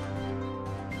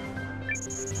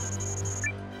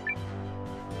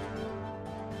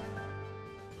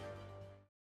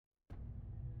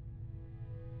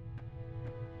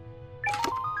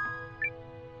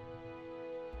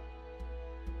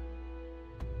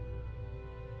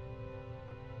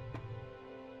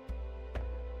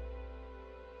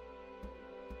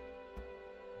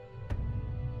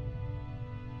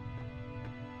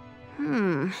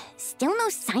 Still no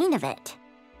sign of it.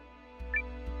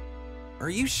 Are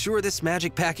you sure this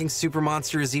magic-packing super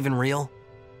monster is even real?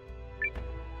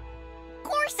 Of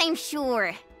course I'm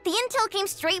sure. The intel came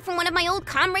straight from one of my old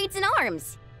comrades in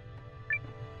arms.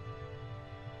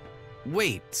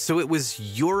 Wait, so it was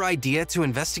your idea to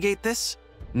investigate this?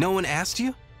 No one asked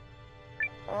you?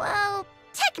 Well,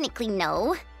 technically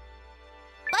no.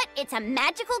 But it's a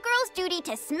magical girl's duty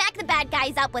to smack the bad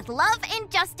guys up with love and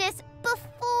justice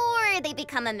before they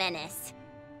become a menace.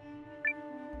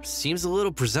 Seems a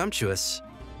little presumptuous.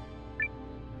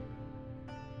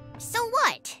 So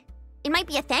what? It might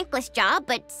be a thankless job,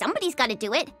 but somebody's gotta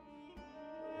do it.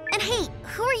 And hey,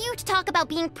 who are you to talk about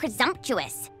being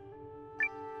presumptuous?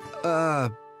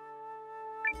 Nobody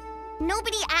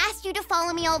asked you to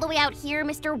follow me all the way out here,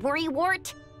 Mr.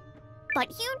 Worrywart.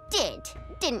 But you did,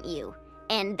 didn't you?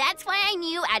 And that's why I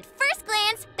knew at first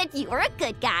glance that you were a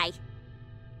good guy.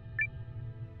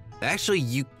 Actually,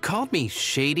 you called me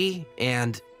shady,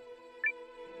 and...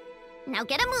 Now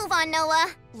get a move on,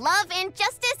 Noah. Love and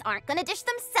justice aren't gonna dish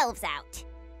themselves out.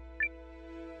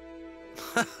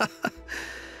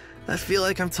 I feel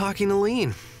like I'm talking to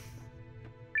Lean.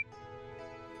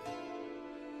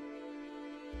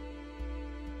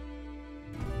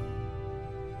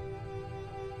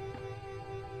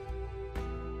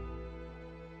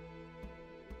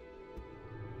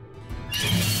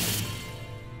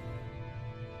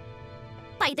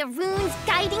 By the rune's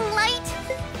guiding light,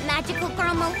 magical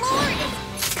girl Malore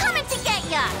is coming to get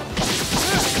ya!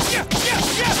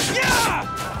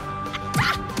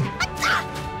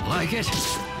 Like it?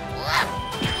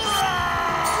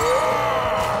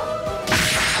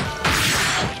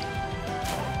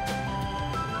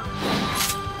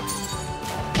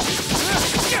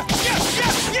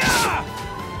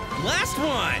 Last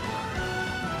one!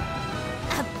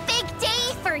 A big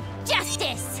day for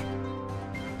justice!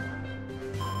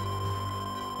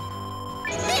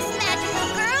 This magical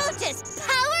girl just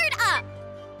powered up!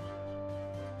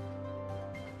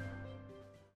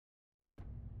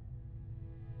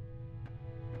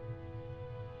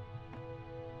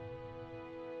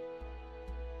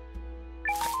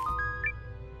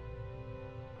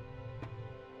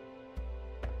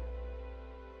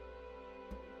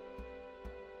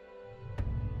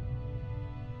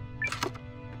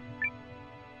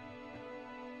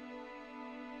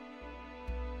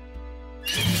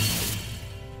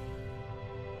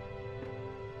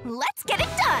 Let's get it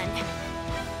done!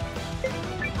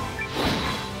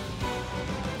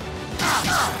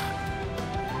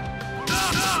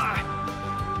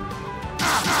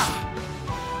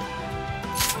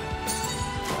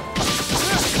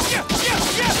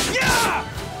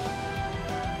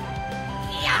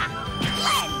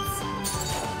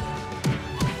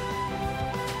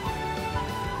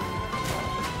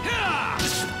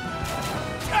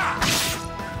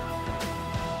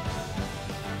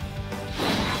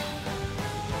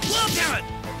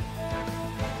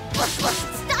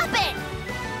 Stop it!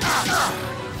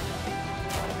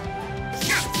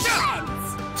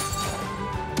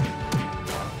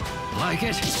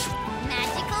 Like it?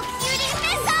 Magical cutie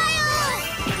missile!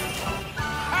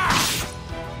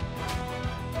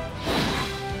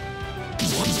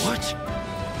 What?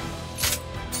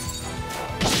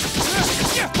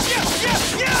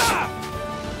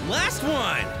 Last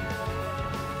one!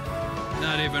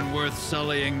 Not even worth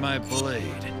sullying my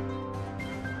blade.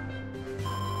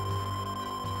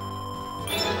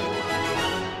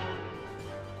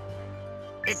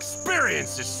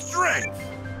 Experience is strength!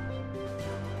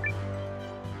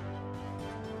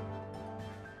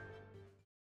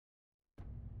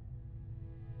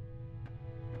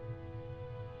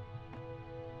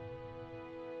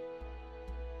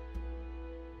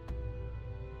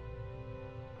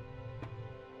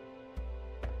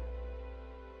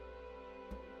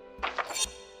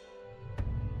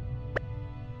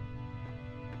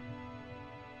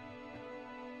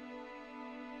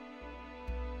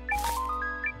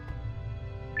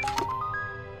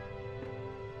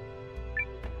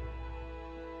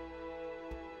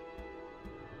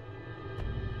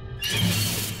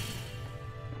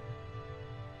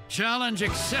 Challenge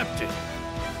accepted.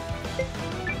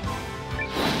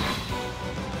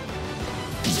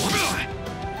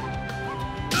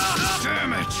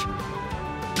 Damn it!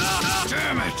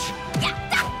 Damn it!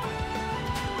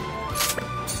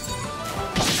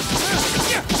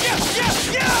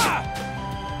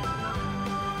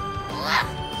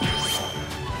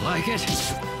 Like it?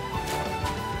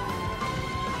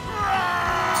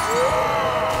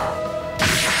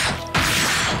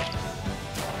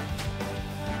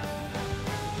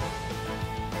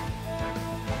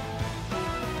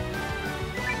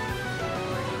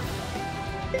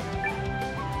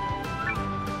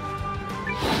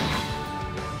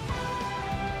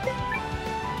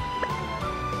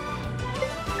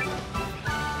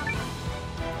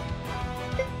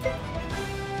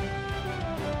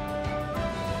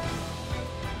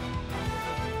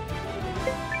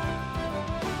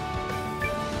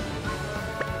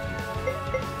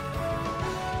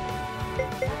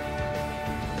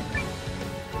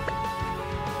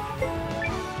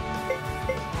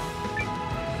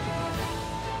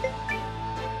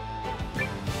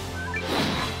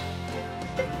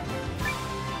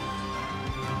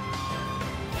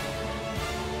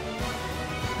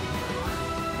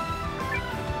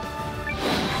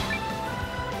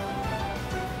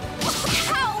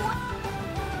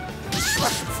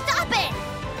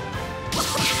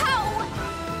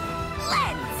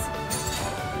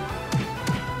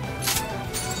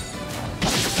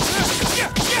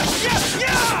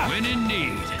 When in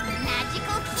need.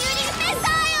 Magical cutie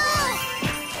missile!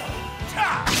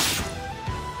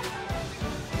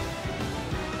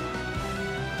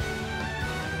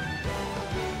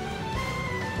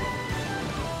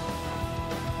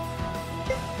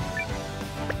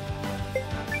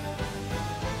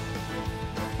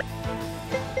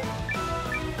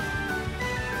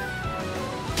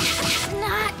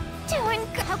 Not doing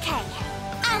good. Okay,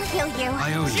 I'll heal you.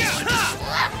 I owe you.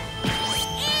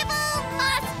 Evil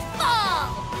must fall!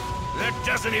 That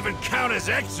doesn't even count as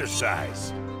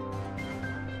exercise.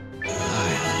 I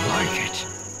like it.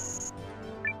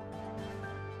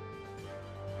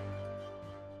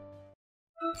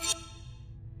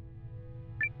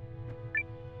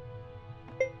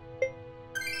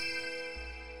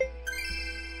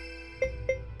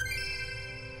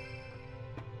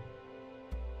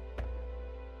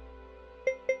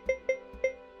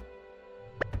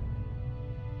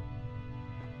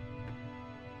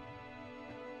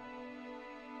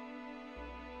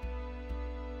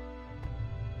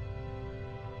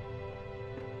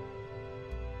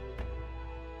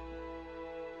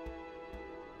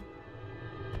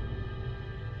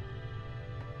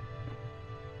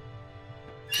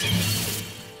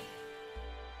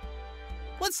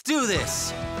 Let's do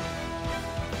this!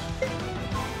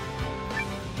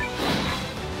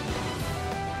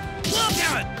 Well,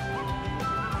 damn it!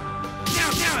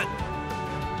 Damn it!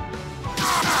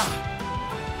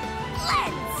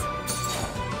 Lens!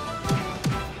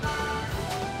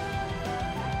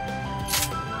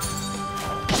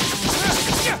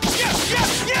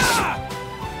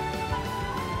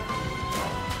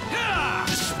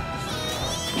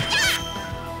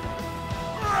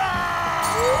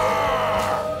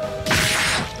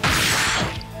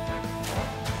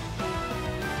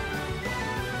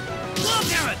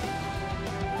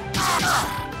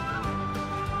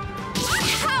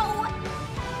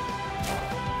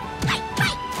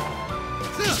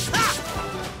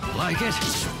 Like it?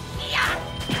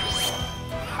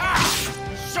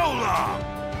 So long!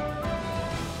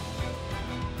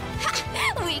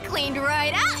 We cleaned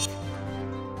right up!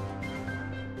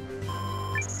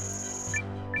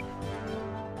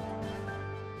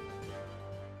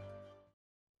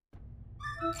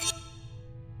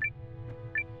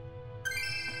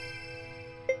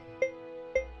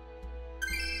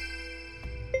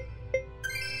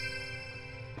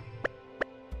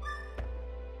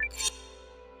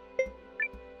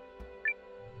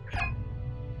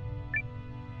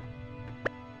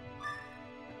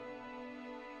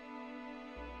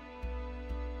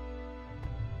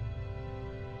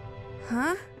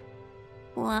 Huh?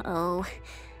 Whoa.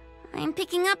 I'm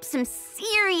picking up some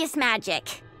serious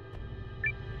magic.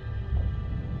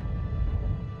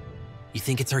 You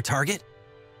think it's our target?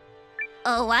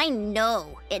 Oh, I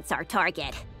know it's our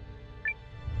target.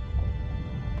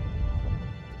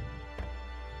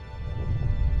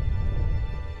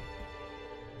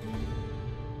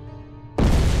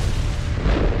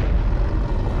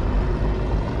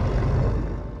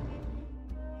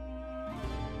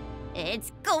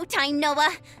 It's go time,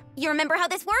 Noah. You remember how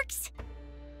this works?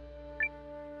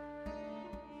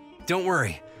 Don't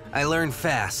worry, I learned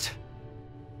fast.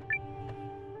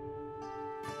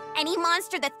 Any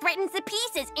monster that threatens the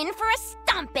peace is in for a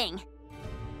stomping.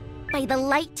 By the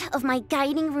light of my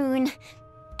guiding rune,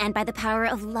 and by the power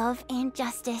of love and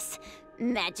justice,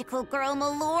 Magical Girl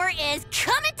Malore is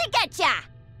coming to get ya!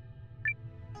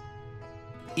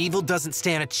 Evil doesn't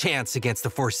stand a chance against the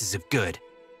forces of good.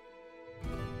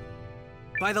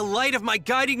 By the light of my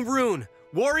guiding rune,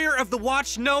 Warrior of the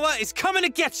Watch Noah is coming to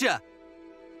get ya!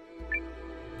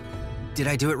 Did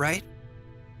I do it right?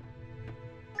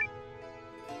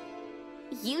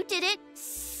 You did it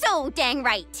so dang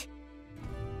right.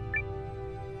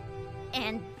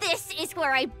 And this is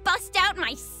where I bust out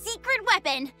my secret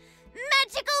weapon,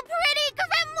 Magical Pretty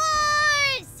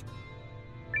Grimoires!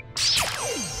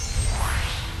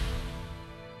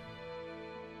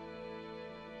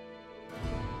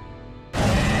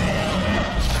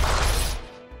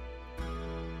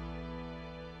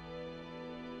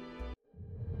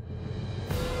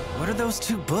 What are those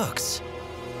two books?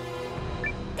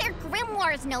 They're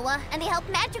grimoires, Noah, and they help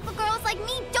magical girls like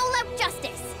me dole out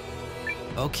justice.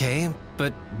 Okay,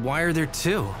 but why are there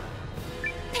two?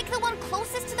 Pick the one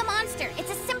closest to the monster. It's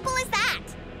as simple as that.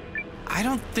 I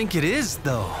don't think it is,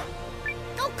 though.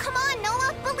 Oh, come on,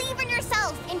 Noah. Believe in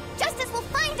yourself, and justice will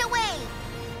find a way.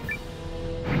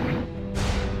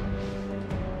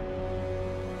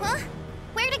 Huh?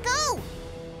 Where to go?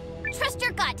 Trust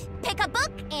your gut. Pick a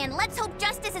book, and let's hope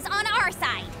justice is on our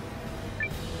side.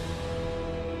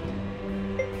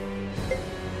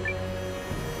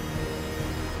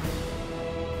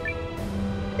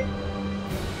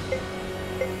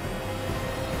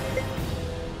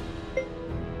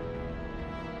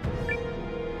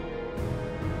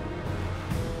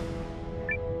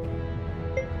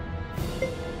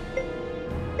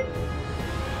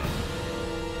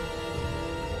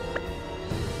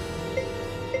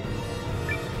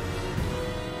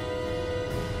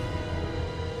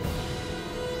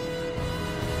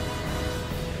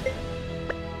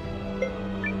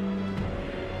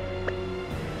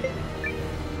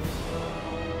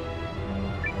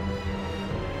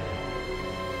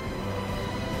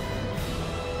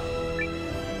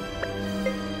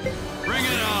 Bring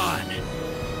it on!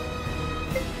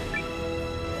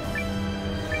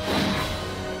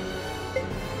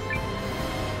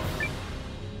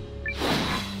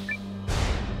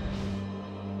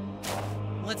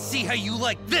 Let's see how you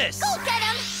like this! Go get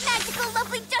him, magical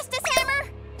lovely justice hammer!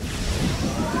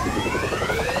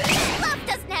 Love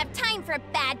doesn't have time for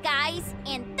bad guys,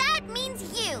 and that means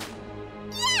you.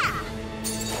 Yeah!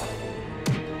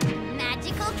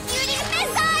 Magical cutie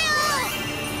missile!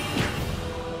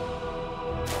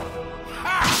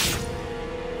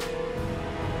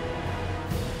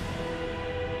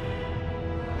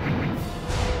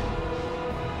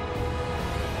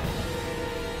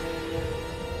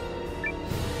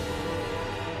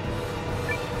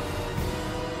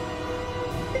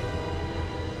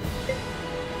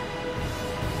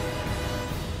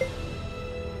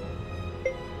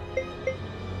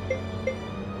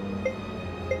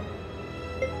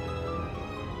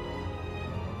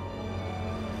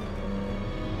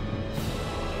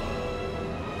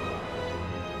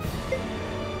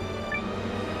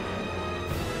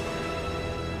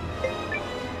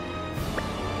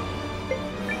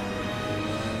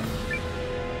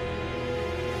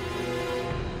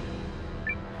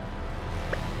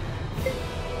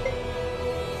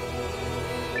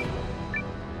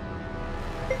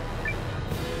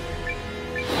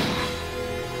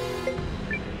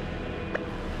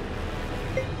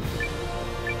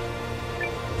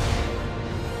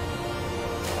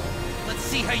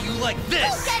 See how you like this!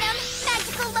 Go get him,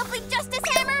 magical lovely justice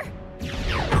hammer!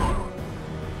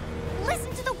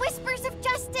 Listen to the whispers of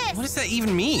justice! What does that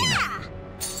even mean? Yeah!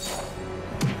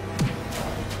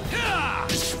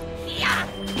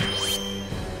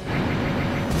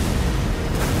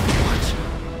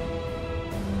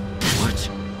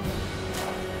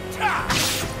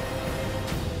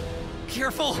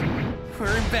 careful!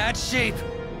 We're in bad shape.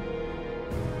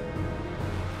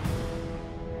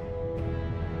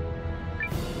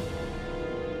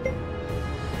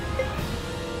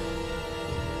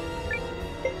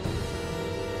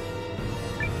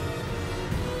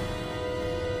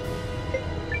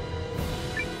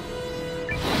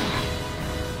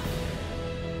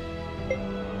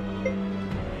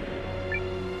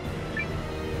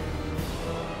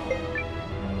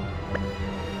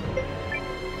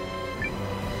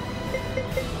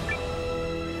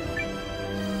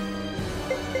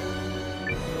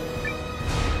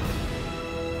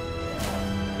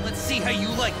 Let's see how you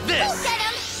like this! Go get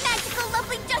him! Magical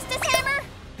lovely justice hammer!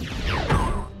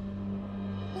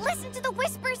 Listen to the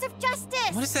whispers of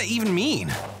justice! What does that even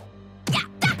mean? Yeah,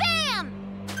 bam!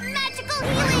 Magical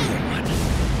healing!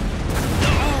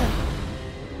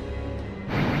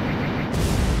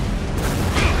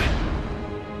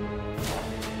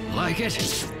 Like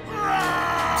it?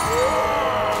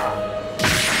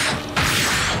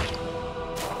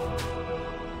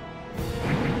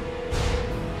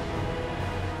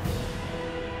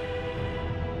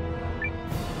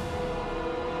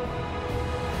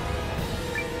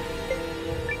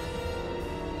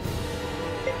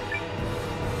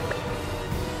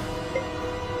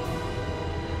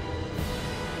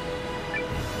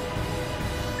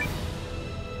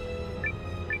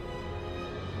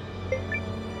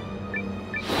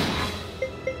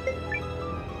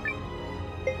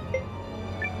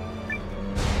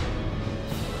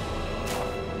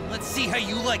 Let's see how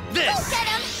you like this! Go get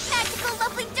him! Magical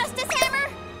lovely justice hammer!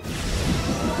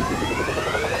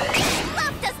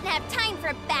 Love doesn't have time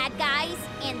for bad guys,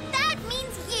 and that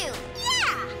means you!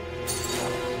 Yeah!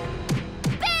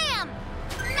 Bam!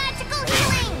 Magical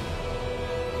healing!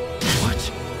 What?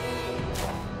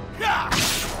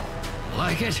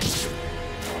 Like it?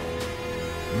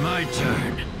 My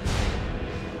turn.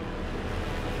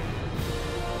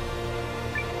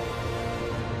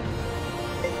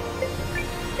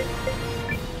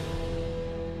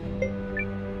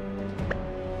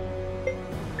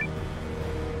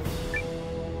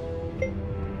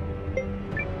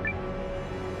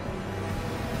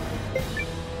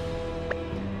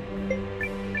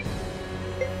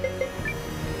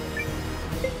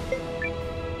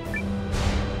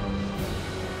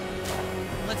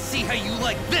 Let's see how you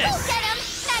like this! Go get him!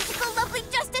 Magical lovely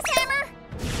justice hammer!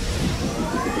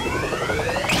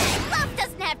 Love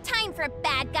doesn't have time for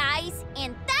bad guys,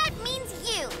 and that means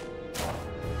you!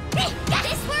 Hey,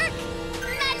 this work?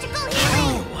 Magical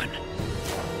healing!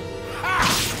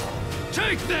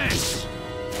 Take this!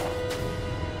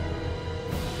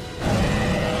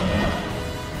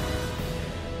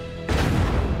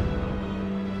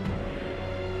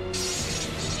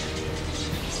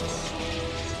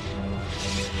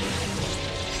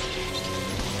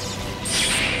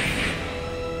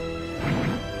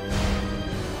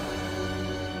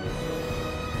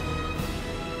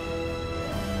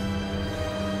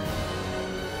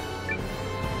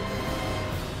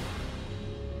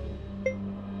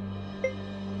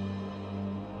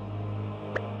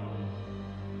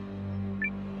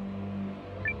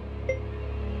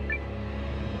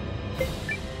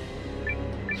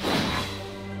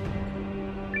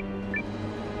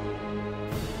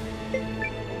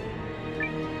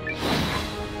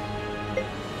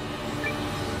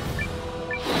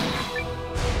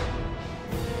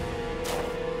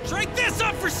 Drink this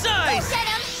up for size! Go get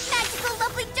him! Magical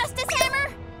lovely justice hammer!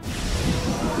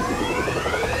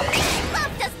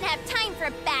 Love doesn't have time for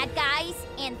bad guys,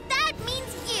 and that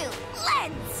means you!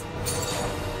 Lens!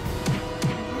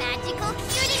 Magical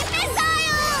cutie missile!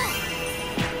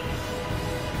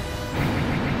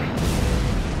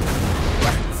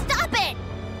 Stop it!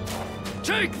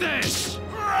 Take this!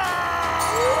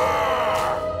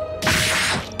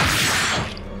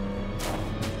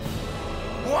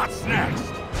 What's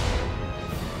next?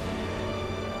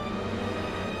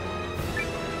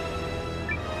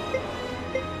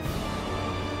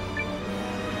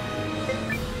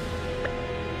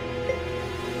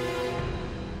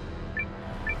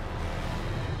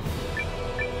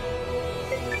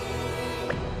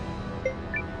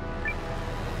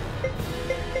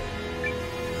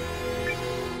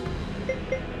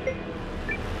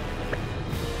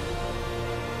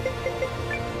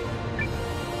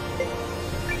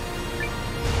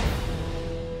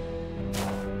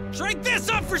 Drink this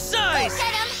up for Go size!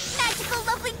 get him! Magical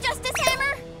lovely justice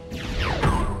hammer!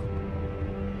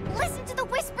 Listen to the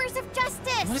whispers of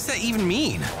justice! What does that even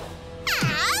mean?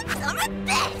 Some of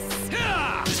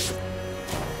this!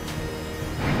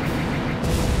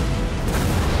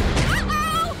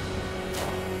 Uh-oh!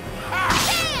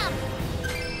 Bam!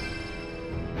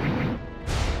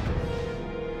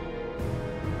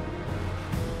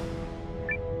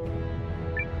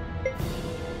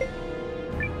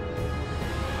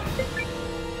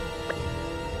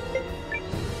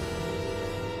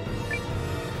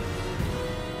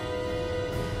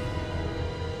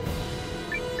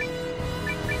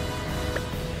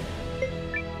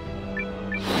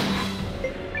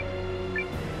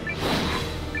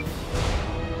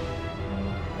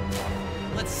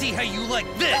 see how you like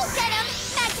this! Go get him,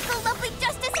 magical lovely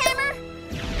justice hammer!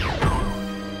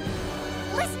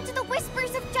 Listen to the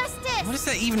whispers of justice! What does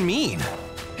that even mean?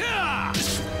 Ow!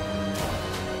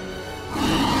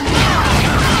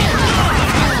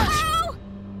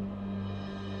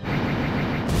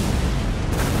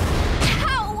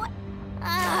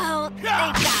 Oh, they've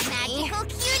got magical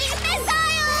cutie missiles!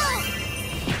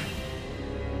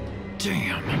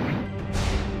 Damn.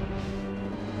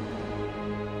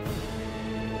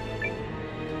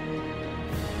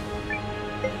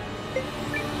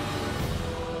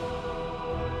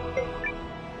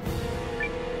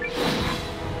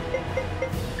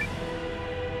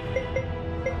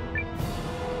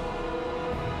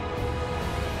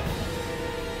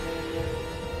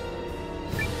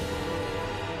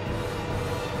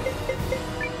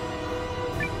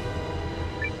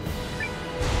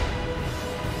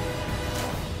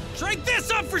 Drink this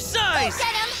up for size! Go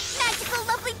get him, magical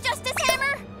lovely justice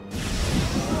hammer!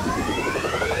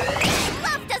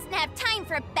 Love doesn't have time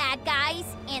for bad guys,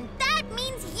 and that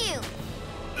means you.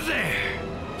 There.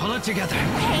 Pull it together.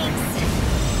 Thanks.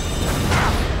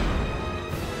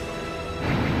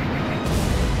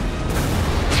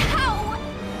 Ow!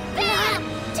 Bam!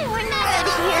 We're not out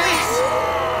of here.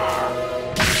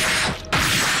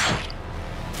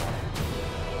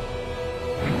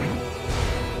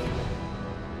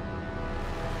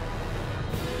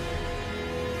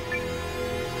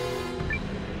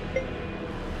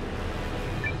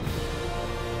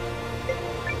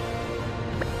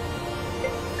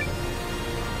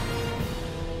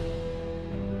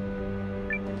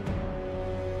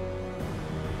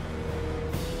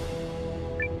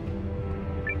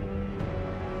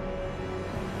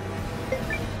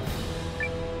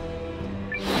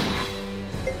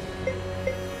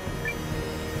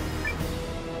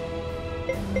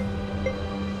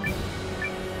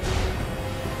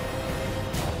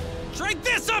 Drink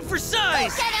this up for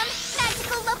size! Go get him,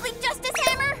 magical lovely justice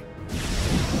hammer!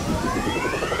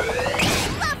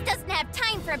 Love doesn't have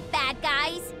time for bad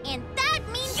guys, and that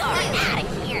means you're out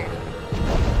of here.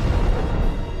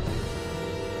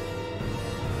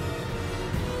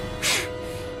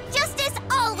 Justice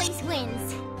always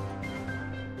wins.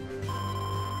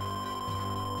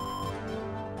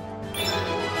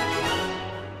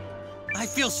 I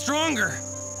feel stronger.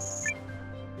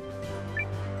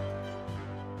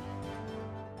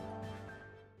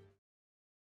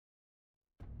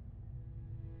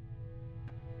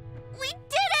 We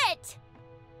did it!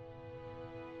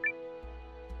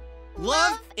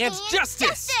 Love and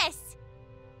justice!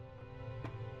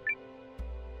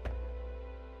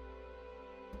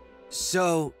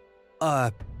 So,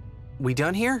 we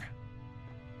done here?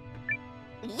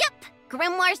 Yep,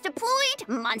 grimoires deployed,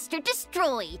 monster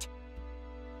destroyed.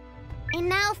 And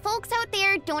now folks out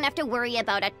there don't have to worry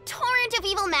about a torrent of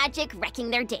evil magic wrecking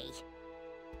their day.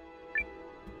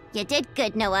 You did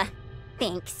good, Noah.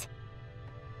 Thanks.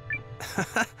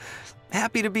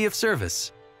 Happy to be of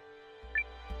service.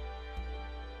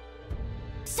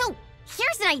 So,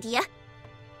 here's an idea.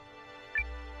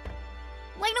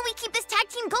 Why don't we keep this tag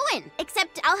team going?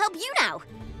 Except I'll help you now.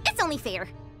 It's only fair.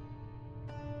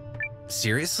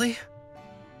 Seriously?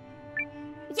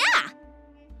 Yeah!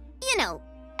 You know,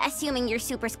 assuming your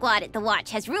super squad at the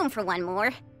Watch has room for one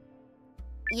more.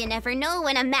 You never know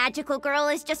when a magical girl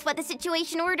is just what the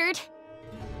situation ordered.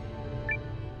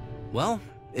 Well,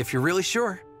 if you're really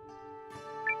sure.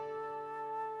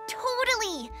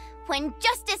 Totally! When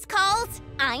justice calls,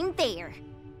 I'm there.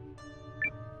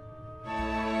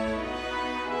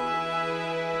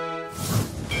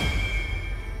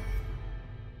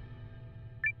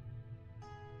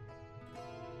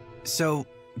 So,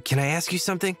 can I ask you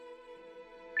something?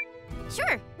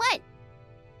 Sure, what?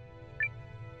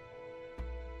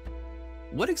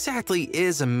 What exactly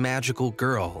is a magical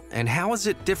girl, and how is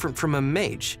it different from a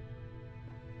mage?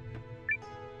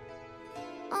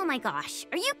 Oh my gosh,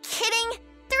 are you kidding?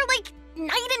 They're like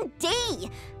night and day.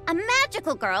 A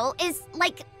magical girl is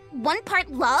like one part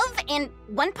love and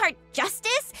one part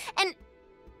justice, and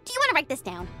do you want to write this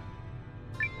down?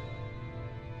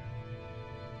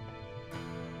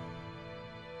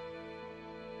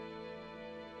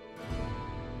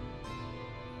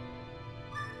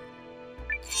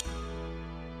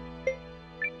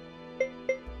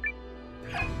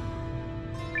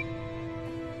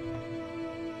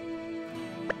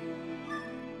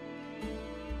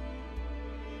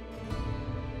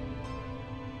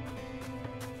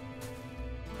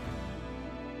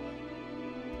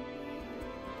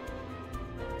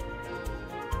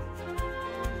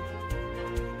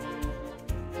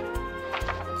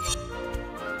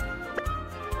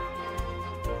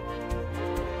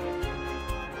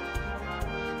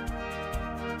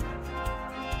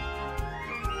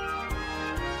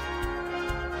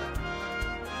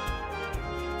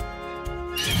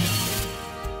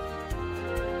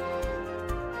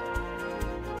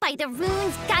 the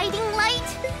rune's guiding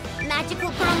light? Magical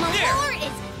girl Malore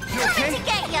is coming to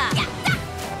get ya!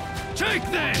 Take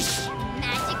this!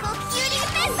 Magical cutie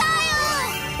missile!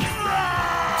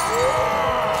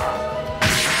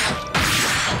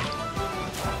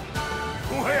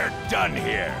 We're done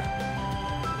here.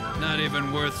 Not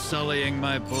even worth sullying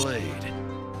my blade.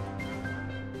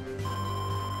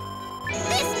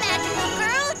 This magical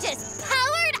girl just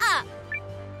powered up!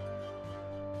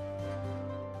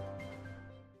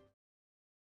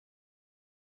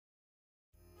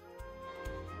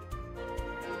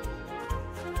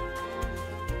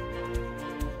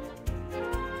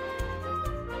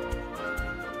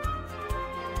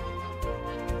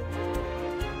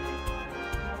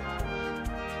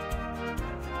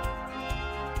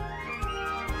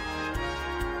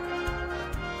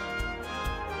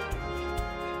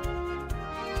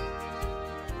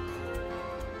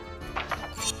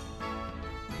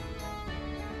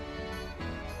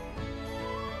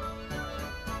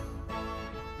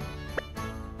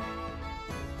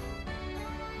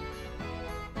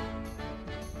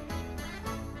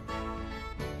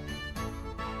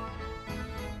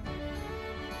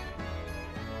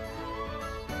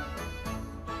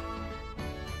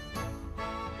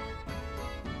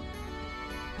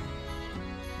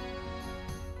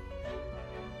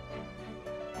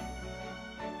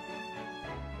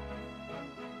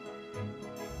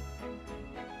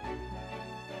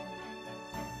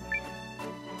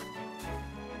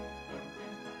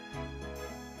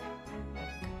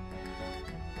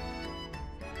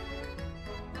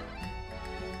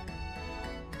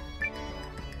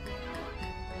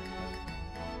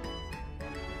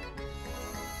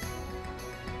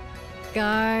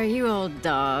 Gar, you old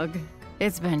dog.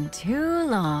 It's been too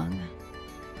long.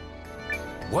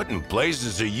 What in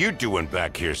blazes are you doing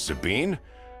back here, Sabine?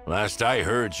 Last I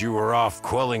heard, you were off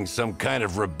quelling some kind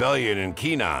of rebellion in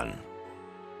Kenan.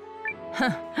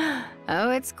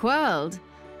 Oh, it's quelled.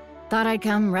 Thought I'd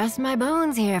come rest my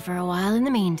bones here for a while in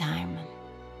the meantime.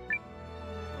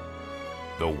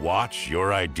 The Watch,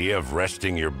 your idea of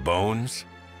resting your bones?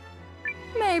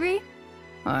 Maybe.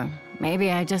 Or maybe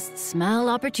I just smell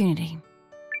opportunity.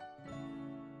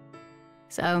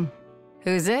 So,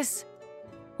 who's this?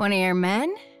 One of your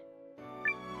men?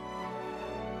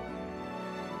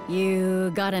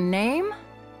 You got a name?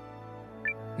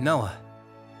 Noah.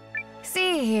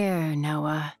 See here,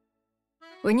 Noah.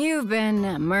 When you've been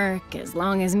a merc as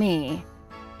long as me,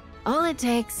 all it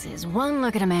takes is one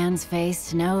look at a man's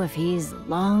face to know if he's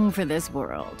long for this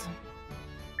world.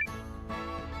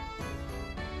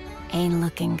 Ain't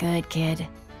looking good, kid.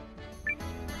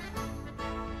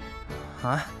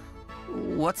 Huh?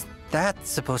 What's that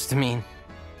supposed to mean?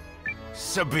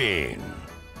 Sabine.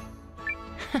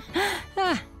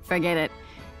 Forget it.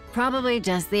 Probably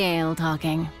just the ale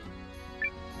talking.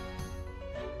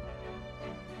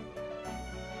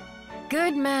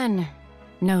 Good men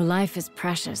know life is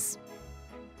precious,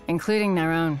 including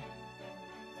their own.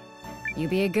 You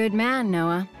be a good man,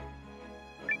 Noah.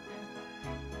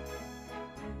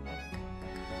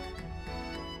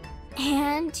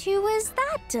 And who was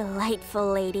that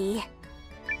delightful lady?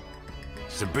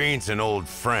 Sabine's an old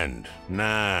friend.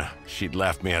 Nah, she'd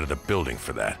laughed me out of the building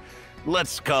for that.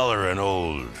 Let's call her an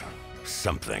old...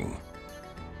 something.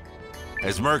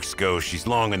 As mercs go, she's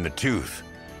long in the tooth.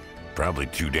 Probably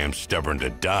too damn stubborn to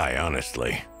die,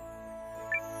 honestly.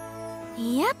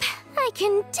 Yep, I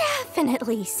can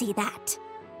definitely see that.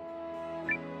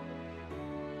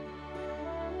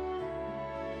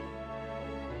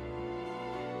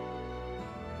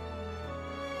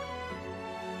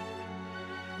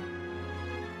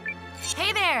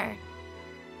 Hey there!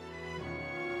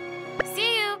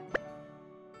 See you!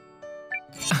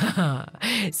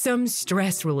 Some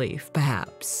stress relief,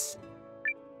 perhaps.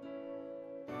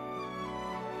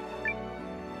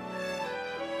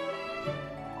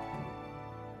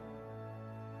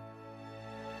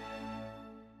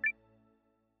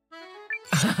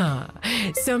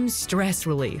 Some stress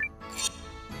relief.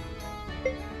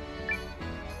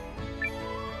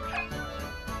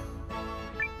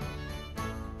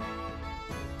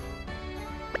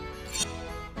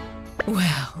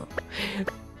 Well,